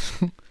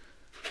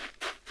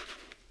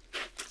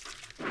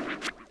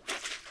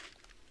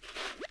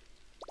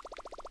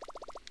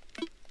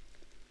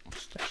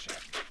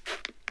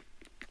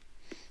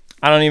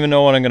 I don't even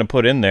know what I'm going to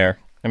put in there.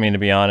 I mean, to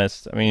be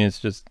honest. I mean, it's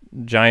just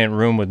a giant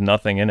room with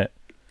nothing in it.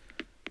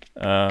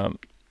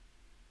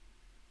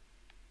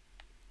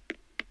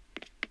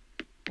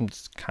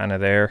 It's kind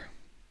of there.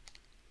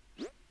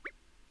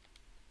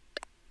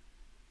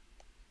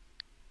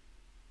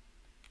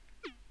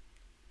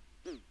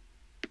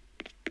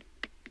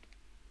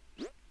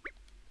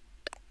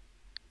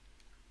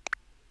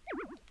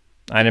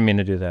 I didn't mean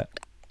to do that.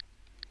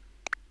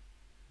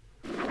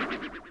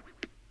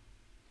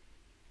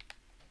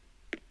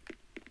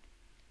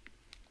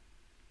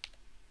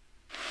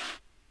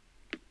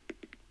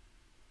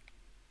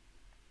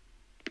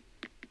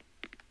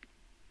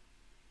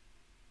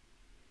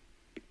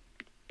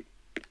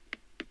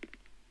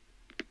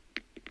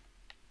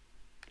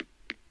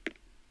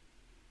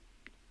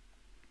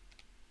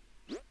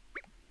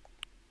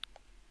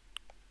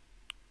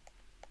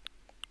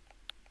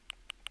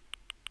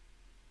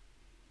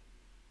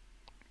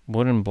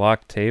 Wooden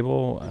block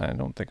table? I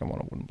don't think I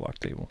want a wooden block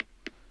table.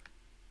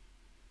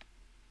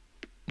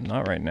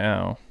 Not right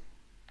now.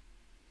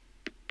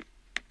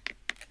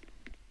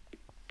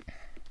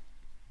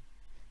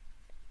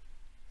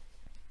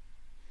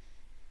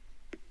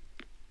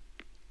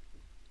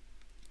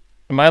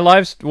 Am I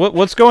live?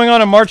 What's going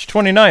on March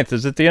 29th?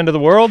 Is it the end of the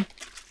world?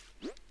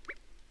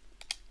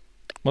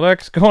 What the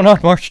heck's going on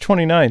March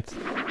 29th?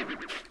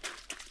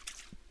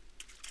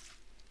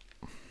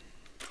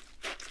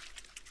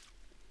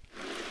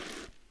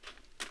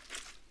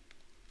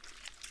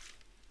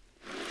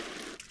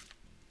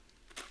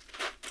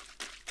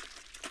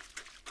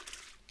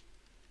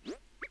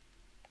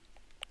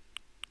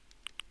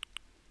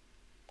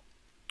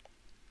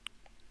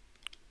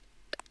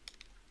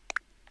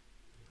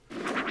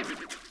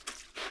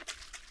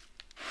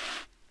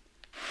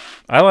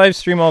 I live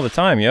stream all the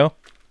time, yo.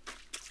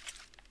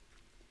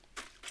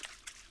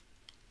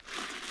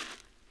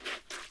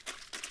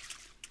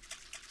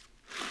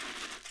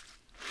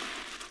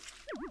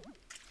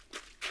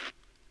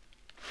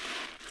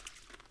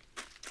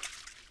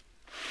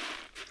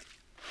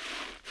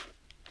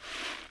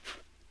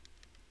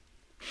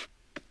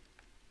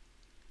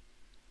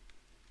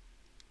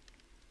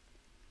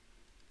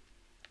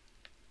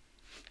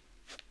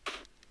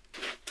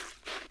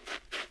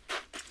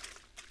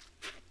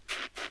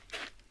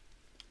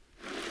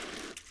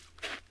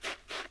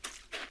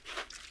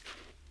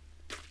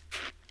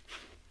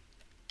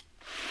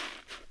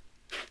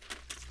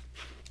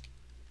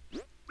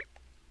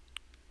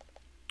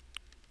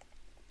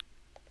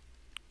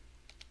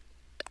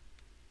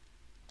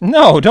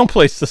 No, don't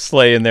place the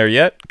sleigh in there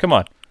yet. Come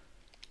on.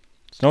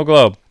 Snow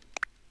globe.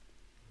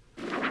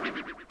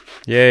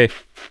 Yay.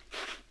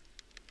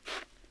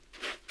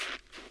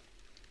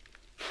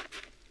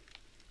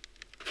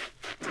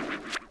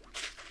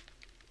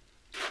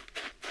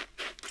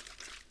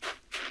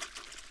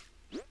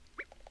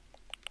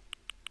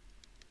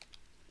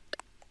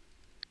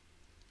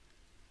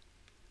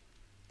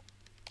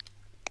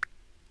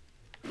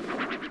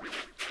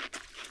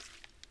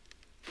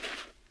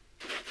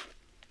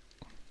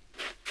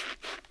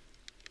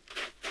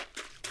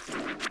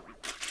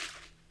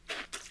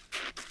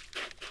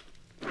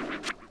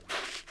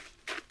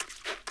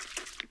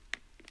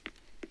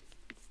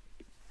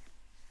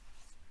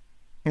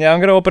 Yeah, I'm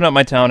gonna open up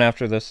my town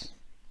after this.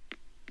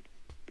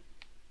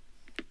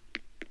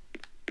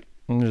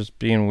 I'm just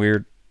being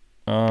weird.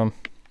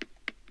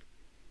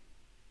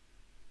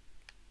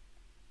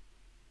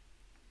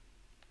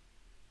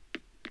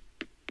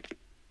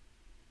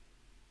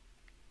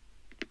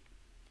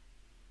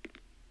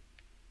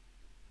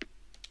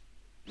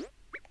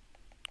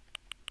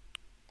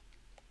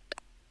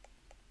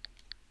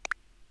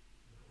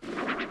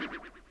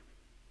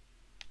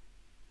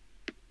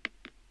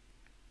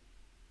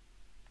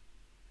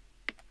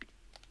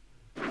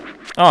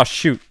 Oh,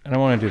 shoot. I don't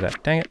want to do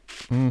that. Dang it.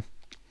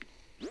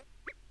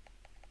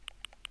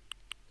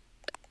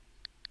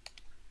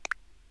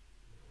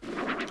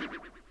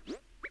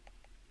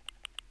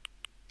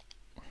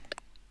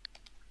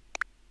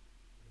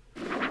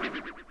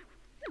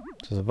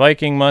 So the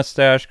Viking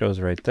mustache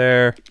goes right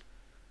there.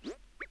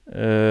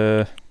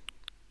 I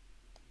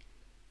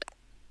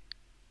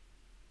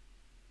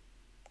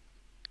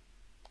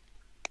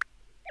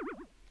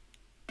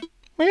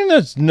mean,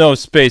 there's no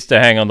space to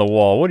hang on the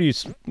wall. What are you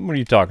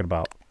talking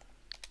about?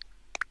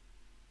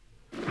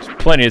 There's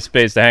plenty of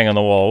space to hang on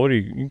the wall. What are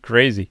you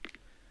crazy?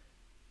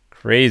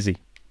 Crazy.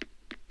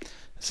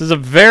 This is a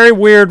very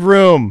weird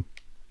room.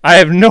 I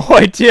have no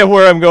idea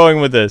where I'm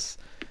going with this.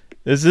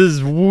 This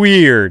is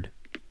weird.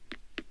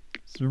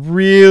 It's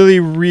really,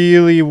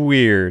 really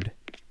weird.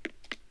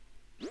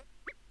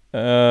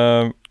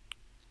 I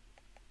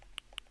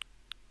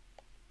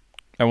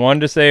wanted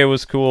to say it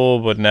was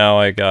cool, but now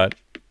I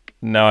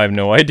have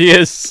no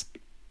ideas.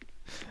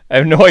 I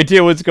have no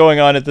idea what's going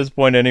on at this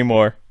point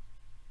anymore.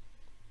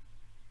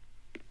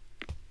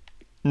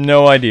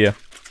 No idea.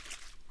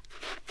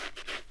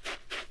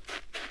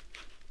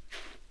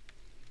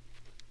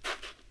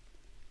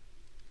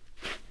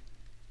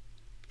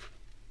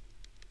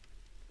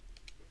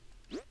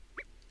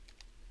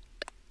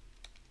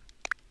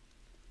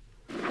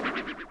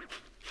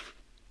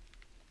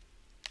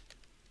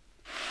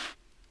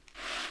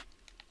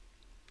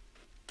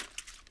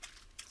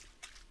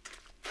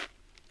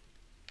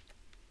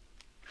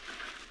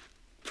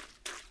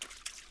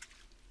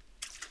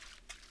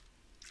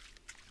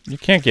 You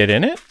can't get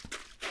in it?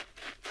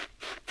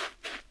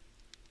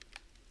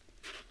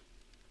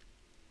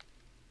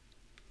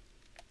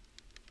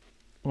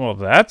 Well,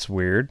 that's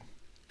weird.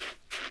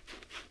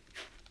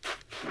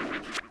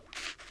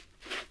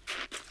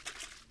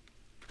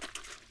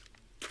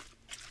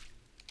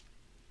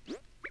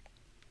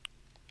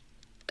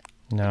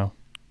 No.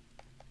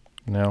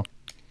 No.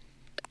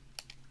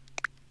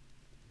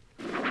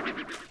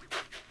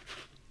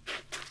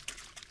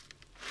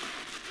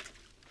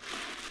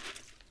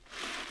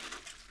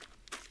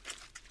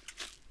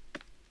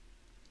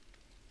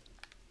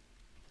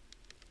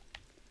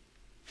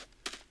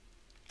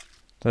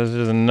 This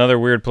is another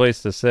weird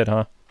place to sit,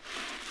 huh?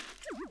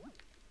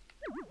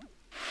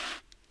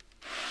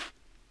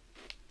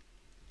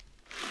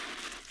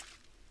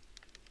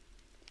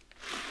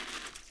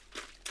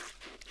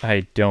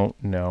 I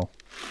don't know.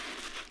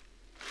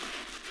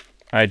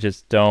 I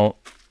just don't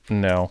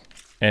know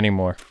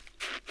anymore.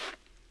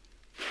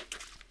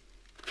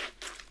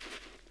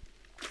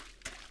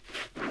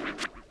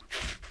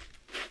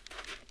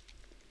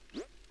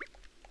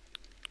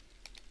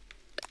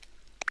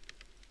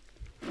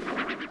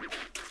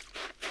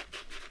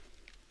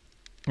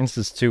 This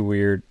is too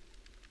weird.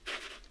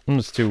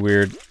 This is too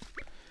weird.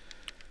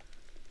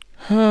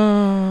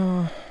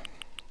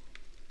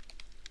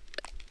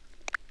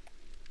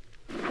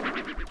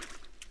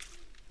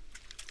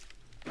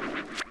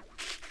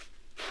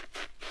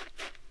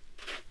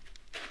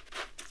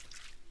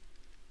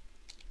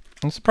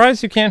 I'm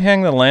surprised you can't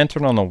hang the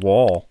lantern on the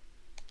wall.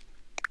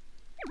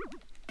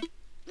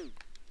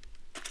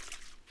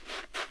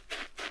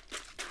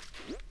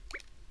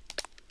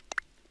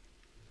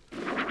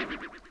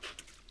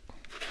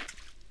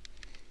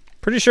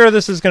 Pretty sure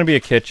this is going to be a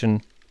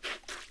kitchen.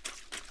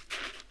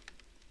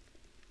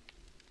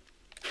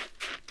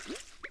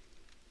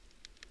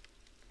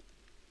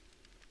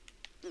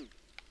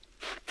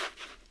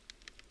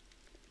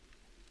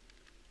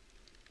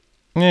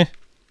 Eh.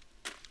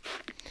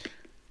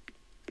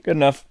 Good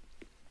enough.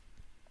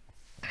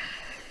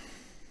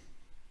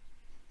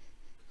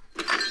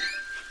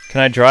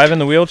 Can I drive in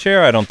the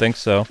wheelchair? I don't think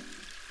so.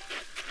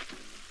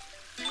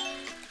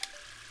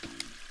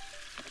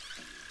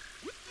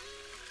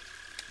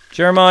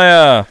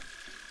 Jeremiah!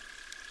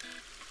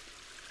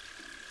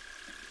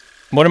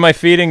 What am I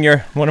feeding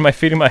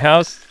my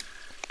house?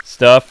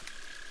 Stuff.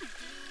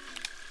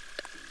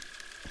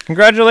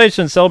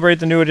 Congratulations!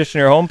 Celebrate the new addition to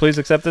your home. Please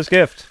accept this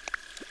gift.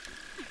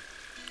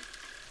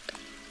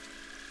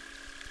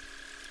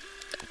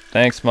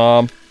 Thanks,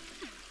 Mom.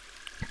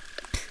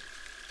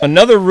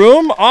 Another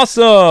room?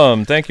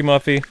 Awesome! Thank you,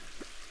 Muffy.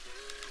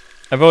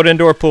 I vote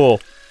indoor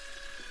pool.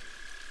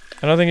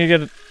 I don't think you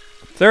get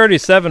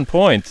 37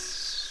 points.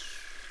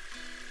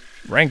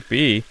 Rank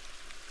B.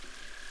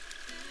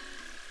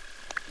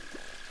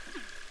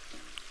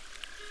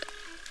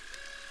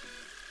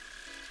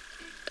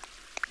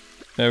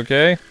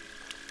 Okay.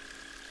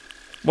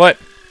 What?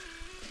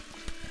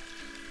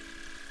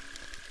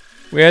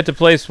 We had to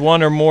place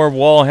one or more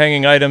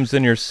wall-hanging items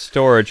in your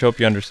storage. Hope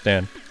you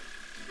understand.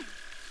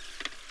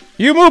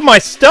 You move my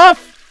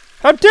stuff?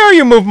 How dare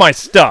you move my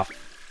stuff?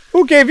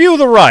 Who gave you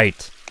the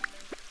right?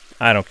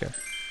 I don't care.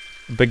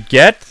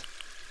 Baguette?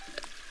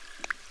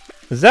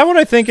 Is that what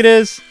I think it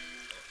is?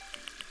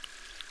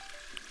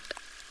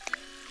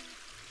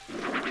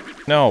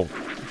 No.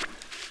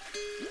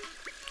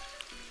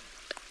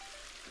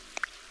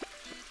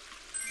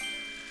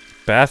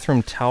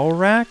 Bathroom towel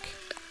rack?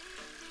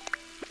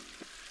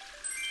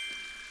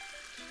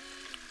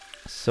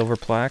 Silver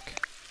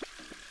plaque.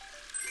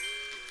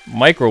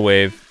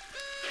 Microwave.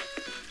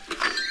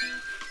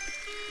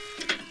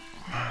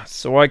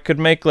 So I could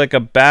make like a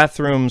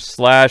bathroom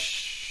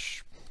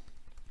slash...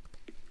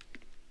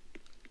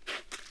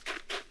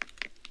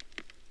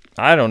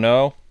 I don't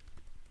know.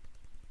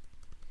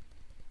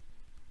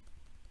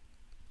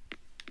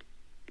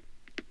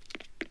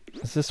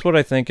 Is this what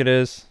I think it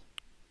is?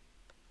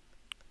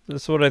 Is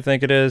this what I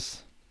think it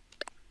is?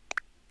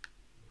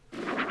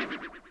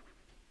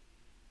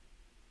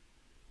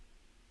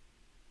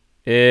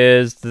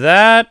 Is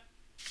that...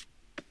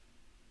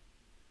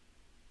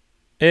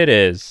 It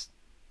is.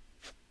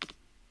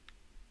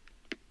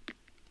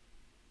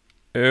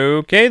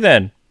 Okay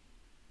then.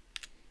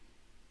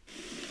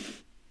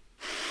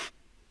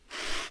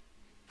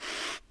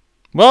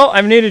 Well,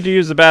 I've needed to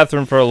use the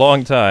bathroom for a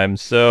long time,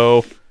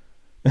 so...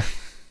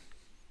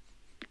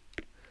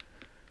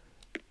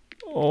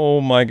 Oh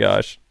my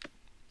gosh.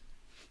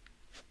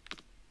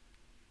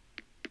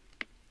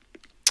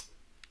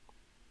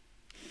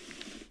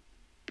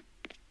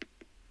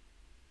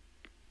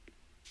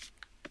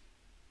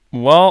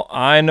 Well,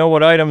 I know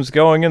what item's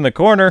going in the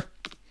corner.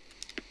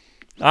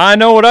 I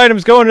know what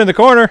item's going in the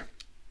corner.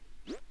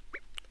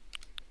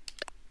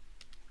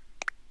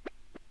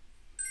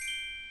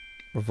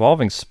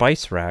 Revolving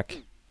spice rack.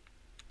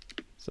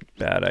 It's a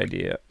bad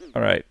idea.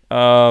 Alright,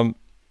 I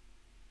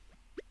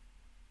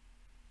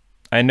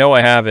know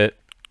I have it.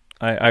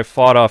 I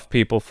fought off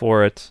people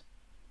for it.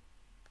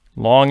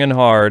 Long and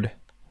hard.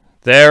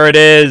 There it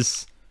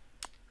is!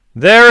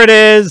 There it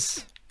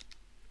is!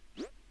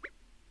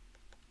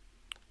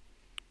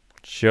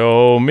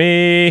 Show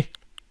me!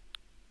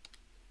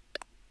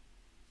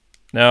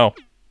 No.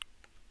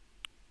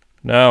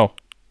 No.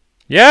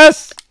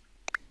 Yes!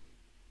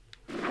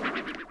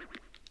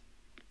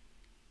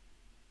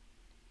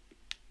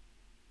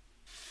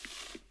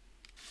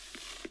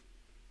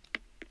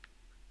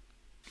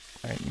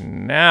 Right,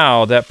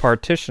 now that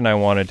partition I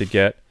wanted to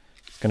get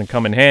is going to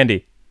come in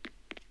handy.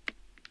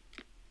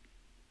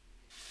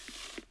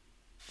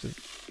 Just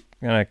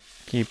gonna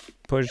keep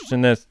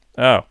pushing this.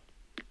 Oh.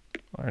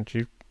 Aren't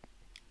you?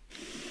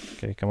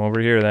 Okay, come over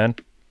here then.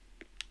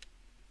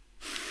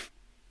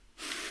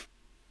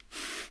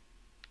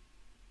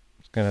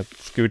 Just gonna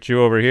scoot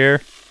you over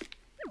here.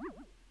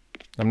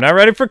 I'm not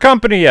ready for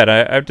company yet.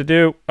 I have to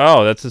do...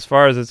 Oh, that's as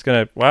far as it's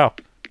gonna... Wow.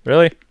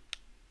 Really?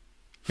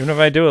 Even if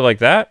I do it like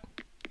that?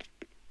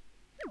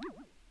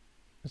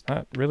 It's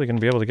not really gonna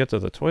be able to get to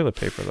the toilet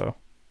paper, though.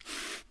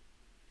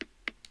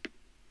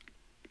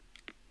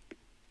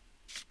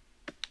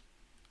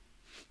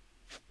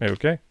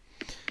 Okay.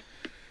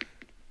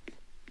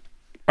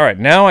 Alright,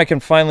 now I can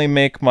finally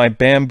make my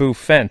bamboo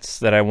fence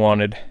that I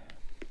wanted.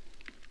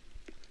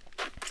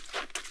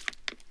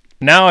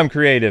 Now I'm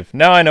creative.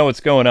 Now I know what's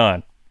going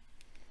on.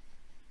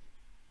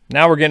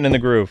 Now we're getting in the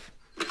groove.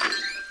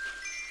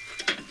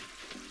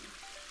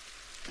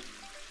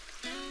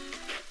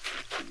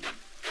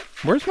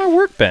 Where's my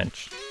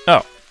workbench?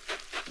 Oh.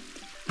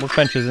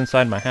 Workbench is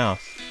inside my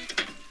house.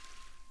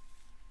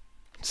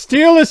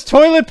 Steal this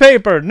toilet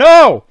paper!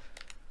 No!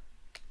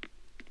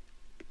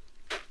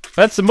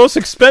 That's the most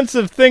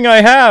expensive thing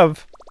I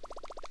have!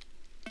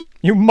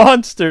 You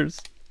monsters!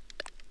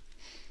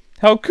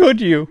 How could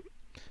you?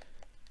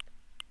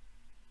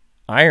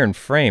 Iron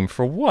frame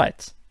for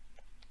what?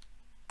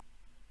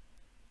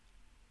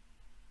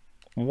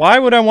 Why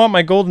would I want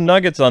my golden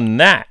nuggets on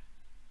that?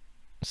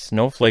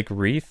 Snowflake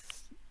wreath?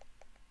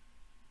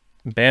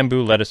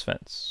 Bamboo lettuce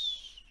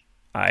fence.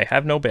 I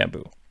have no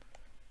bamboo.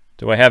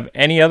 Do I have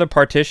any other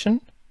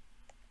partition?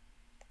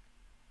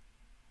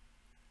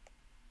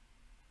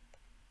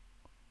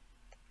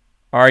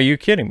 Are you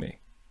kidding me?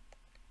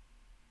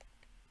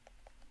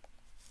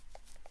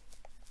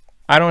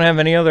 I don't have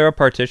any other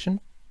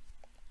partition?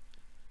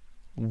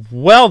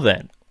 Well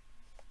then.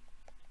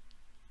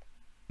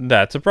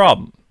 That's a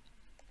problem.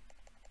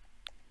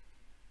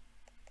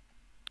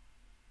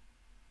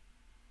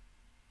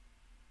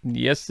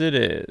 Yes, it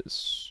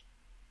is.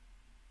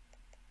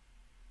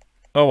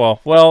 Oh well.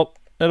 Well,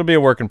 it'll be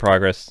a work in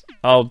progress.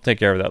 I'll take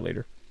care of that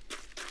later.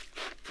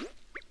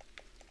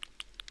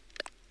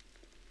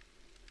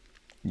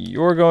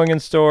 You're going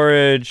in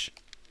storage.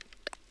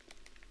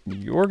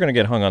 You're going to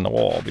get hung on the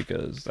wall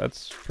because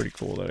that's pretty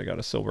cool that I got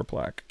a silver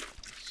plaque.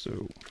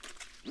 So,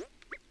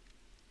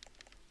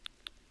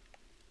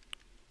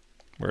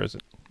 where is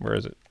it? Where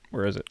is it?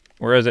 Where is it?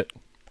 Where is it?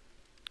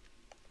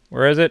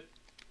 Where is it?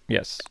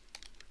 Yes.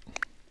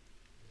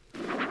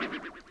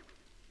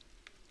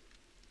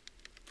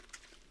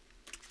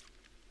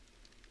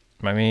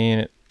 I mean,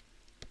 it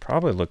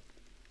probably looked...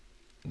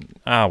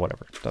 Ah,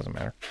 whatever. Doesn't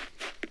matter.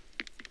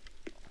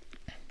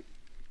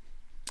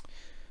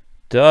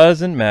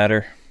 Doesn't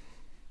matter.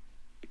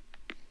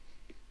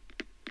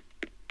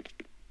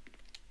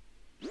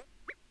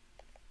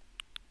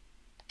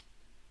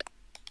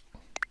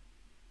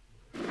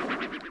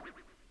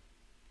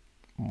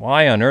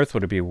 Why on earth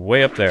would it be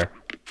way up there?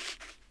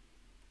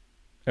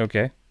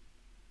 Okay.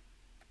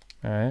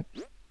 Alright.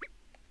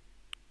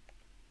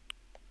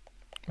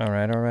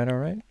 Alright, alright,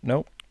 alright.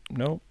 Nope.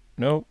 Nope.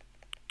 Nope.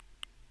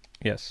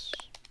 Yes.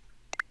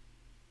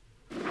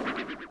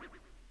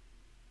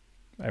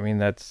 I mean,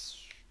 that's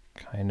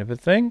kind of a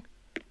thing.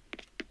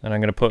 Then I'm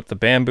going to put the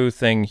bamboo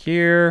thing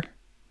here.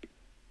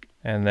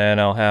 And then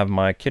I'll have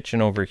my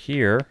kitchen over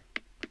here.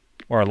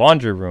 Or a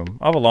laundry room.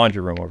 I'll have a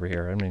laundry room over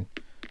here. I mean,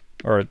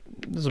 or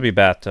this will be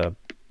bathtub.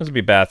 This will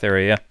be bath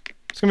area.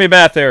 It's going to be a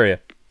bath area.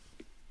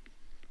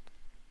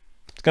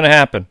 It's going to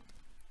happen.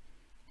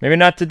 Maybe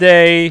not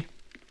today.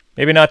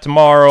 Maybe not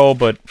tomorrow,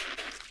 but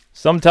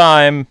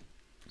sometime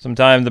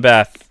the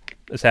bath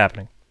is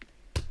happening.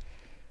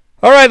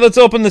 Alright, let's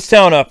open this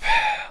town up.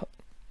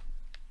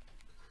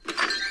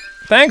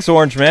 Thanks,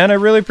 Orange Man. I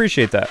really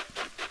appreciate that.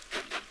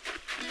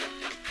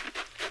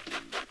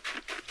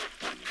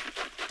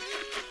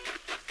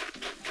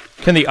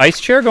 Can the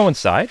ice chair go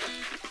inside?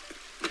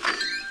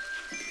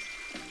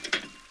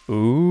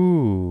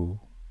 Ooh.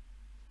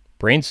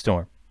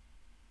 Brainstorm.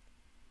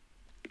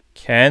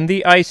 Can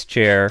the ice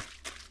chair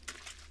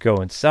go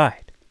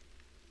inside?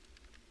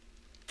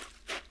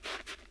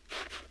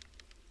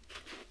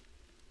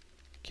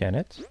 Can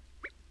it?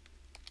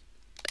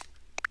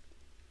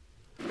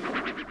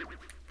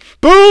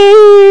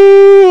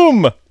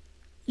 Boom!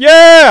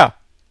 Yeah!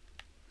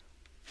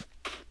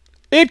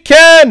 It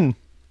can!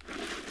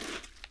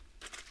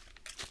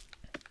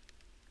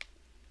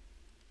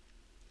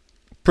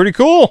 Pretty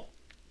cool.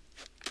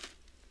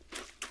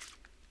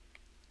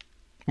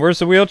 Where's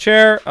the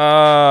wheelchair?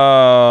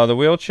 The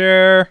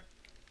wheelchair.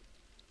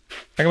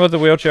 I can put the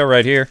wheelchair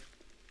right here.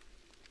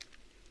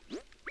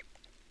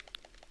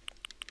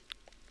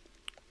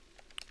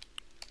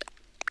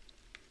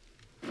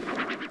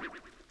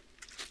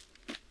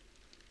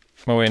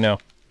 Oh wait, no.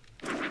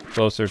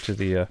 Closer to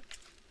the,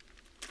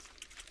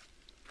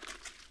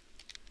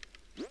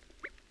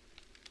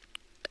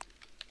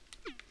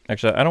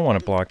 Actually, I don't want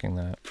it blocking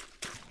that.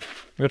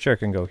 Wheelchair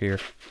can go here.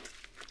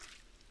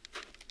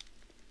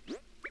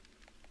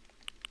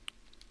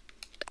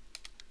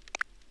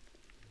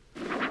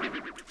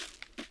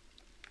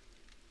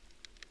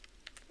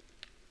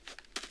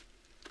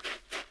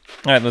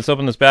 Alright, let's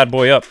open this bad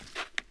boy up.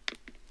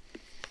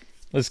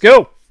 Let's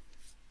go!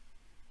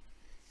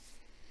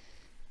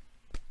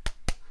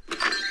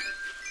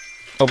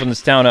 Open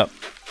this town up.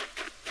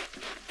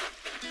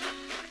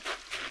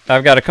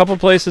 I've got a couple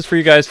places for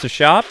you guys to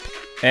shop.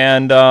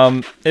 And,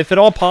 if at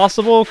all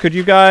possible, could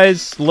you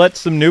guys let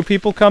some new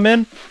people come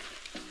in?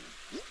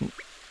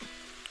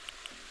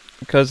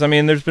 Because, I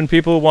mean, there's been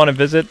people who want to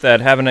visit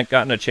that haven't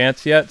gotten a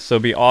chance yet. So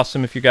it'd be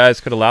awesome if you guys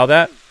could allow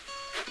that.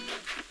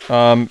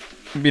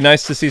 It'd be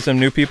nice to see some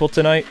new people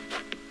tonight.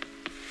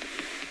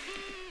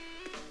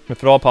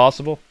 If at all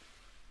possible.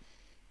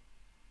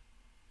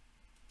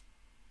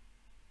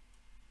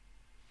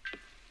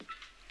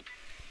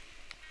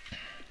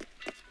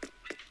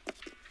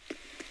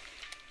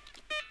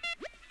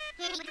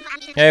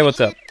 Hey, what's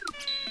up?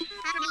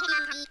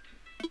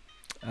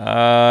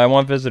 I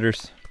want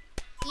visitors.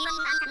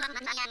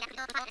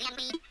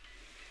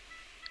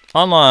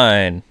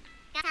 Online.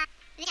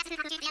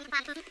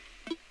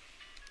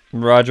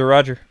 Roger,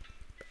 roger.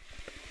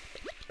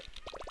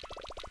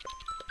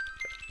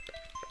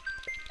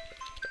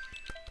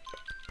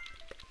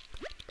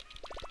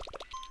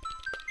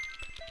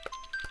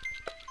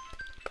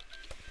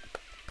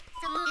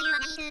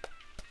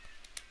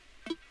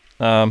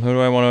 Who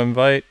do I want to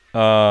invite?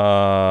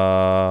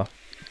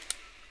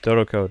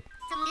 Dodo code.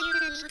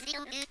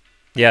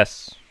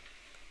 Yes.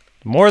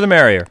 The more the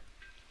merrier.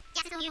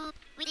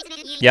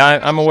 Yeah,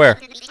 I'm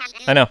aware.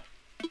 I know.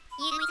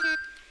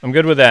 I'm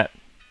good with that.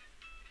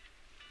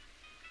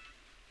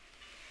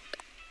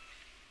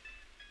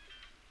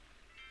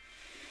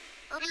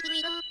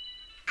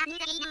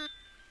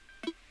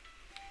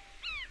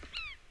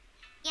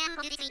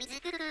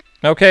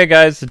 Okay,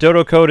 guys, the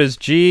Dodo code is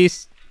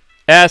GS5XK,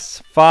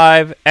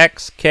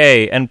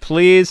 and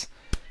please,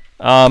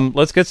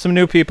 let's get some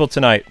new people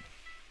tonight.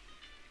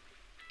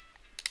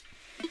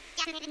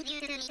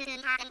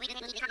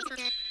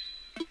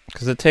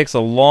 Because it takes a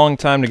long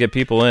time to get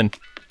people in.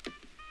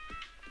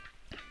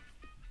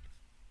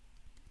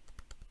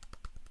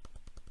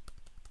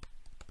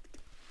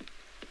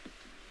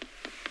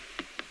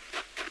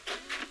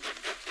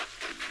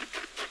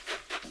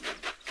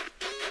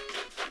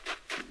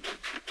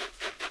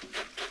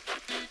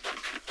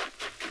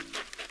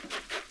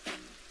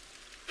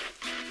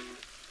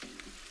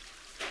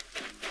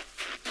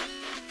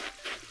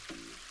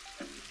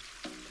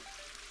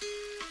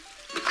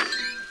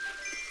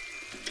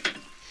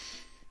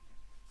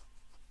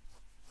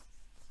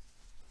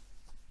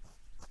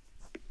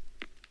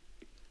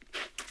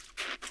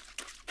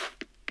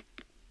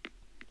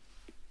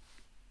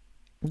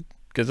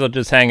 Guess I'll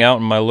just hang out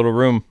in my little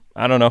room.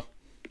 I don't know.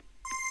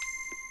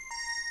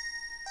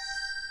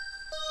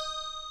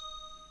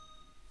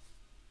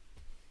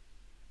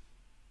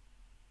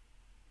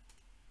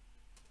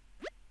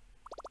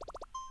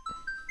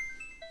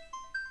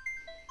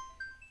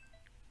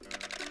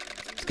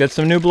 Let's get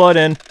some new blood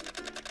in.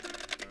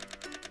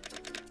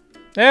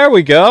 There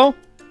we go.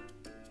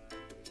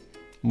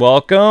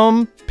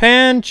 Welcome,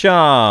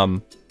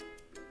 Pancham.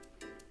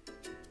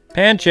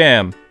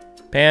 Pancham.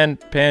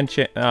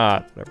 Pancham.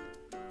 Ah, whatever.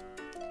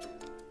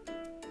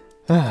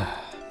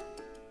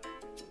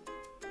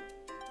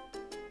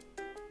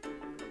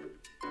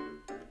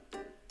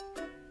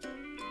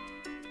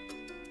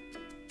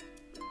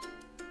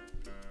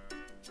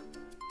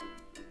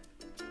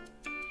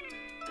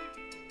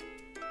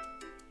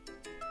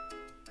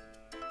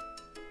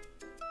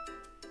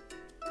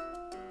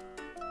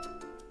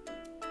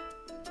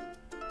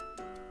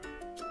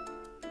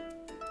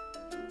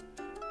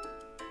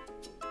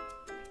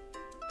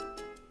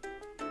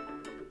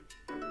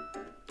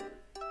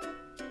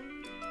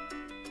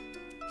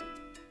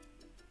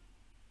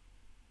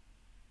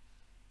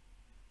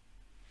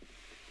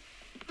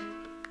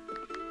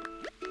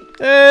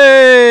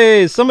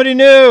 Hey, somebody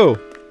new.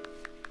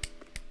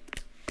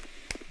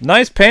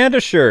 Nice panda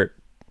shirt.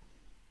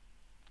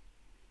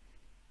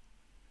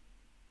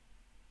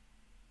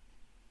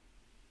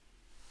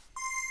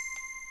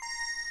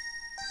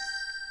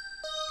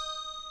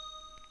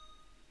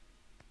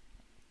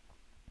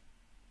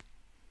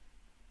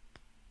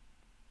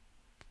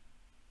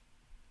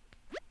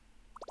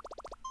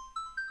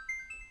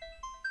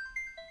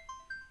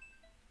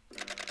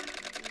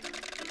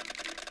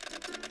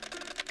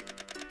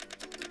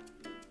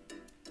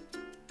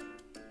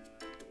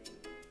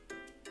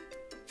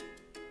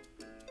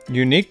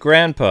 Unique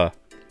Grandpa.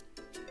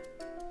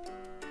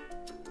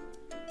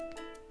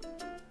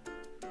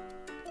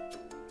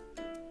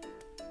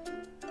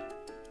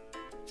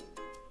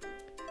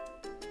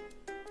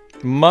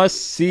 Must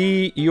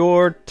see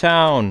your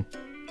town.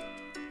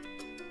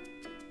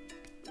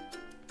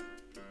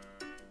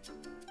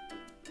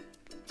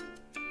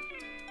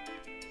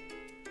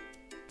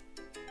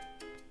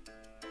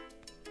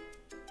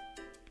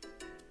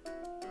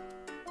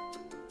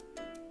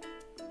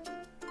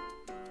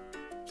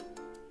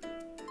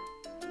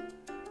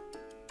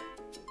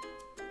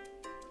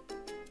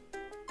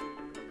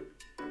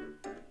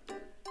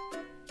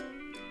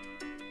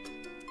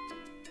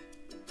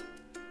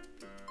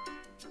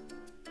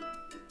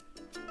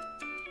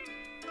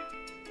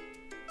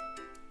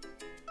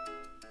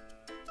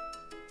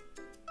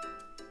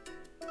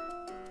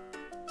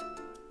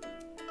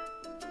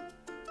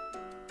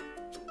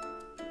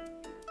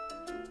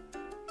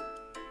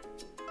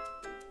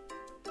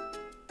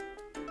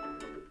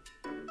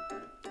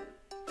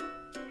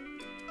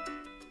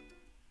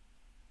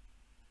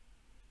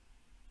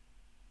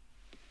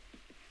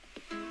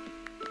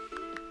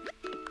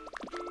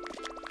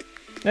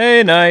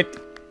 Hey, Knight.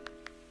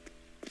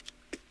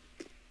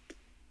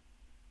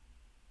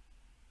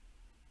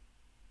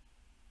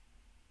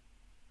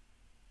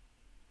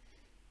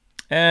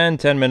 And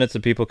 10 minutes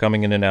of people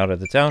coming in and out of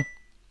the town.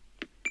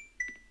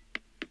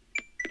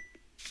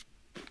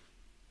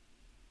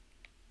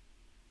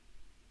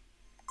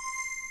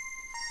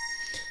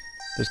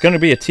 There's going to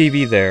be a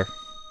TV there.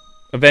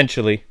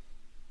 Eventually.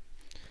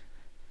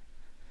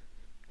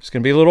 There's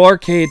going to be little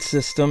arcade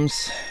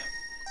systems.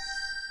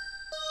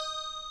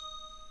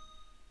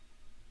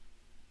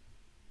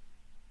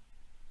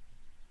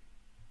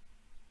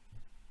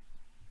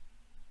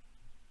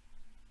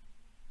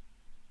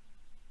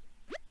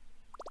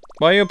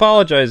 Why you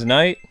apologize,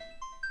 Knight?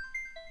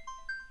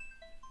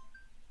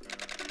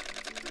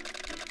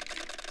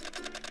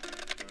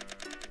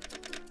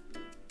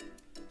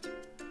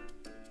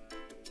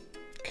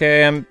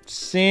 Okay, I'm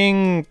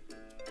seeing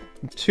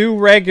 2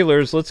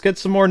 regulars. Let's get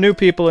some more new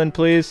people in,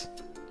 please.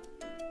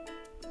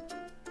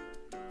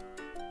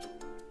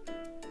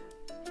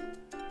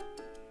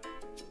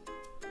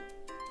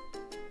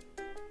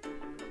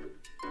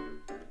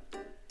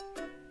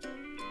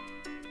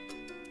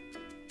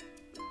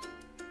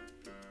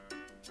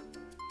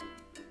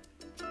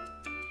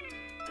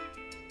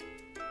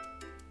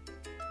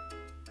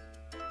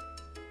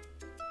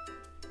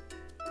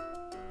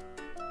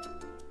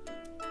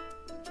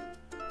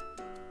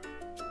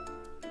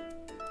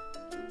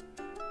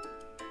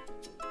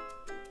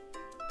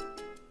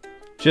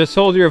 Just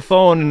hold your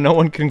phone and no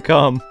one can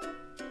come.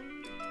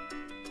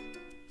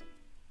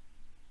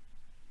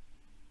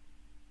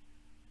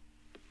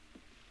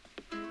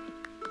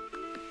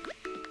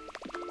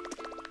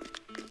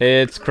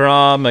 It's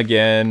Chrom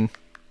again.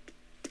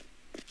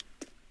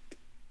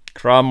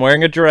 Chrom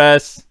wearing a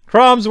dress.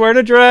 Chrom's wearing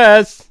a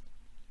dress!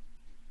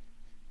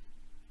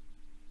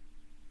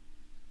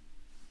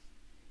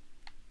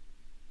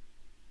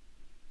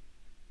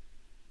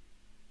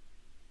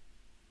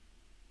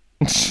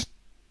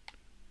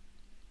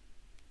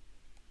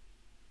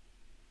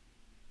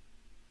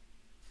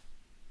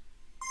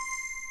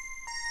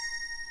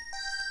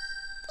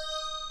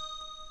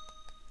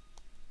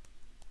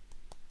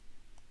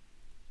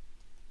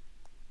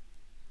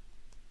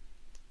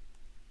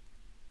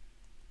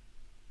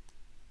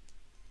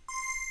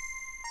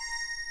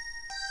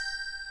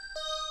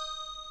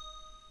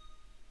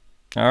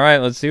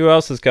 Alright, let's see who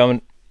else is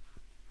coming.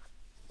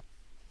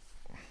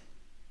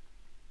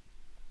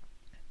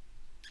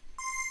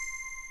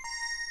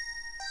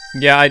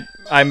 Yeah,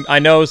 I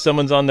know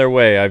someone's on their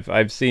way.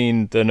 I've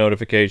seen the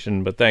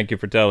notification, but thank you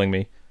for telling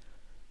me.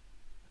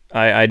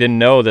 I didn't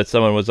know that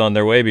someone was on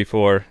their way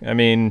before. I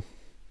mean,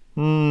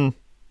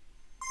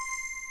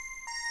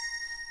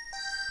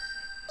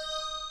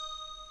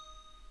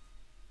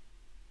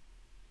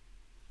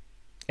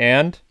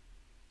 And?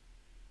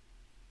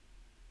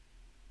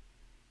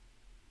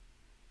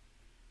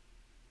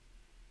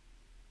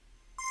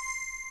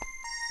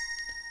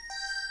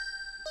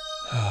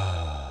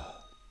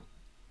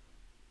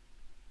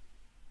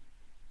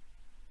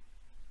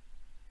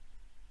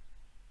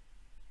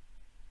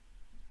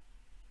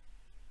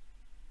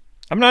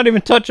 I'm not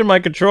even touching my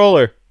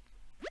controller.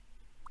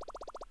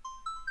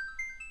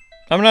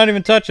 I'm not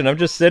even touching, I'm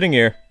just sitting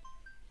here.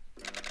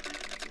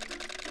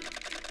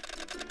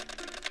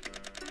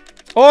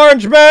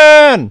 Orange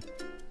Man!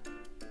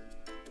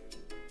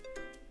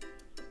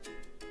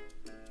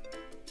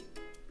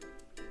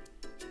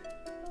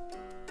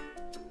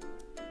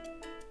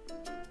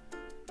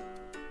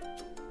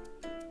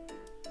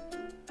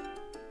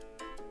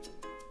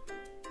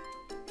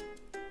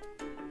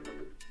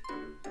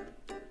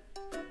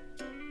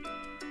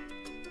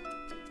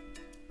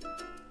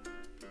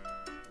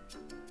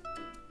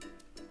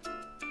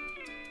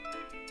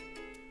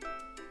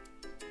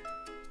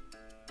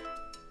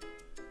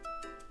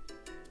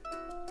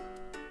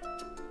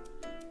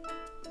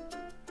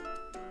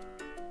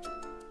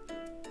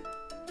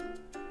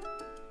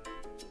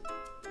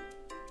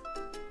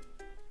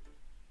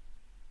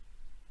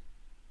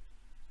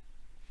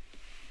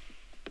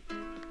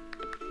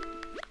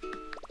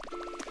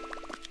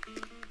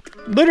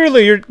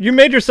 Literally, you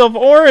made yourself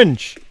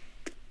orange.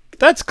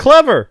 That's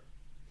clever.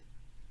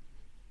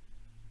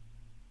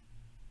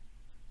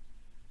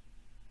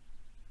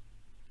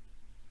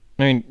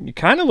 I mean, you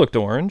kind of looked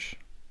orange.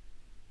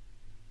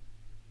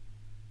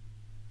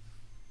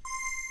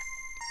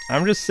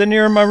 I'm just sitting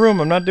here in my room.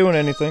 I'm not doing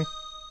anything.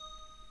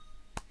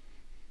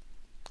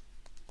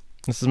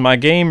 This is my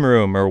game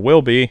room, or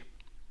will be.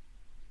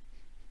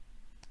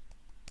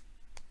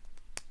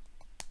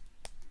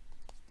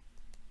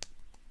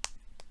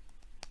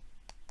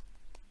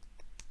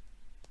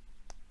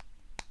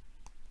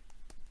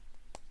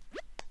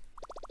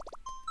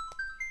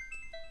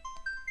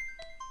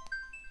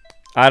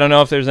 I don't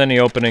know if there's any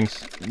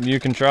openings. You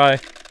can try.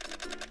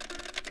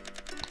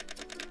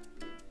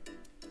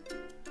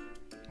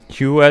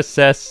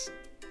 USSR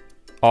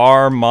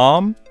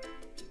Mom?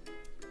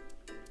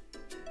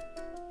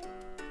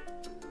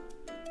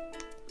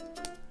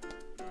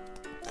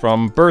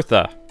 From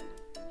Bertha.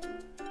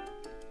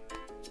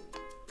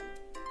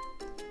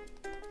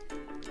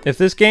 If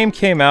this game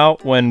came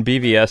out when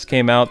BVS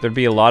came out, there'd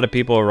be a lot of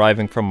people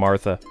arriving from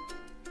Martha.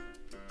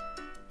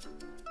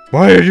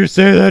 Why did you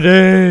say that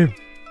name?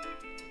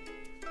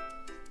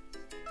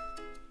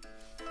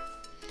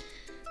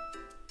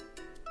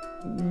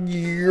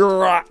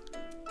 Yeah.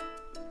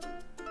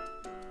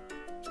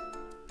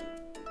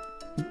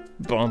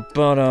 Bum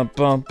ba dum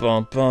bum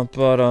bum bum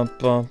ba dum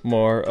bum.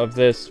 More of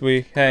this.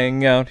 We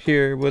hang out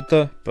here with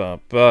the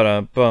bum ba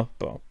dum bum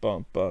bum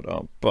bum ba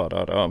dum ba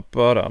dum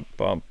ba dum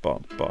bum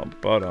bum bum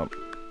ba dum.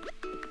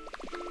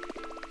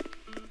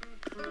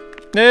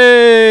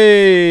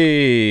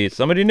 Hey!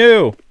 Somebody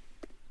new!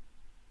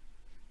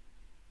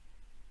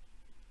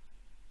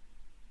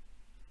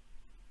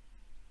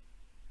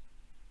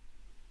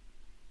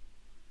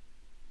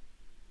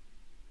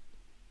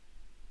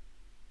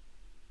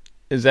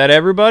 Is that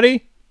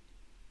everybody?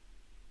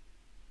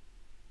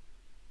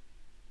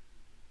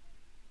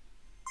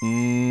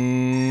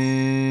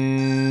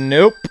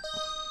 Nope.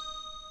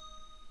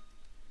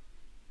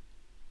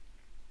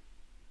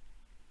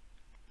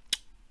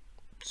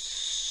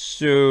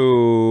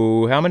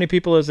 So, how many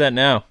people is that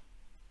now?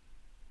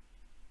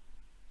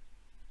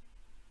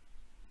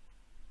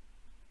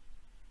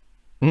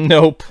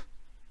 Nope.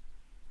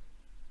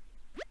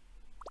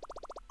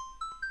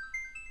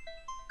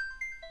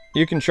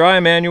 You can try,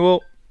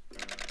 Emmanuel.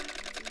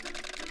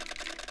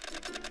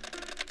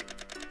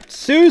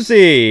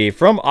 Susie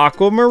from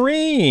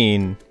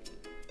Aquamarine.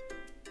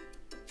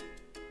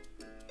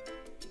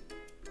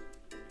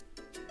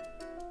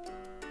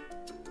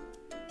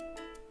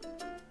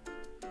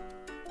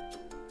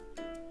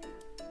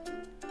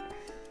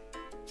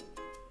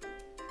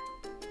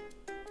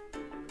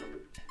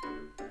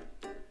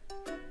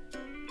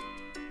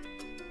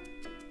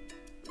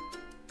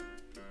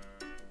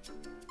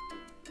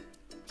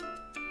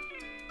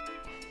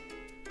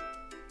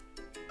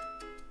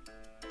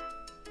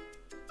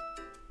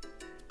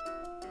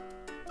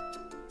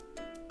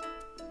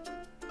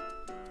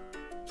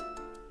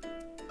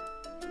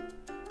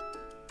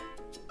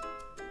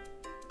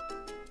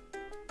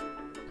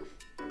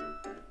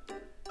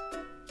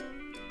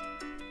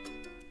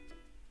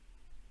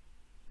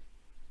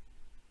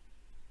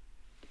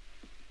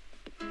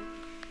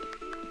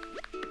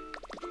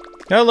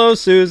 Hello,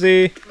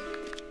 Susie.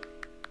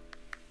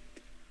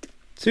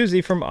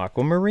 Susie from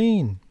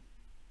Aquamarine.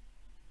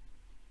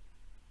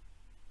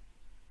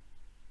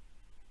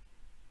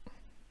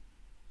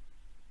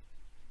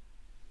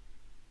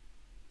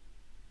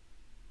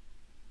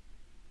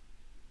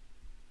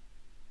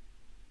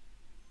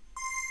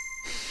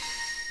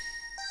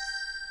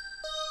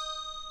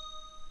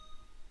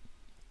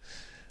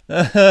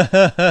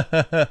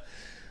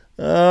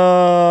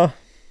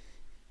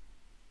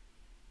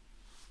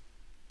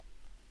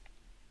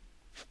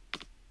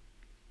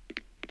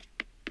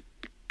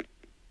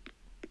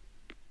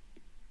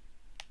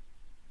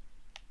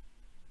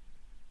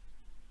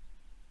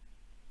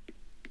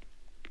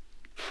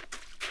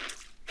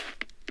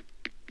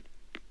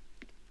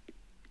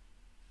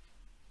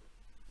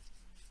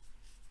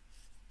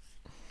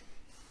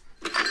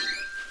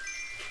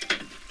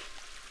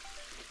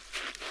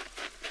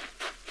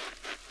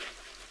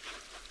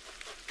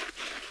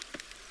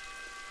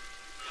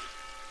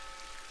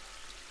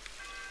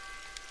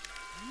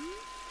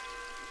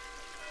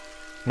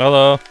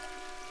 Hello.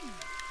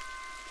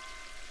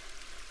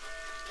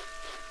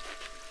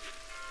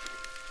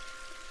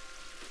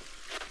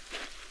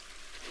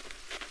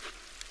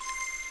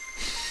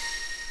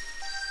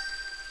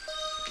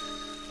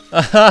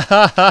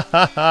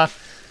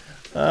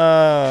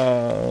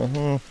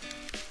 Oh.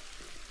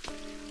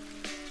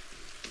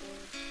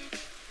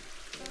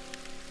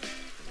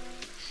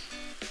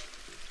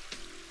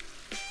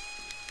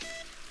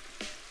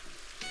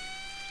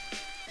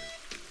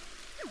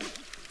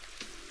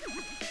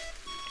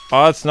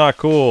 Oh, that's not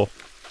cool.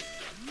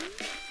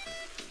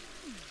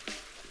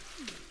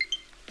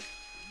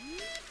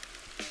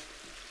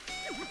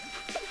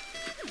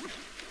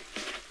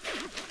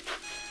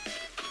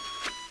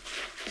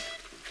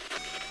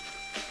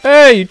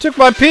 Hey, you took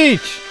my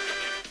peach!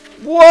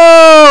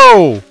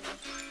 Whoa!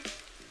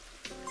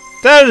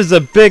 That is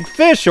a big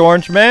fish,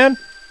 Orange Man!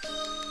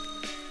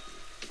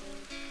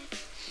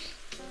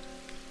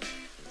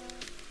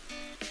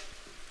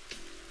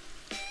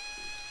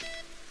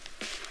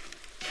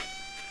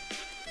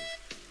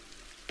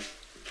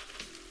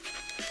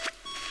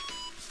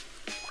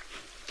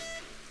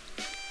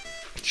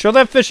 Show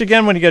that fish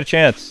again when you get a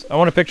chance. I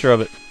want a picture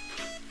of it.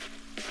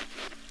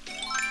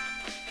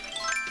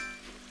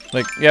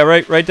 Like, yeah,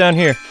 right down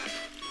here.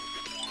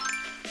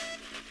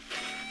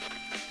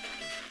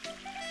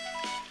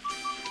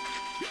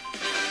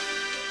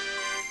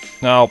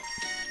 No.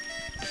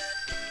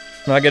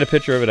 I'll get a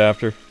picture of it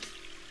after.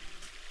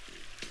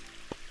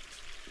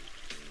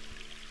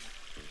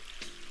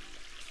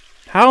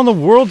 How in the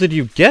world did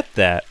you get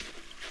that?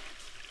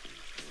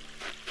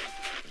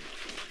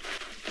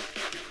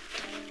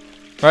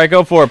 Alright,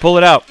 go for it. Pull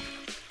it out.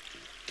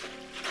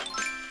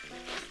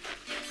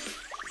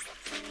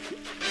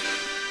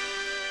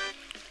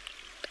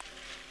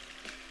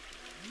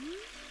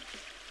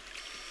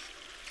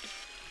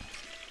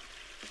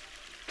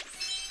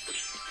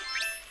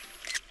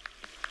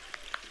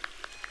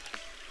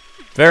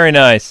 Very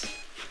nice.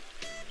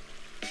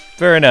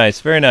 Very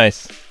nice, very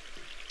nice.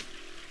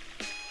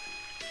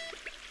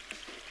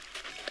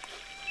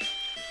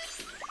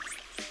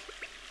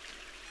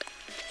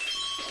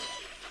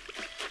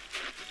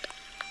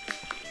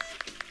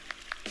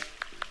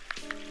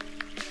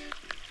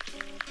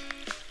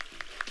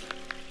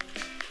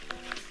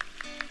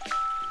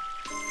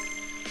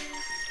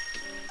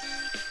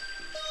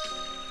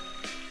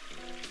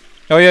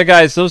 Oh yeah,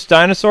 guys, those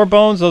dinosaur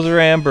bones, those are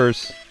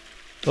Amber's.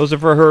 Those are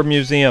for her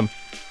museum.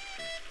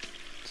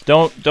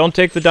 So don't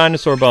take the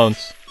dinosaur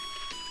bones.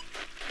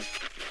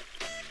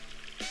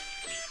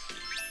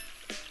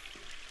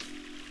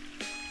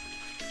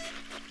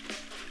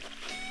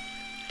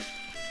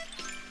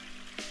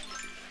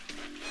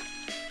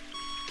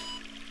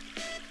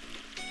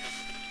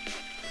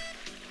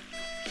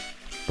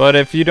 But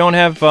if you don't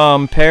have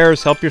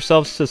pears, help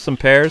yourselves to some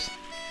pears.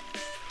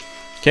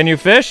 Can you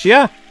fish?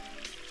 Yeah.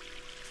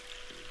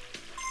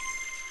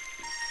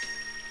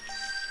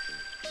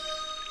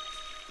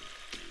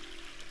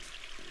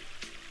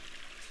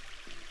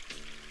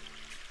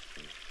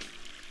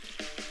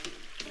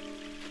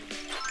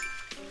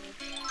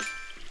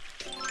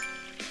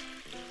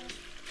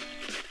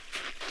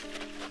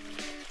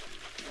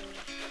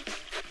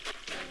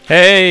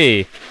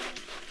 Hey!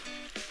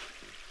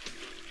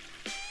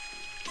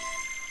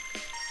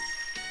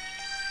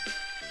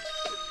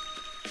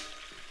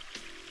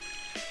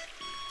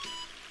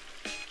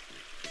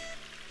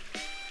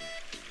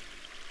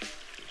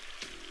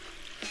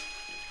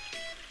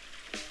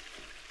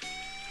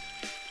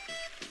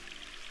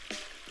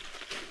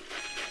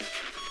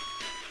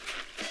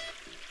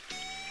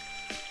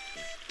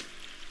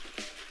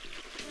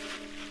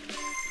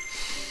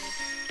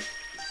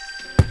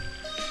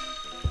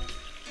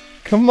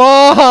 Come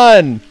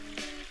on!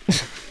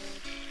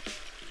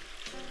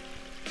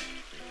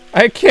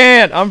 I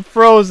can't! I'm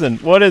frozen.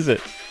 What is it?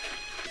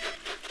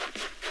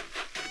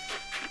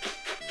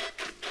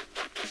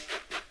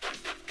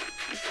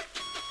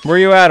 Where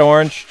you at,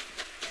 Orange?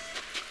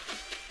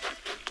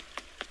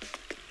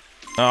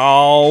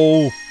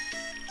 Oh!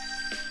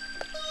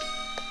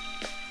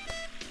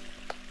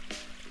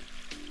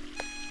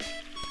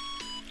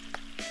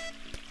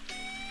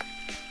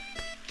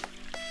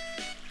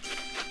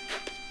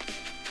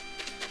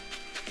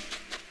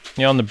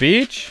 You on the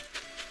beach?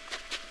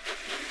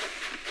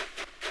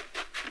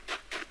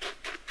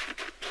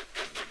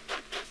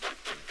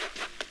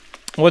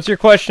 What's your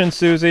question,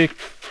 Susie?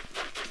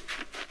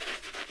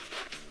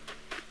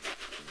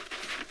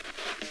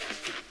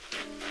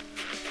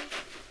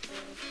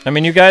 I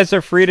mean, you guys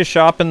are free to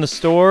shop in the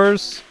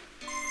stores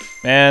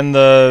and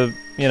the,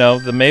 you know,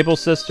 the Mabel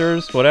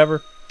sisters,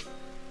 whatever.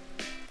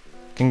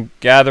 Can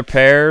gather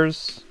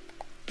pears.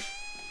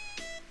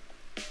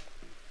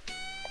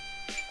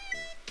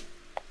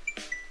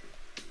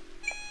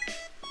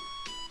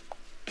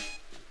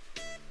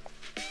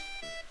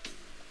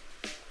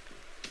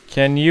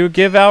 Can you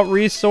give out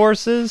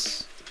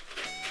resources?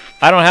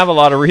 I don't have a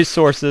lot of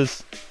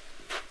resources.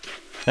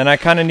 And I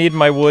kind of need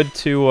my wood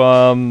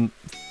to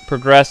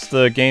progress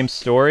the game's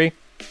story.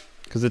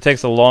 Because it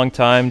takes a long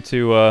time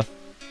to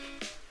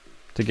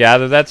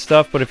gather that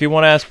stuff. But if you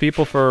want to ask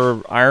people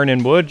for iron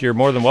and wood, you're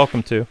more than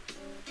welcome to.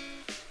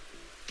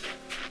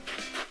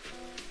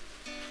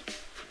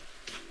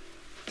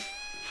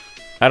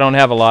 I don't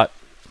have a lot.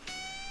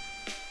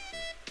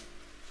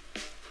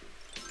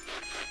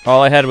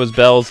 All I had was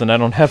bells, and I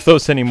don't have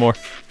those anymore.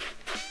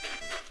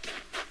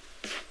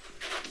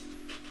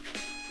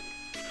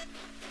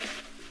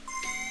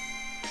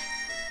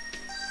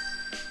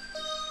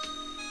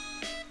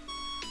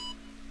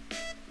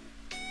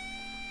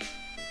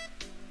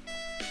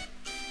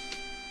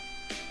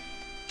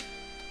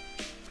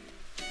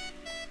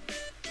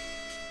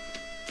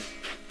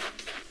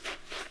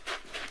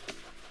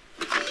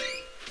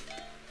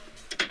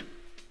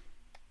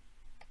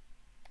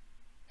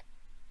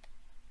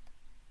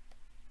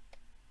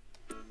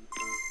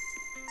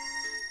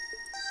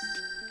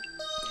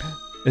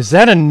 Is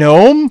that a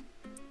gnome?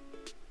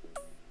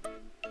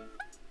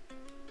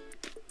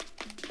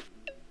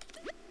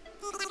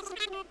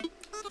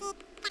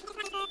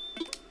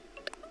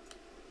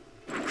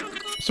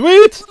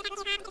 Sweet!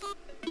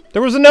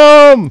 There was a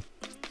gnome!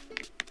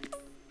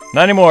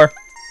 Not anymore.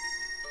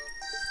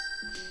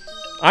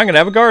 I'm gonna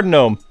have a garden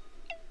gnome.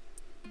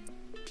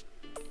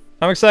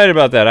 I'm excited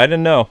about that. I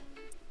didn't know.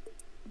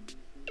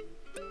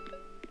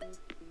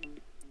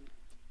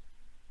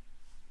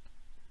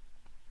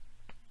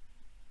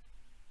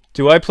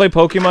 Do I play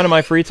Pokemon in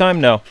my free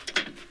time? No.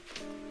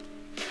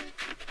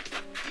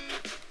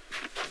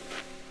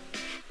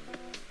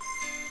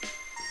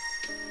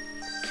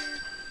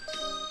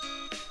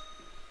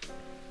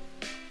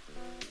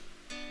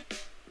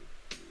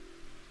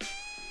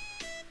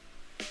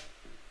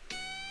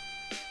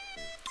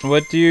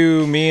 What do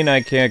you mean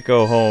I can't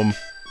go home?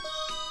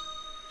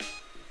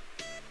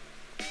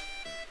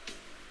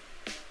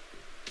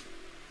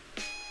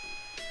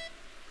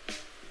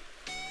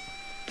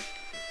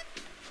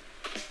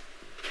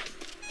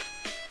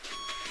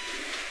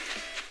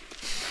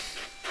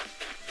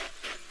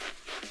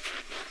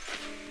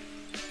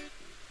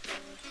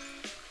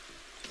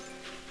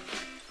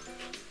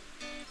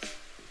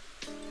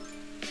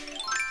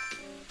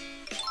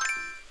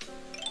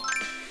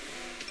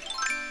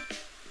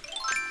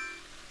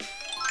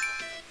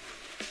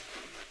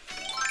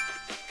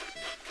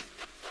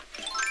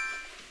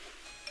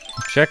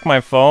 Check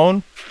my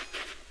phone.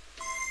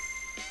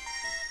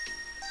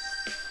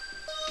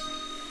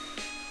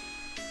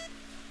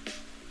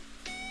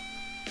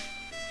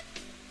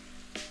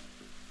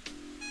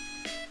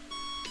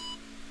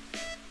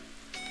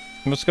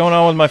 What's going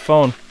on with my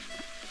phone?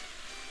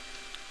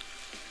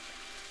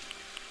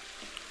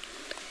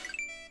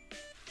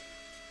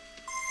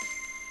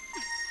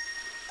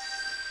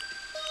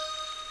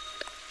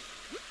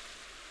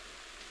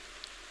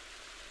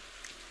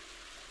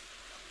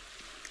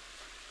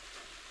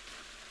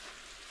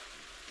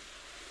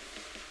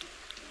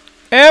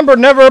 Amber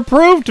never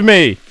approved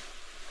me!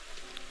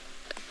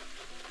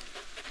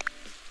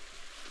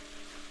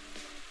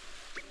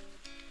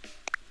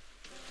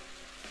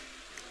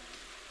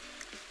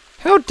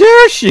 How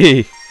dare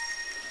she?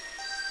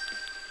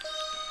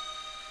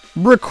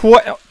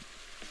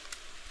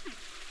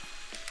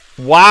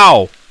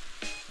 Wow.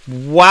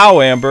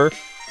 Wow, Amber.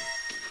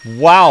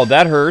 Wow,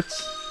 that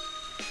hurts.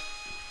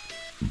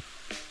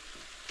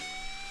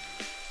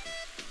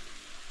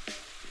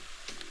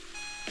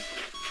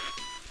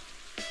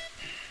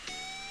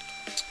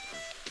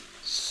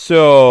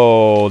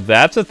 So,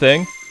 that's a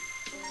thing.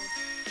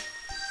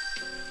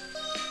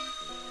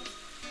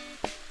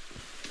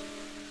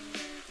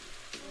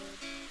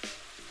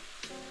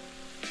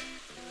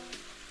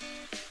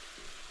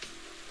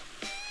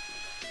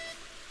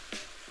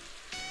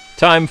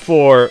 Time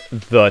for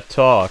the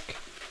talk.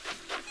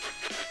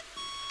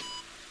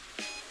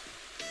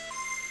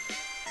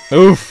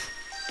 Oof.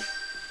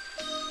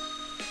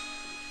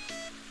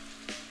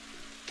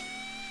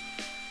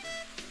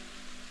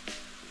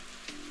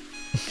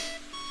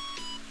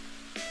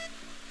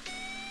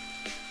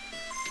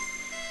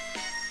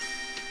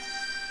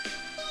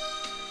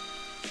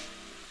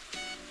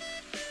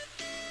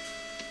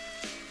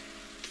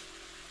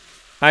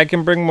 I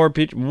can bring more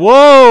peach.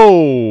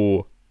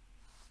 Whoa!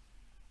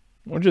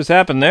 What just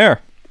happened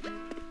there?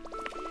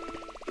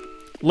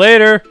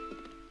 Later.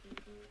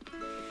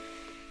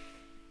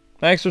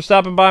 Thanks for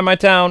stopping by my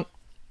town.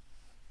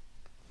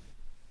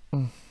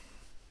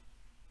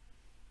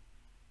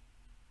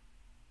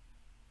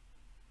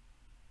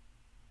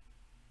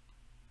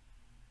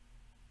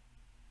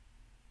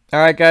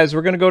 Alright guys,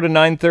 we're going to go to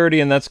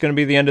 9:30 and that's going to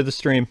be the end of the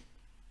stream.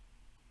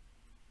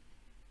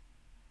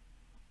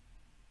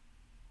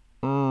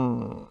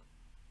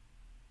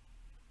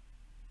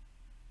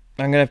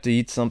 I'm going to have to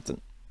eat something.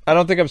 I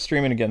don't think I'm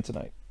streaming again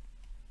tonight.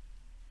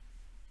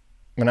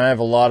 And I have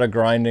a lot of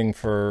grinding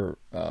for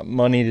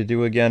money to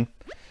do again.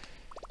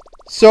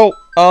 So,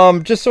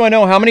 just so I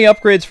know, how many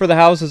upgrades for the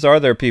houses are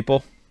there,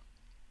 people?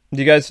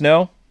 Do you guys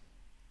know?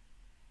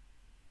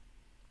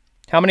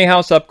 How many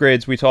house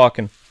upgrades we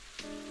talking?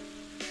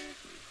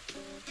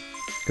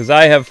 Because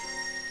I have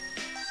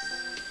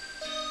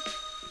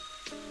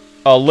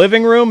a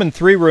living room and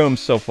 3 rooms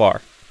so far.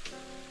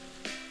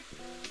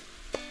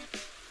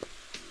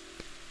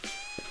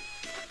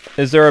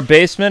 Is there a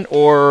basement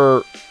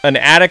or an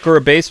attic or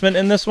a basement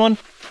in this one?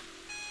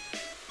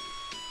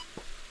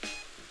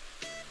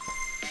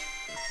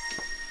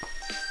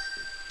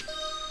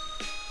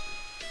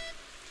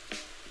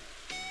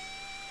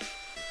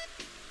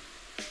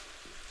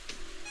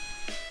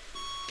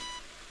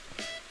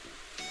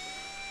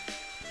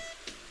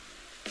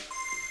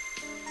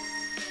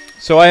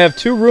 So I have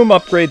 2 room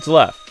upgrades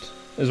left,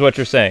 is what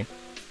you're saying.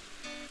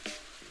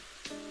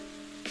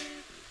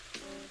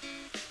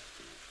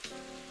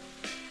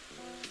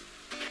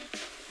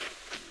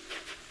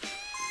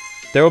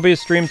 There will be a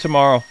stream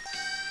tomorrow.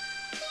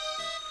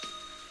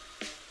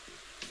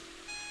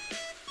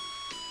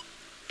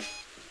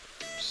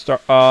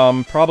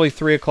 Probably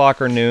 3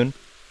 o'clock or noon.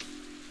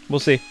 We'll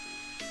see.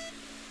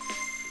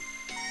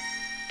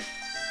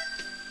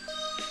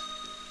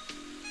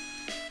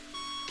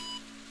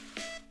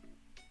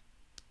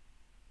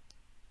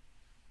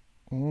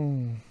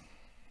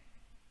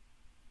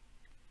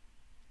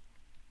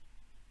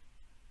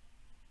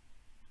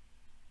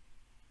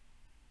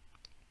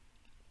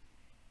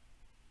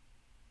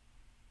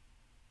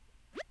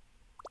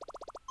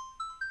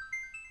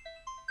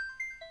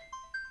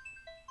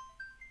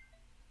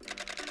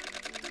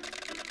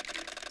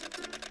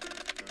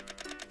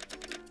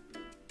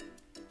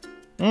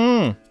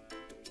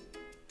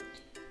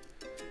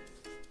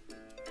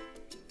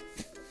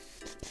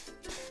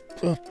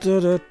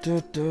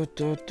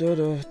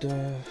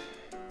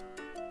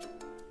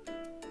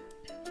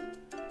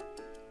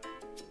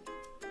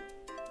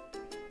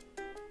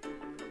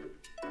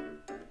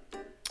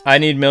 I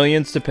need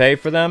millions to pay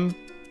for them.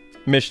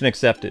 Mission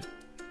accepted.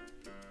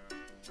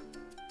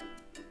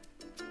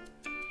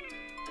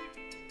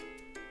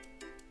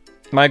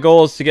 My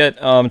goal is to get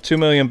 2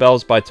 million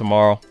bells by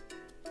tomorrow.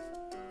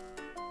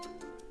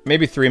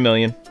 Maybe 3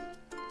 million.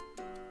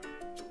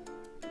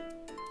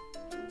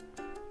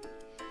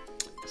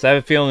 So I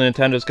have a feeling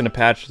Nintendo's going to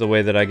patch the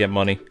way that I get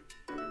money.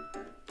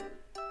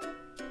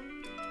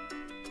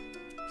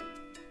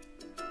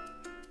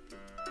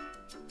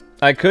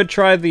 I could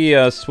try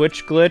the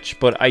Switch glitch,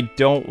 but I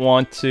don't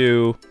want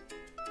to...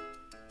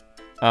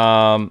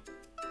 I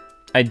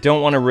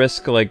don't want to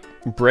risk, like,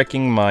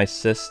 bricking my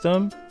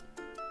system.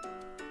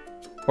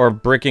 or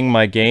bricking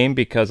my game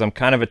because I'm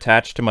kind of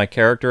attached to my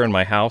character and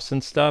my house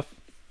and stuff.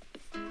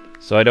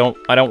 So I don't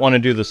want to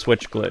do the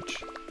Switch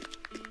glitch.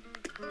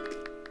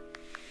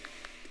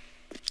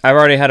 I've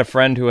already had a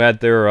friend who had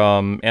their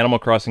Animal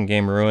Crossing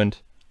game ruined.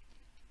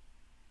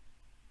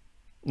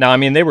 Now, I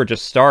mean, they were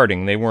just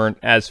starting. They weren't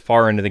as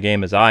far into the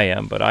game as I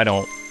am, but I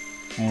don't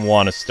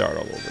want to start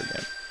all over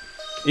again.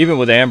 Even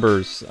with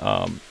Amber's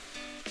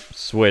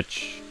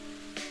Switch.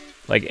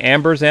 Like,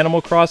 Amber's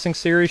Animal Crossing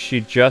series,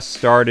 she just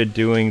started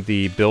doing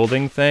the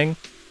building thing.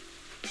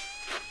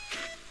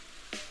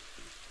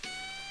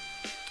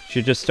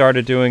 She just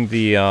started doing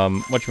the,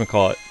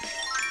 whatchamacallit?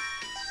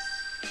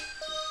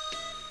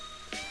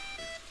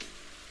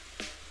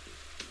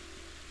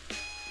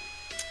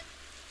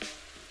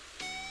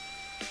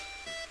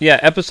 Yeah,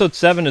 episode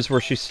 7 is where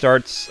she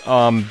starts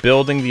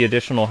building the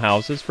additional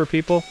houses for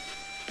people.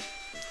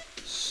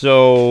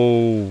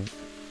 So,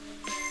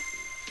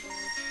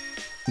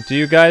 do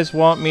you guys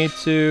want me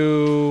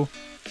to...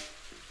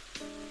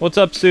 What's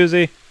up,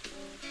 Susie?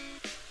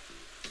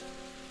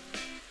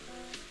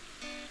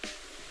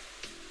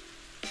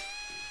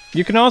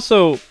 You can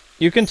also...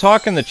 You can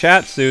talk in the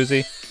chat,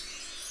 Susie.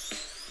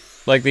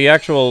 Like the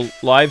actual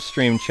live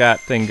stream chat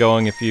thing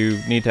going if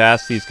you need to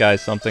ask these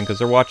guys something, because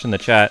they're watching the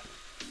chat.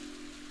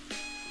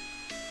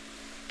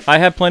 I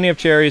have plenty of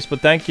cherries, but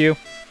thank you.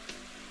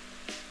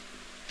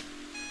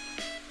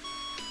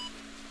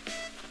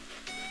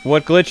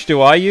 What glitch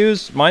do I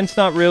use? Mine's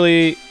not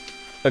really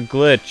a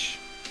glitch.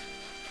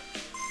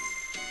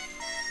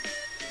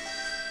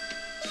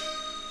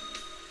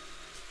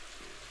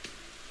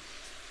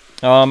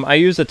 I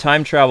use a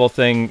time travel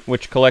thing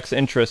which collects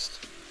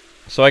interest.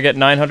 So I get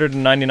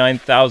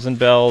 999,000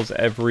 bells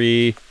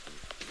every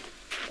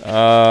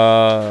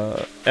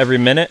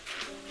minute.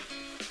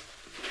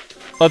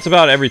 Well, it's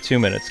about every 2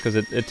 minutes, because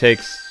it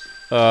takes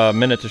a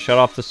minute to shut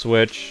off the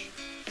Switch,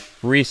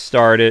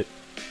 restart it,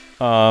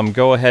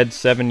 go ahead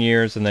 7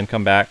 years, and then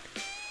come back.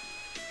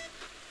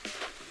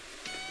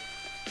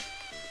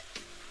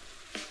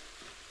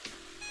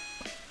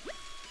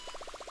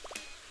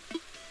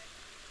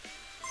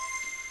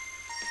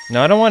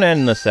 No, I don't want to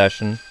end the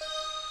session.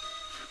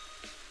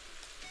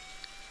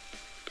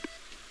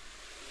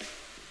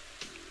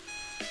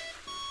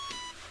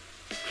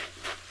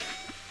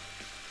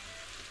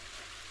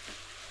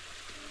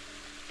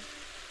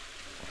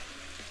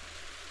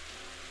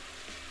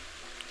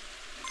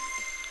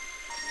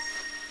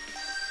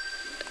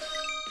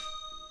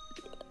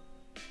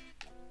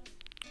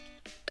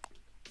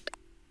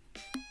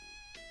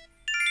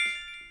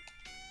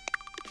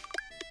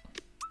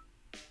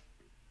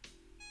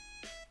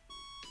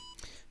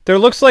 There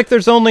looks like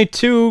there's only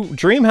 2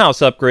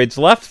 Dreamhouse upgrades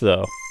left,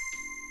 though.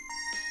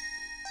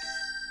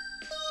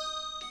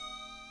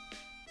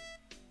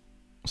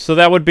 So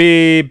that would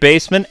be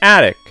basement,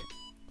 attic.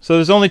 So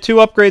there's only 2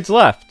 upgrades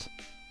left.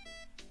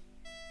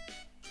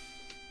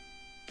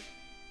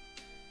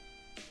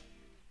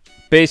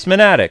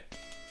 Basement, attic.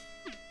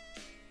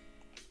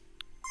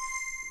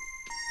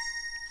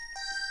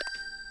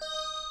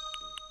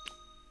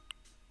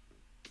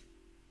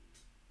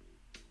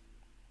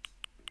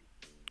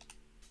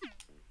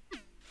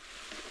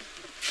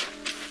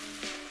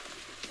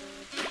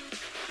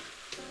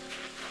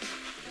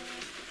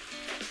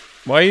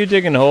 Why are you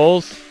digging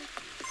holes?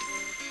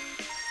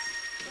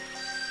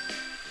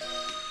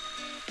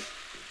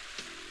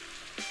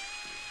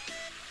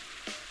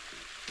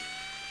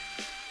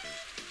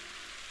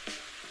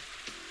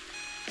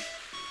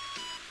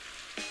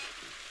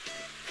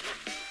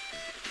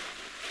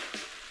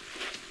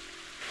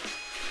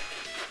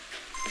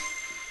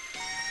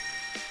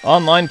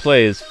 Online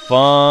play is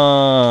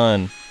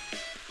fun.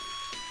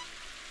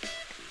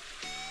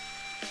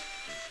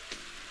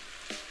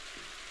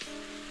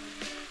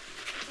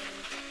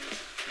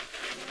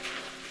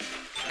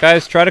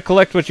 Guys, try to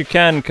collect what you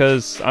can,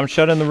 because I'm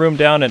shutting the room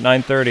down at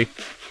 9:30.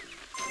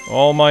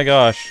 Oh my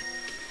gosh.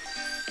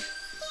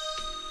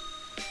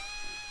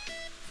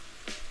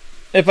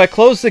 If I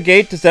close the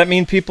gate, does that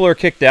mean people are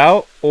kicked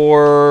out?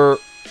 Or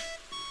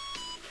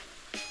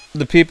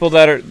the people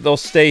that are, they'll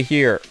stay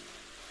here?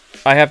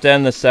 I have to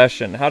end the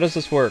session. How does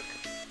this work?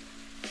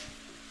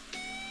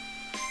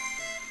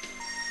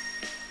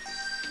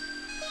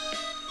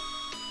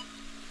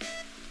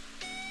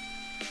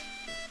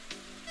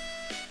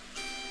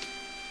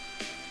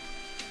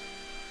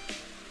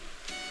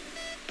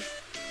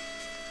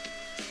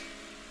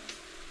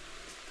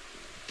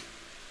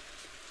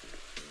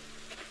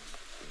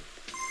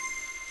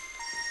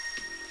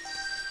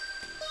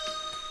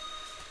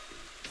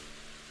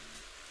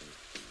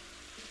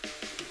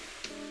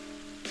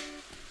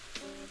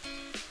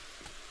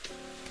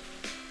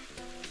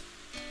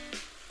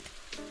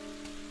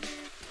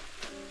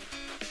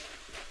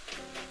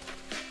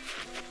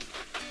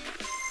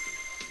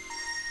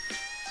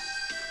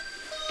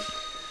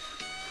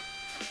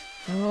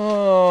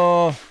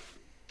 Oh.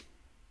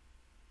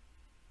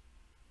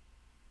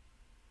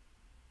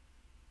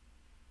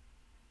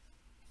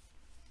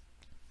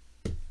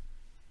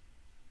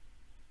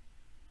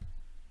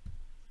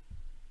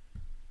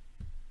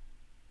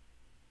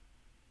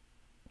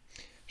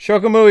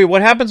 Shokamui,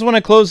 what happens when I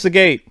close the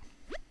gate?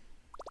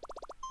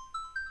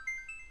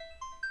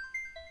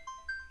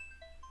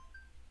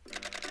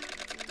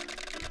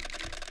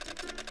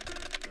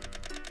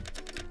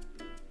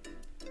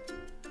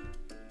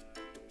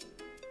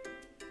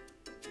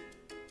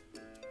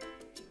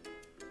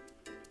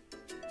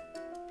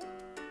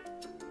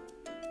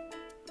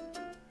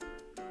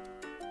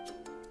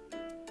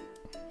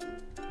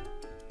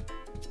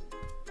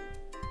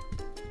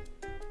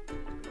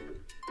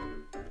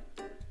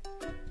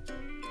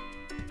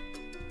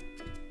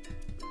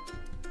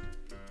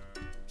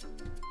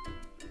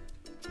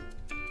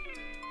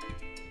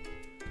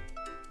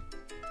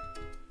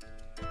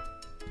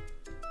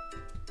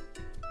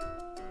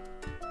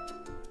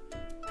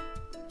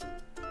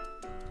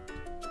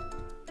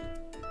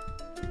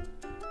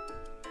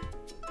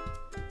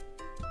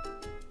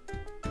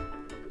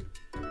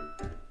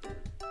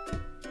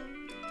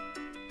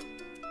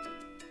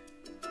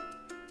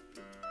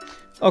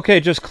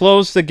 Okay, just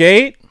close the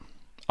gate.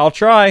 I'll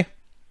try.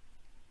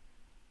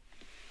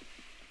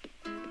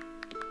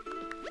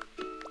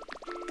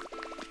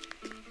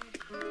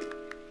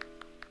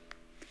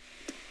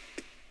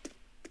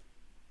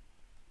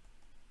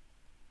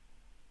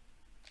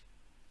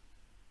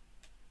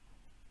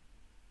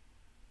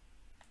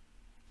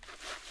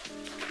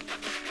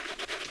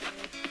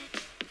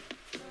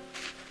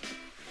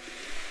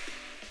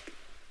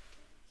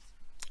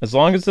 As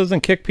long as it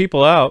doesn't kick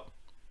people out.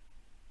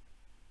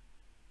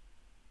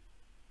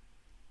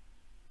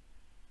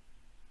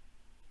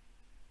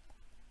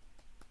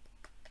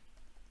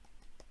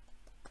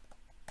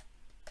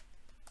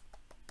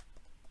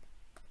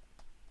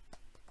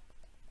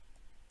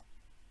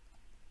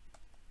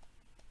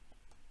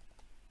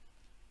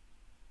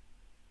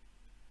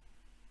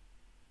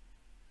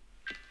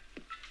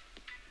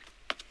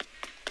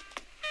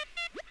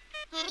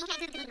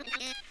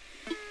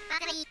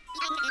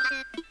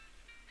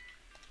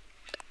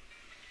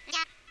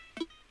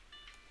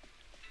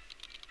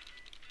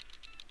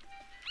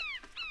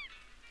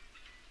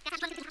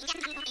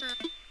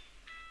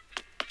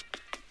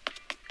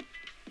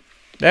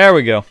 There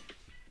we go.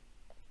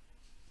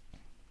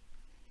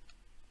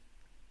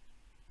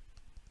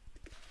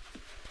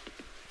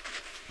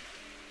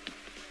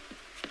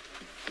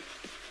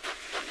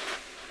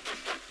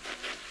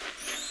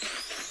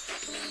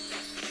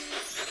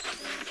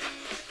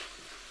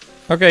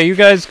 Okay, you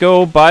guys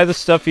go buy the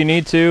stuff you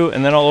need to,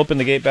 and then I'll open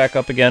the gate back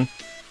up again.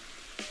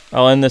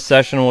 I'll end this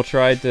session. We'll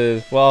try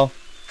to, well,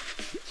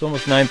 it's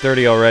almost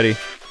 9:30 already.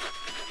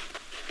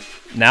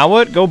 Now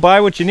what? Go buy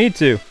what you need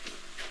to.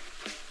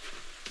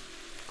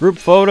 Group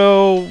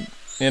photo,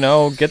 you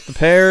know, get the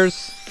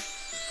pairs.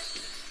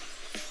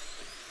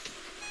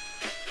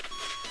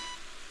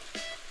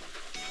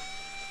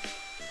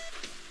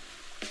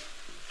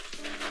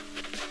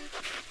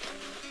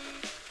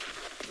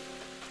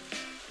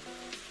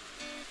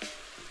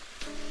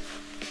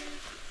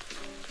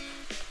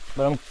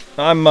 But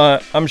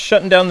I'm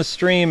shutting down the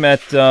stream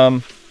at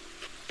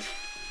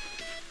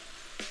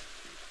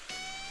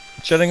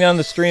shutting down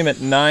the stream at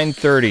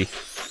 9:30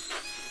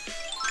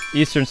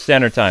 Eastern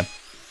Standard Time.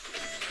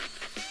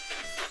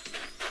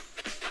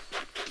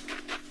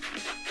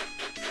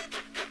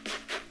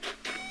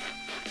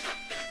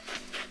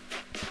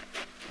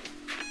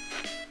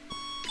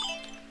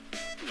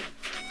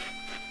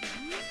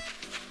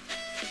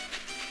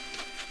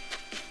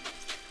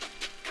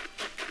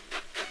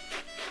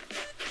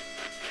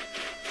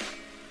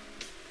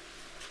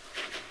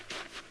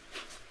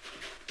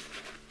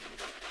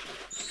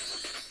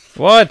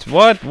 What?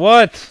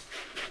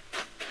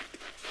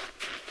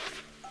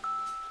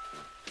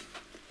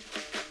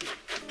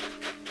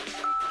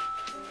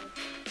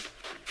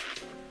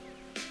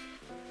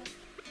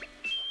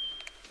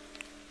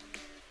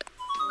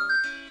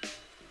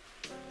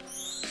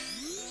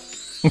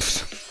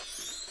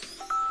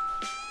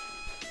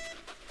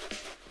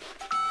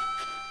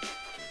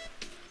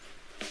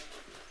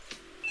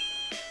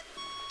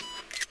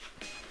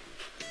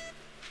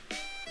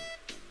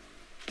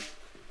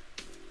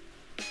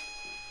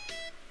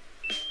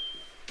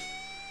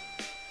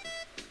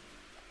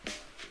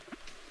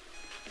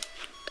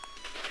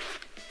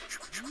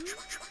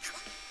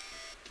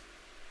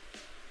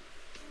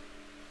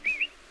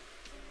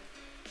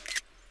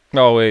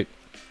 Oh, wait.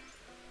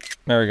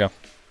 There we go.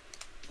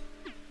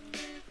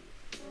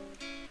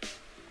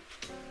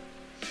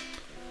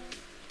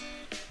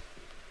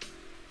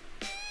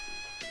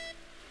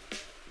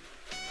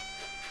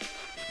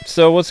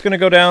 So what's going to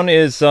go down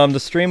is the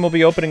stream will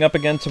be opening up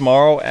again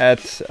tomorrow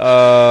at,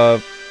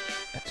 I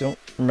don't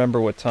remember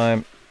what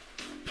time.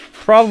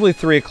 Probably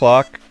 3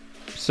 o'clock.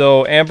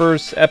 So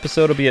Amber's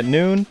episode will be at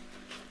noon.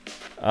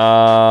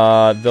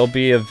 There'll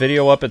be a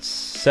video up at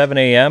 7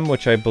 a.m.,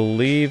 which I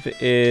believe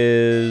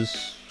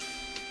is...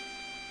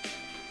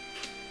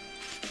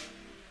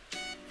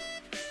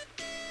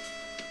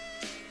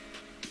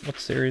 What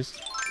series?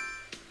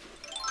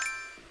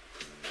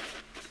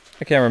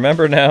 I can't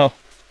remember now.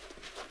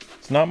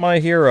 It's not My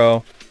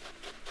Hero.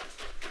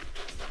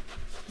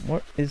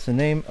 What is the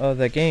name of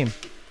that game?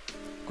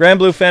 Grand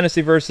Blue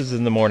Fantasy Versus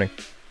in the morning.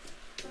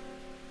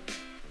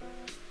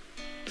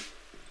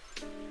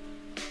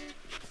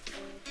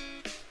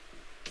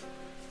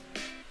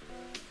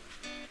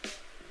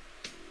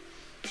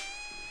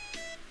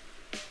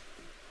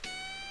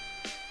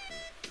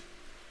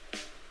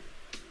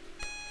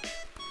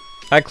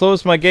 I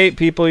closed my gate,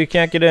 people. You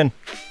can't get in.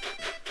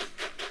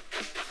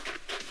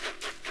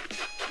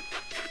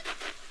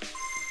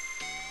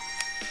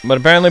 But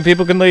apparently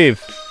people can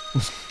leave.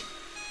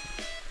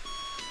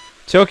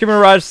 Tokyo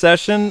Mirage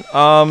Session,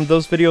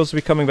 those videos will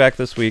be coming back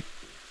this week.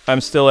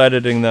 I'm still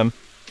editing them.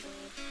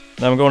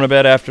 I'm going to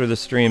bed after the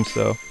stream,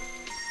 so...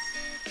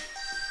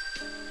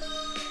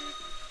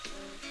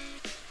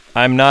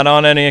 I'm not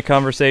on any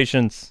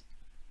conversations.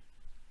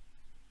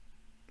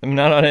 I'm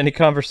not on any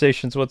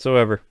conversations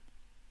whatsoever.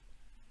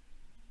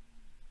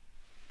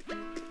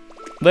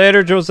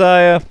 Later,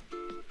 Josiah.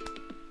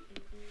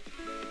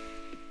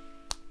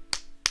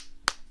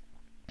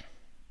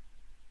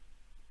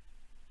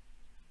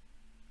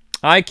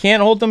 I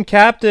can't hold them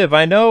captive.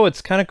 I know,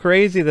 it's kind of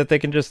crazy that they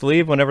can just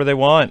leave whenever they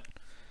want.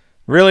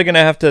 Really gonna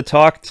have to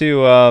talk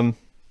to, I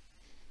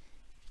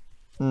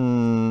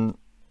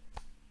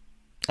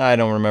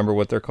don't remember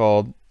what they're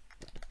called.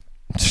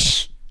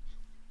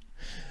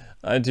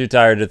 I'm too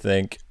tired to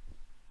think.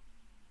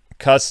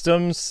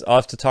 Customs? I'll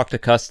have to talk to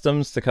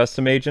Customs, the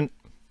custom agent.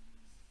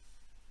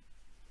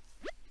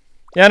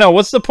 Yeah, no,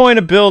 what's the point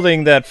of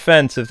building that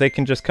fence if they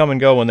can just come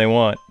and go when they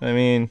want? I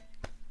mean...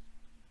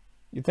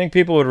 You'd think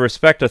people would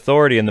respect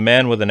authority and the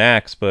man with an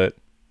axe, but...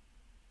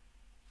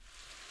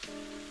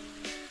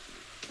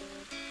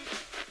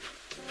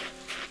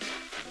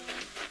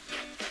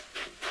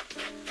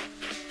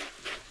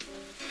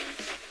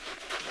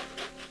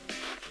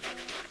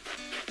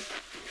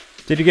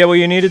 Did you get what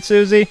you needed,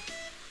 Susie?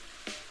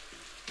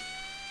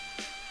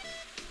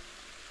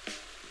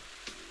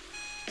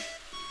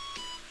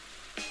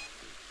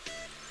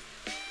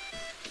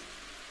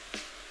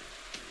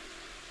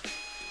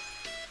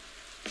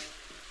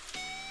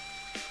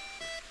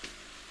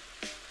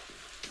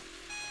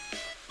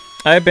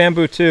 I have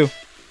bamboo too.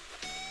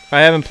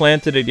 I haven't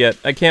planted it yet.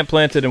 I can't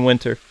plant it in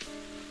winter.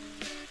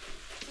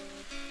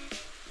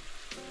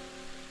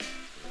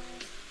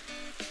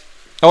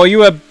 Oh,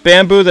 you have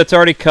bamboo that's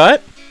already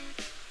cut?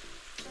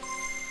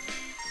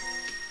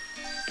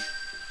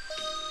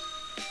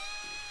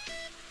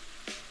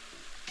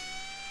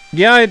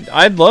 Yeah,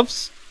 I'd love...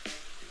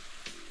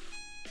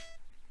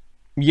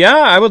 Yeah,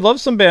 I would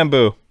love some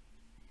bamboo.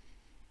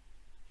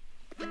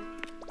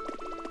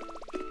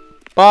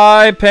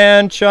 Bye,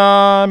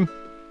 Pancham.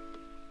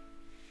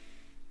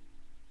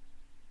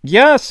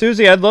 Yeah,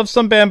 Susie, I'd love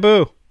some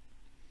bamboo.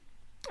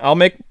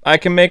 I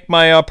can make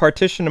my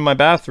partition in my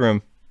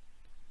bathroom.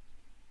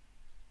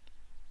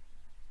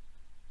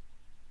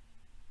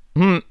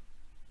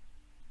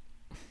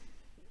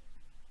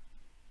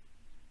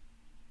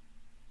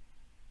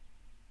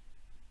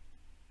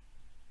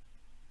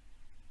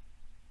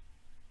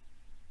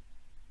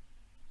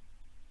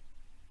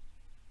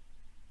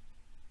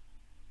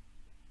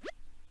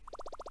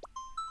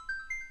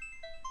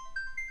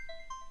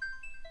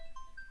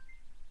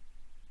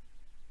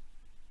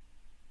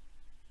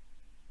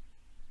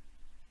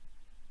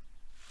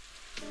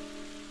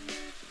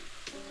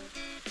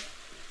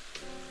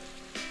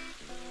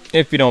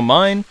 If you don't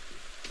mind.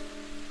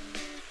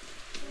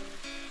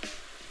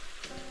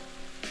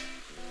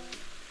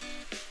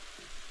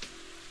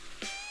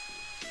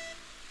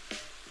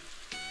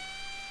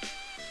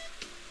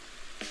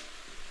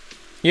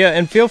 Yeah,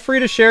 and feel free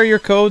to share your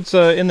codes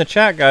in the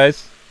chat,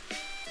 guys.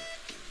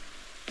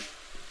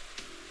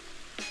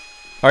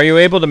 Are you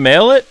able to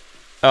mail it?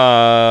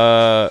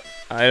 I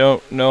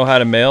don't know how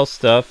to mail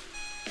stuff.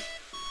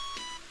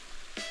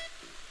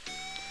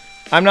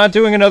 I'm not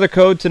doing another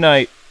code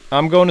tonight.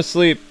 I'm going to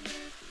sleep.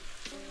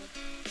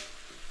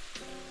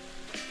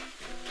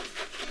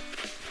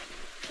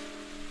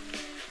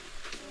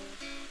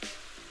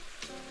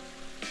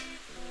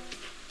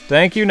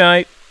 Thank you,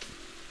 Knight.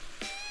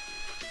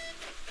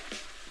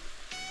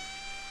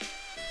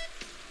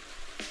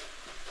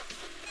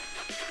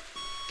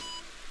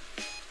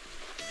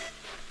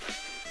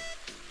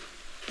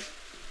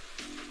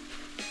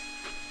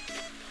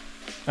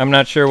 I'm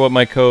not sure what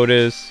my code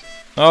is.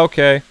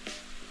 Okay.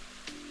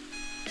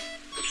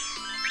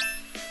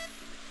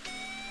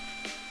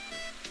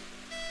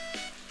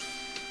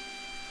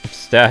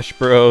 Stash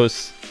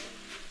Bros.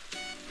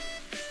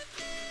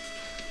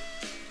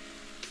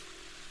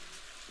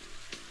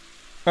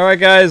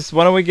 Alright guys,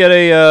 why don't we get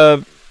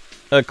a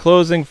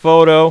closing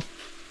photo,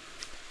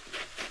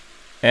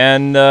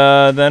 and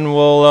then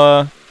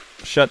we'll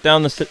shut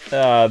down the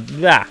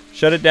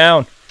shut it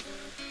down.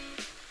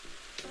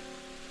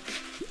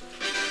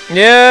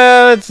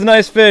 Yeah, it's a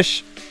nice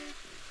fish.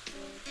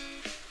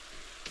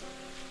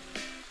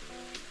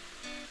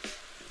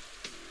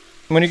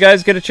 When you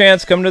guys get a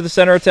chance, come to the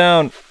center of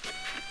town.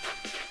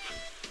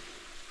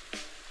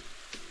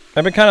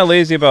 I've been kind of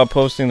lazy about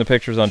posting the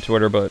pictures on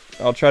Twitter, but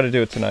I'll try to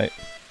do it tonight.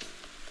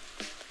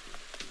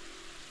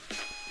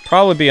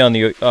 Probably be on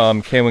the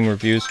K-Wing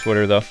Reviews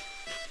Twitter, though.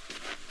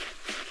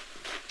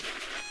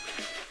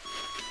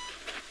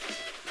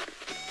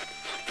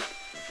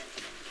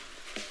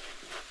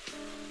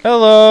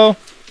 Hello.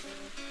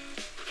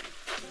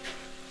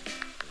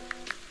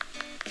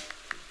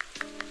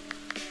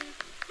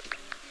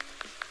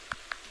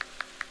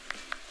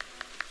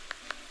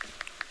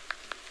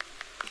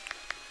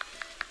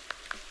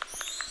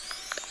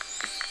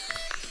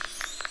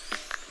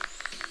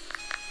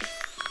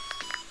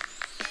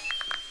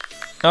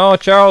 Oh,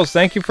 Charles,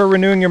 thank you for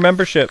renewing your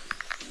membership.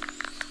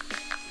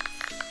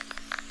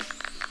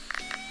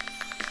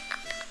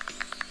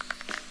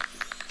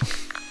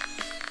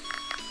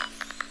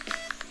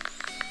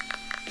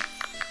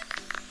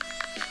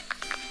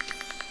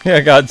 Yeah,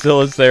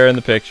 Godzilla's there in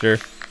the picture.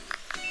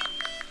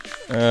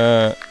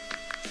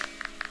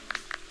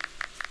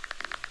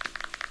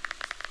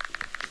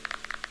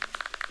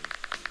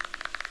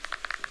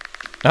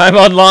 I'm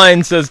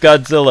online, says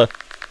Godzilla.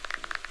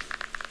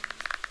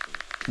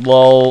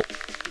 Lol.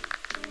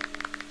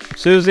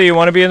 Susie, you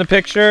want to be in the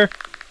picture?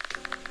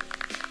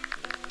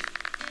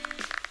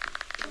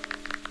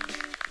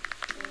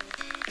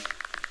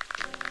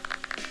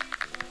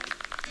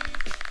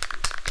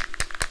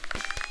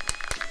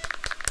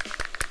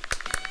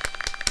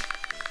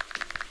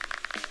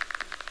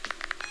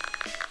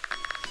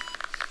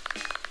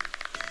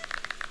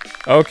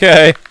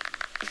 Okay.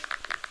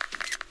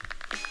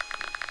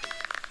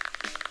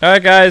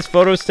 Alright guys,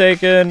 photos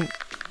taken. I'm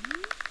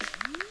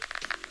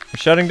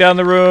shutting down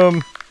the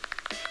room.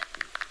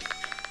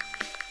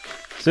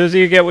 Susie,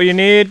 you get what you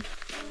need?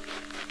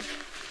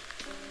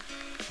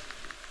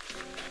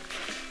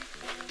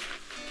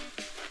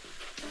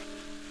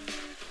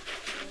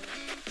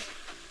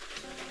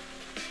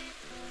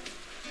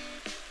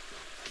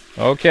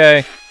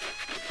 Okay.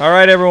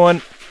 Alright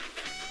everyone.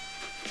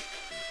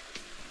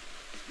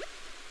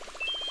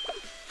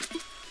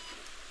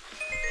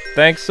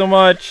 Thanks so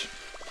much.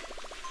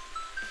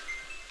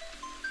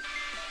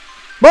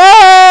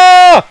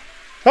 Ah!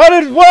 How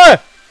did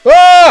what?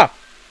 Ah!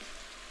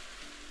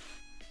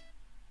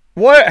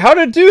 What? How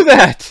did it do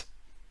that?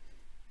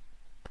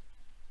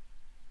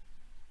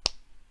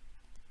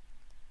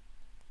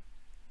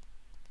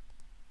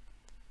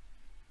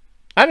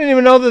 I didn't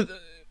even know that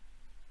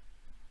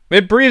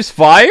it breathes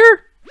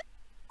fire?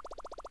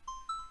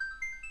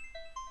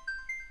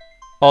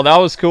 Oh, that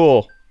was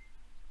cool.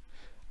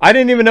 I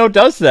didn't even know it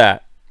does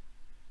that.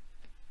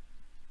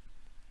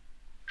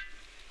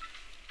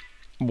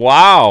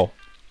 Wow.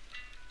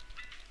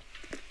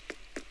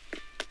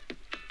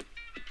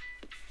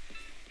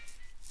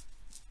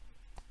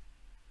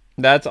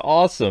 That's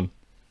awesome.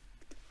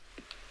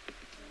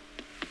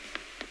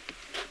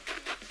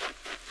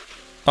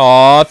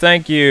 Aw,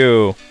 thank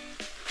you.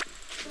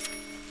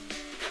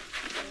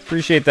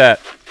 Appreciate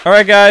that.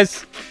 Alright,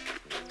 guys.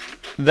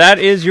 That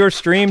is your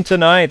stream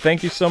tonight.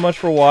 Thank you so much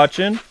for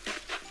watching.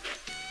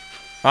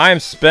 I am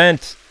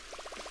spent.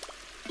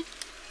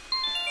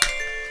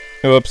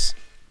 Oops.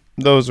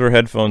 Those were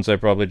headphones I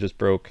probably just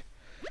broke.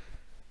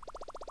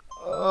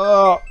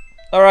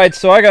 Alright,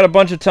 so I got a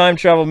bunch of time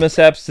travel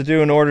mishaps to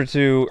do in order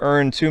to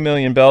earn 2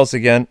 million bells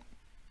again.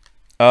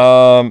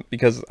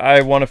 Because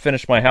I want to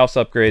finish my house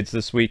upgrades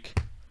this week.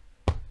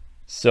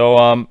 So,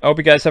 I hope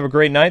you guys have a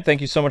great night.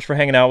 Thank you so much for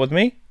hanging out with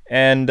me.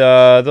 And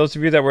those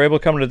of you that were able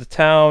to come to the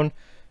town,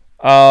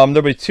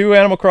 there'll be 2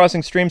 Animal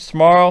Crossing streams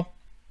tomorrow.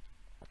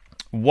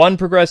 1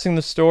 progressing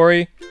the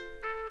story.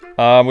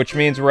 Which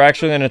means we're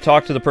actually going to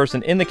talk to the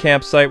person in the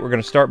campsite. We're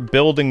going to start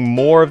building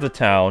more of the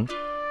town.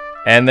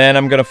 And then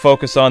I'm going to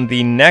focus on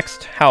the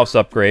next house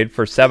upgrade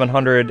for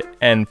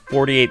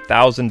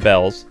 748,000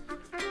 bells.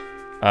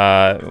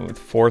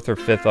 4th or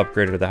 5th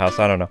upgrade to the house,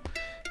 I don't know.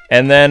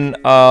 And then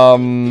I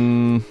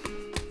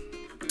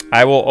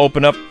will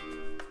open up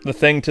the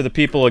thing to the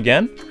people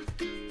again.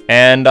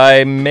 And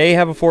I may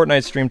have a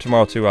Fortnite stream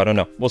tomorrow too, I don't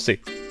know. We'll see.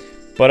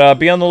 But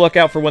be on the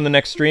lookout for when the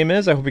next stream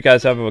is. I hope you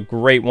guys have a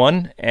great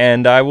one.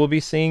 And I will be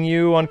seeing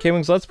you on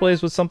Kwings Let's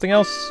Plays with something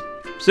else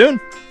soon.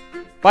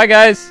 Bye,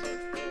 guys.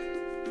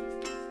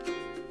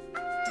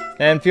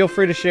 And feel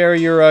free to share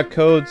your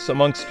codes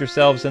amongst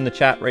yourselves in the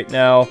chat right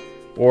now.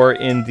 Or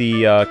in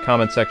the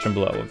comment section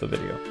below of the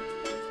video.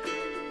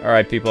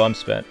 Alright, people, I'm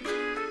spent.